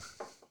going on?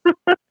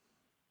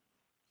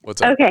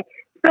 What's up? Okay.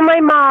 So my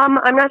mom,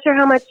 I'm not sure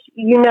how much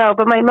you know,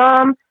 but my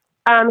mom,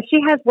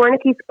 she has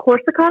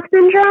Wernicke's-Korsakoff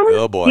syndrome.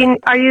 Oh, boy.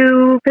 Are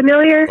you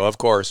familiar? Well, of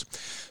course.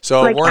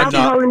 So like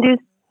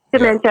alcohol-induced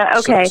dementia.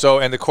 Okay. So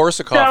and the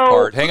Korsakoff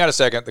part, hang on a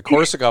second. The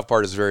Korsakoff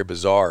part is very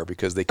bizarre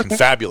because they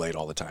confabulate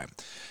all the time.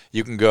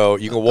 You can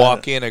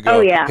walk in and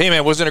go, hey,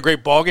 man, wasn't it a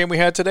great ball game we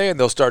had today? And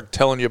they'll start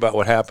telling you about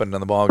what happened in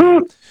the ball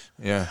game.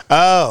 Yeah.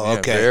 Oh,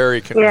 okay.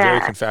 Very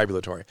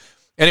confabulatory.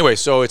 Anyway,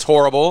 so it's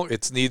horrible.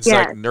 It needs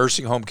like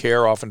nursing home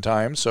care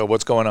oftentimes. So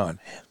what's going on?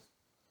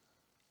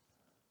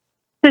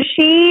 So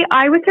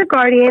I was her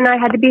guardian. I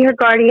had to be her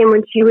guardian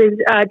when she was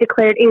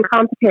declared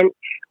incompetent.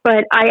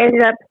 But I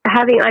ended up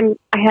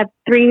I have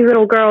 3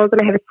 little girls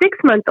and I have a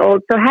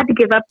 6-month-old. So I had to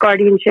give up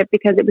guardianship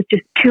because it was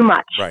just too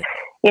much. Right.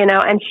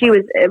 And she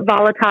was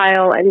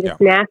volatile and just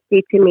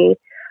nasty to me.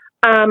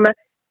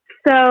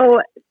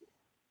 So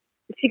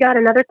she got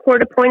another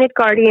court-appointed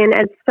guardian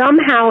and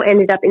somehow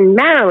ended up in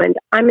Maryland.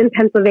 I'm in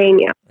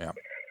Pennsylvania. Yeah.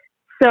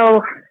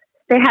 So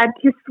they had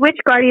to switch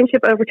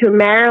guardianship over to a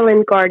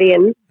Maryland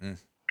guardian.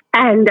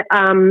 And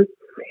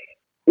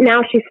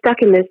now she's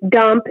stuck in this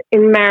dump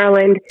in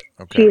Maryland.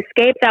 Okay. She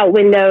escaped out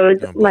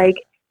windows,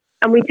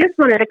 and we just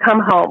want her to come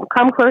home,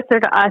 come closer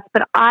to us.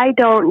 But I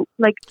don't,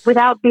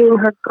 without being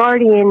her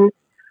guardian,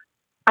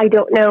 I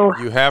don't know.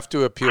 You have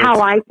to appeal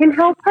how I can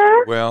help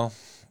her. Well,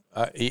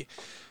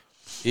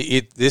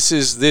 this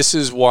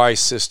is why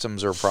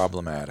systems are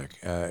problematic.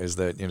 Is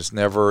that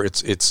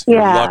it's you're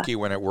lucky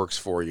when it works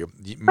for you.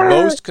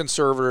 Most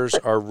conservators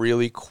are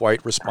really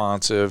quite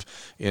responsive,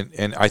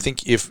 and I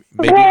think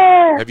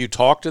have you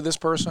talked to this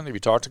person? Have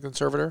you talked to a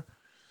conservator?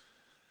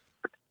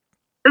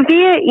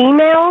 Via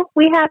email,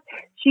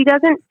 she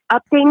doesn't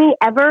update me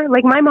ever.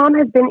 Like my mom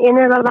has been in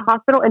and out of the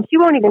hospital, and she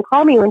won't even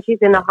call me when she's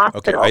in the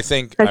hospital. Okay, I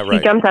think she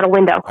jumps out a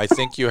window. I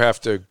think you have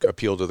to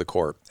appeal to the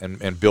court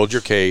and build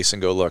your case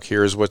and go, look,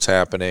 here's what's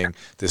happening.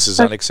 This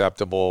is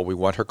unacceptable. We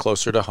want her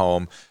closer to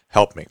home.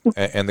 Help me.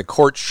 And the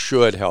court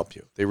should help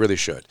you. They really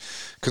should.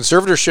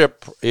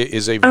 Conservatorship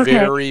is a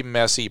very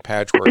messy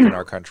patchwork in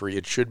our country.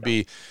 It should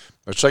be,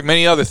 much like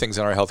many other things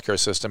in our healthcare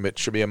system, it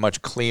should be a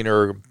much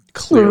clearer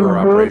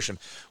operation.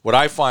 What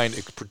I find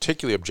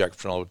particularly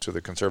objectionable to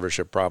the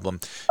conservatorship problem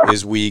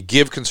is we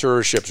give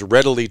conservatorships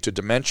readily to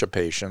dementia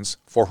patients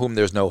for whom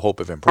there's no hope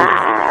of improvement.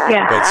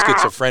 But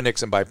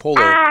schizophrenics and bipolar,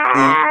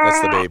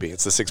 that's the baby.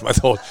 It's the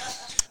 6-month-old.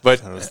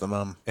 But that was the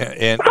mom.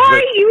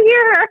 Sorry, you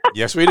hear her.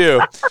 Yes, we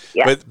do.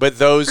 But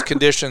those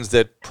conditions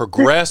that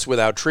progress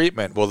without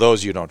treatment, well,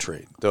 those you don't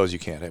treat. Those you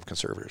can't have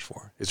conservators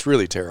for. It's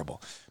really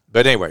terrible.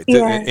 But anyway,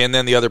 and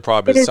then the other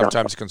problem is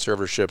sometimes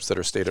conservatorships that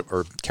are state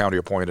or county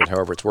appointed,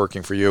 however it's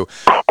working for you,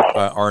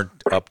 aren't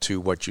up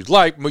to what you'd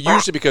like,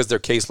 usually because their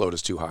caseload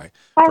is too high,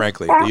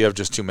 frankly. You have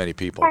just too many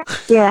people.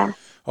 Yeah.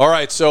 All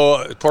right,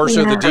 so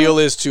Portia, the deal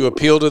is to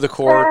appeal to the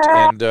court,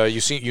 and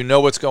you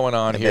know what's going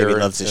on here. Baby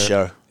loves the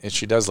show. And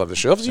she does love the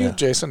show. She loves you,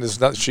 Jason.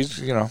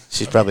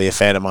 She's probably a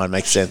fan of mine.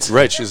 Makes sense.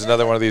 Right. She's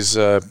another one of these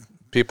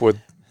people with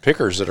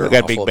pickers that are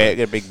got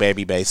a big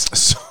baby base.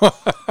 So,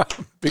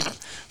 big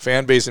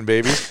fan base and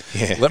babies.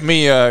 Yeah. Let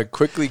me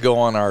quickly go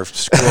on our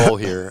scroll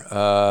here.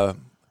 All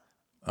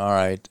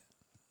right.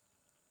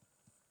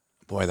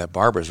 Boy, that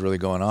Barbara's really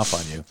going off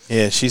on you.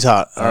 Yeah, she's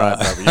hot. All right,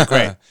 Barbara, you're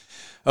great.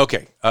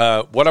 Okay.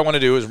 What I want to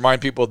do is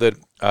remind people that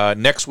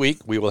next week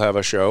we will have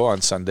a show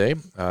on Sunday,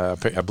 I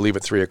believe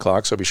at 3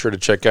 o'clock. So be sure to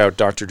check out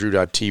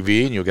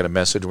drdrew.tv, and you'll get a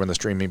message when the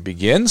streaming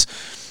begins.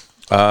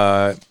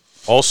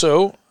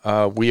 Also,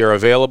 we are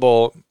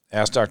available,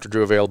 Ask Dr.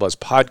 Drew, available as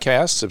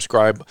podcasts.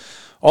 Subscribe.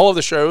 All of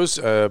the shows,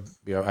 I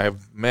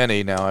have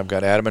many now. I've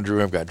got Adam and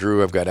Drew. I've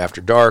got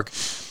After Dark.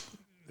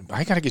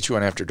 I got to get you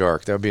on After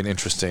Dark. That would be an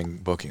interesting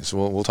booking.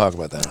 So we'll talk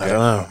about that. Okay? I don't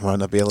know. Might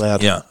not be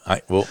allowed. Yeah.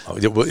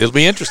 It'll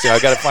be interesting. I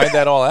got to find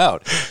that all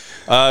out.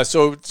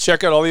 So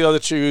check out all the other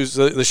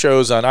the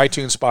shows on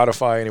iTunes,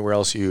 Spotify, anywhere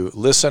else you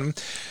listen.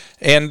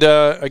 And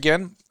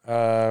again,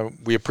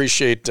 we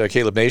appreciate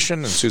Caleb Nation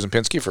and Susan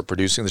Pinsky for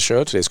producing the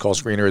show. Today's call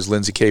screener is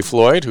Lindsay K.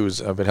 Floyd,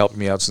 who's been helping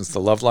me out since the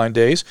Loveline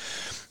days.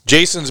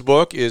 Jason's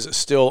book is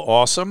still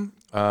awesome.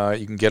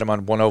 You can get him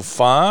on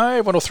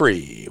 105,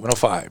 103,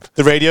 105.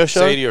 The radio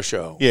show? The radio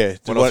show. Yeah,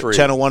 103.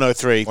 Channel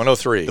 103.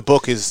 103. The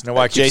book is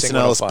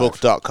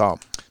JasonEllisBook.com.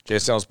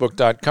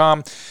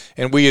 JasonEllisBook.com.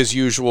 And we, as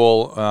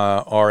usual,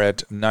 are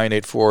at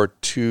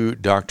 9842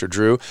 Dr.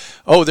 Drew.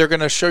 Oh, they're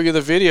going to show you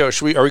the video.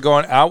 Are we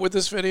going out with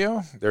this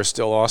video? They're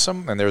still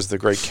awesome. And there's the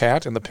great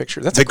cat in the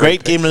picture. That's the a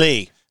great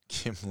Gimli.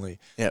 Gimli.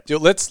 Yep.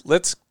 Dude,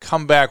 let's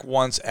come back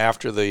once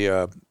after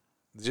the...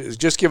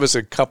 just give us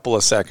a couple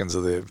of seconds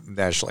of the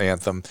national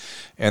anthem,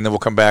 and then we'll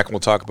come back and we'll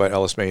talk about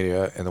Ellis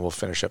Mania, and then we'll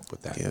finish up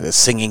with that. Yeah, the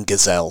singing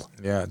gazelle.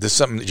 Yeah, this is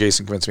something that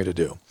Jason convinced me to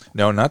do.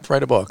 No, not to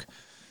write a book.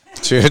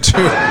 Here it is.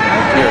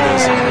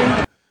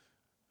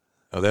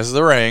 Oh, this is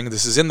the ring.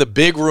 This is in the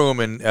big room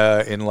in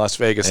Las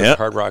Vegas at the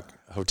Hard Rock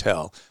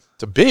Hotel.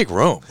 It's a big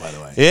room, by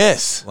the way.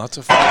 Yes. Lots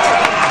of fun.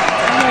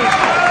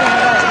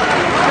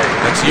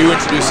 That's you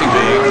introducing me.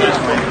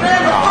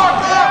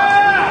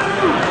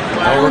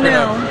 Oh, we're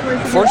gonna.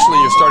 Unfortunately,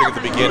 you're starting at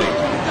the beginning,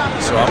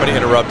 so I'm going to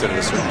interrupt it at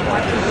a certain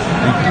point.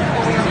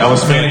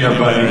 Ellis Mania,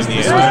 everybody. A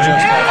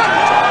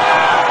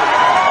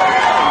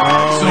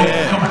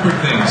couple quick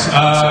things.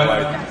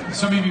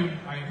 Some of you.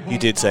 You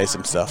did say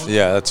some stuff.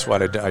 Yeah, that's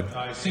what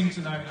I sing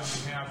tonight on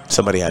behalf of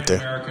somebody had to.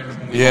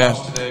 Yeah.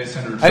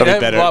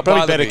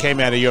 Probably better came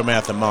out of your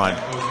mouth than mine.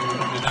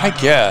 I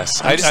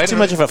guess. I'm just too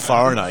much of a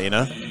foreigner, you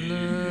know.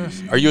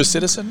 Are you a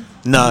citizen?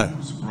 No.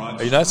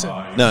 Are you not a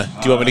citizen? No.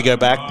 Do you want me to go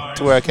back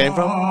to where I came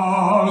from?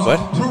 What?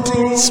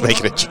 Just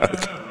making a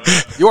joke.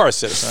 You are a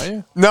citizen, are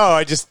you? No,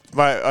 I just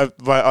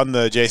on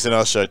the Jason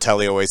Ellis show,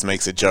 Tully always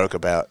makes a joke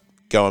about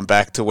going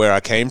back to where I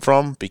came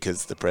from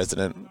because the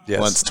president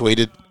once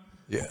tweeted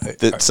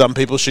that some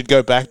people should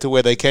go back to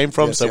where they came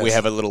from. So we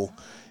have a little.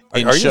 Are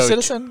you a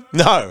citizen?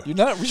 No, you're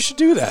not. We should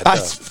do that.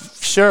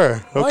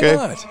 Sure. Okay.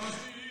 Why not?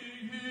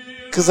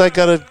 Because I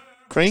got a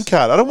green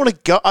card. I don't want to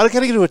go. I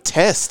got to do a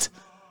test.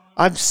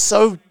 I'm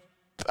so.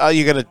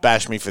 You're going to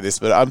bash me for this,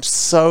 but I'm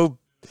so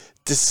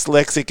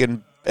dyslexic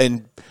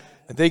and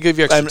they give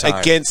you extra time.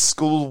 Against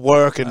school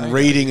work and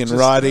reading and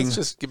writing. Let's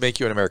just make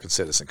you an American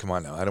citizen. Come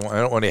on now. I don't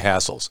want any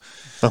hassles.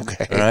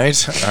 Okay. All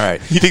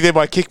right. You think they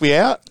might kick me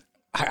out?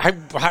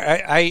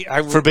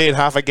 I for being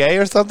half a gay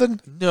or something?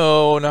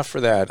 No, not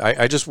for that.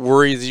 I just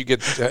worry that you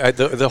get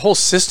the whole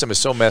system is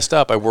so messed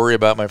up. I worry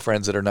about my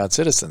friends that are not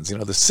citizens. You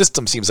know, the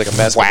system seems like a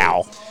mess.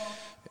 Wow.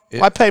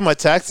 I pay my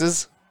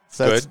taxes.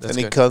 So that's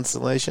any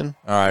consolation.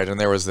 All right, and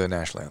there was the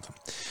national anthem.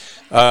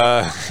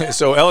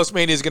 So Ellis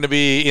Mania is going to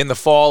be in the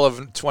fall of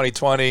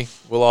 2020.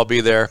 We'll all be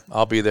there.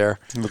 I'll be there.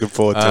 I'm looking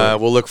forward to it.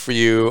 We'll look for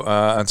you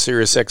on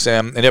Sirius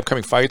XM. Any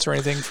upcoming fights or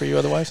anything for you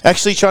otherwise?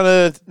 Actually, trying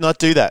to not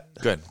do that.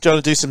 Good. Trying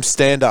to do some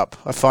stand-up.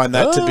 I find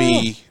that to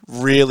be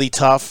really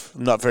tough.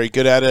 I'm not very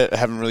good at it. I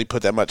haven't really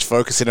put that much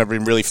focus in. I've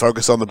been really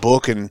focused on the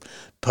book and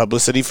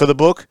publicity for the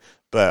book.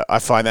 But I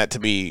find that to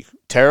be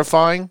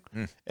terrifying,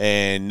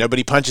 and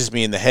nobody punches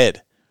me in the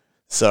head.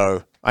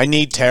 So I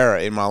need terror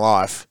in my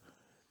life.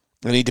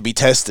 I need to be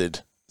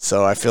tested.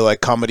 So I feel like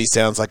comedy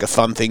sounds like a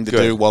fun thing to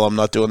do while I'm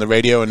not doing the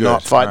radio and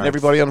not fighting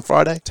everybody on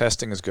Friday.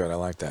 Testing is good. I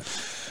like that.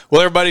 Well,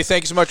 everybody,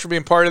 thank you so much for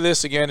being part of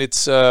this. Again,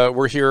 it's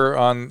we're here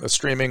on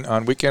streaming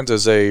on weekends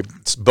as a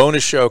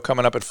bonus show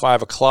coming up at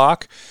 5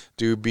 o'clock.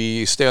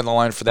 Stay on the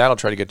line for that. I'll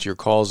try to get to your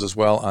calls as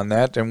well on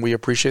that. And we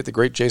appreciate the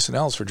great Jason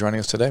Ellis for joining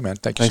us today, man.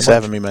 Thank you so much. Thanks for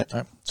having me, mate. All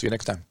right. See you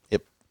next time.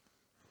 Yep.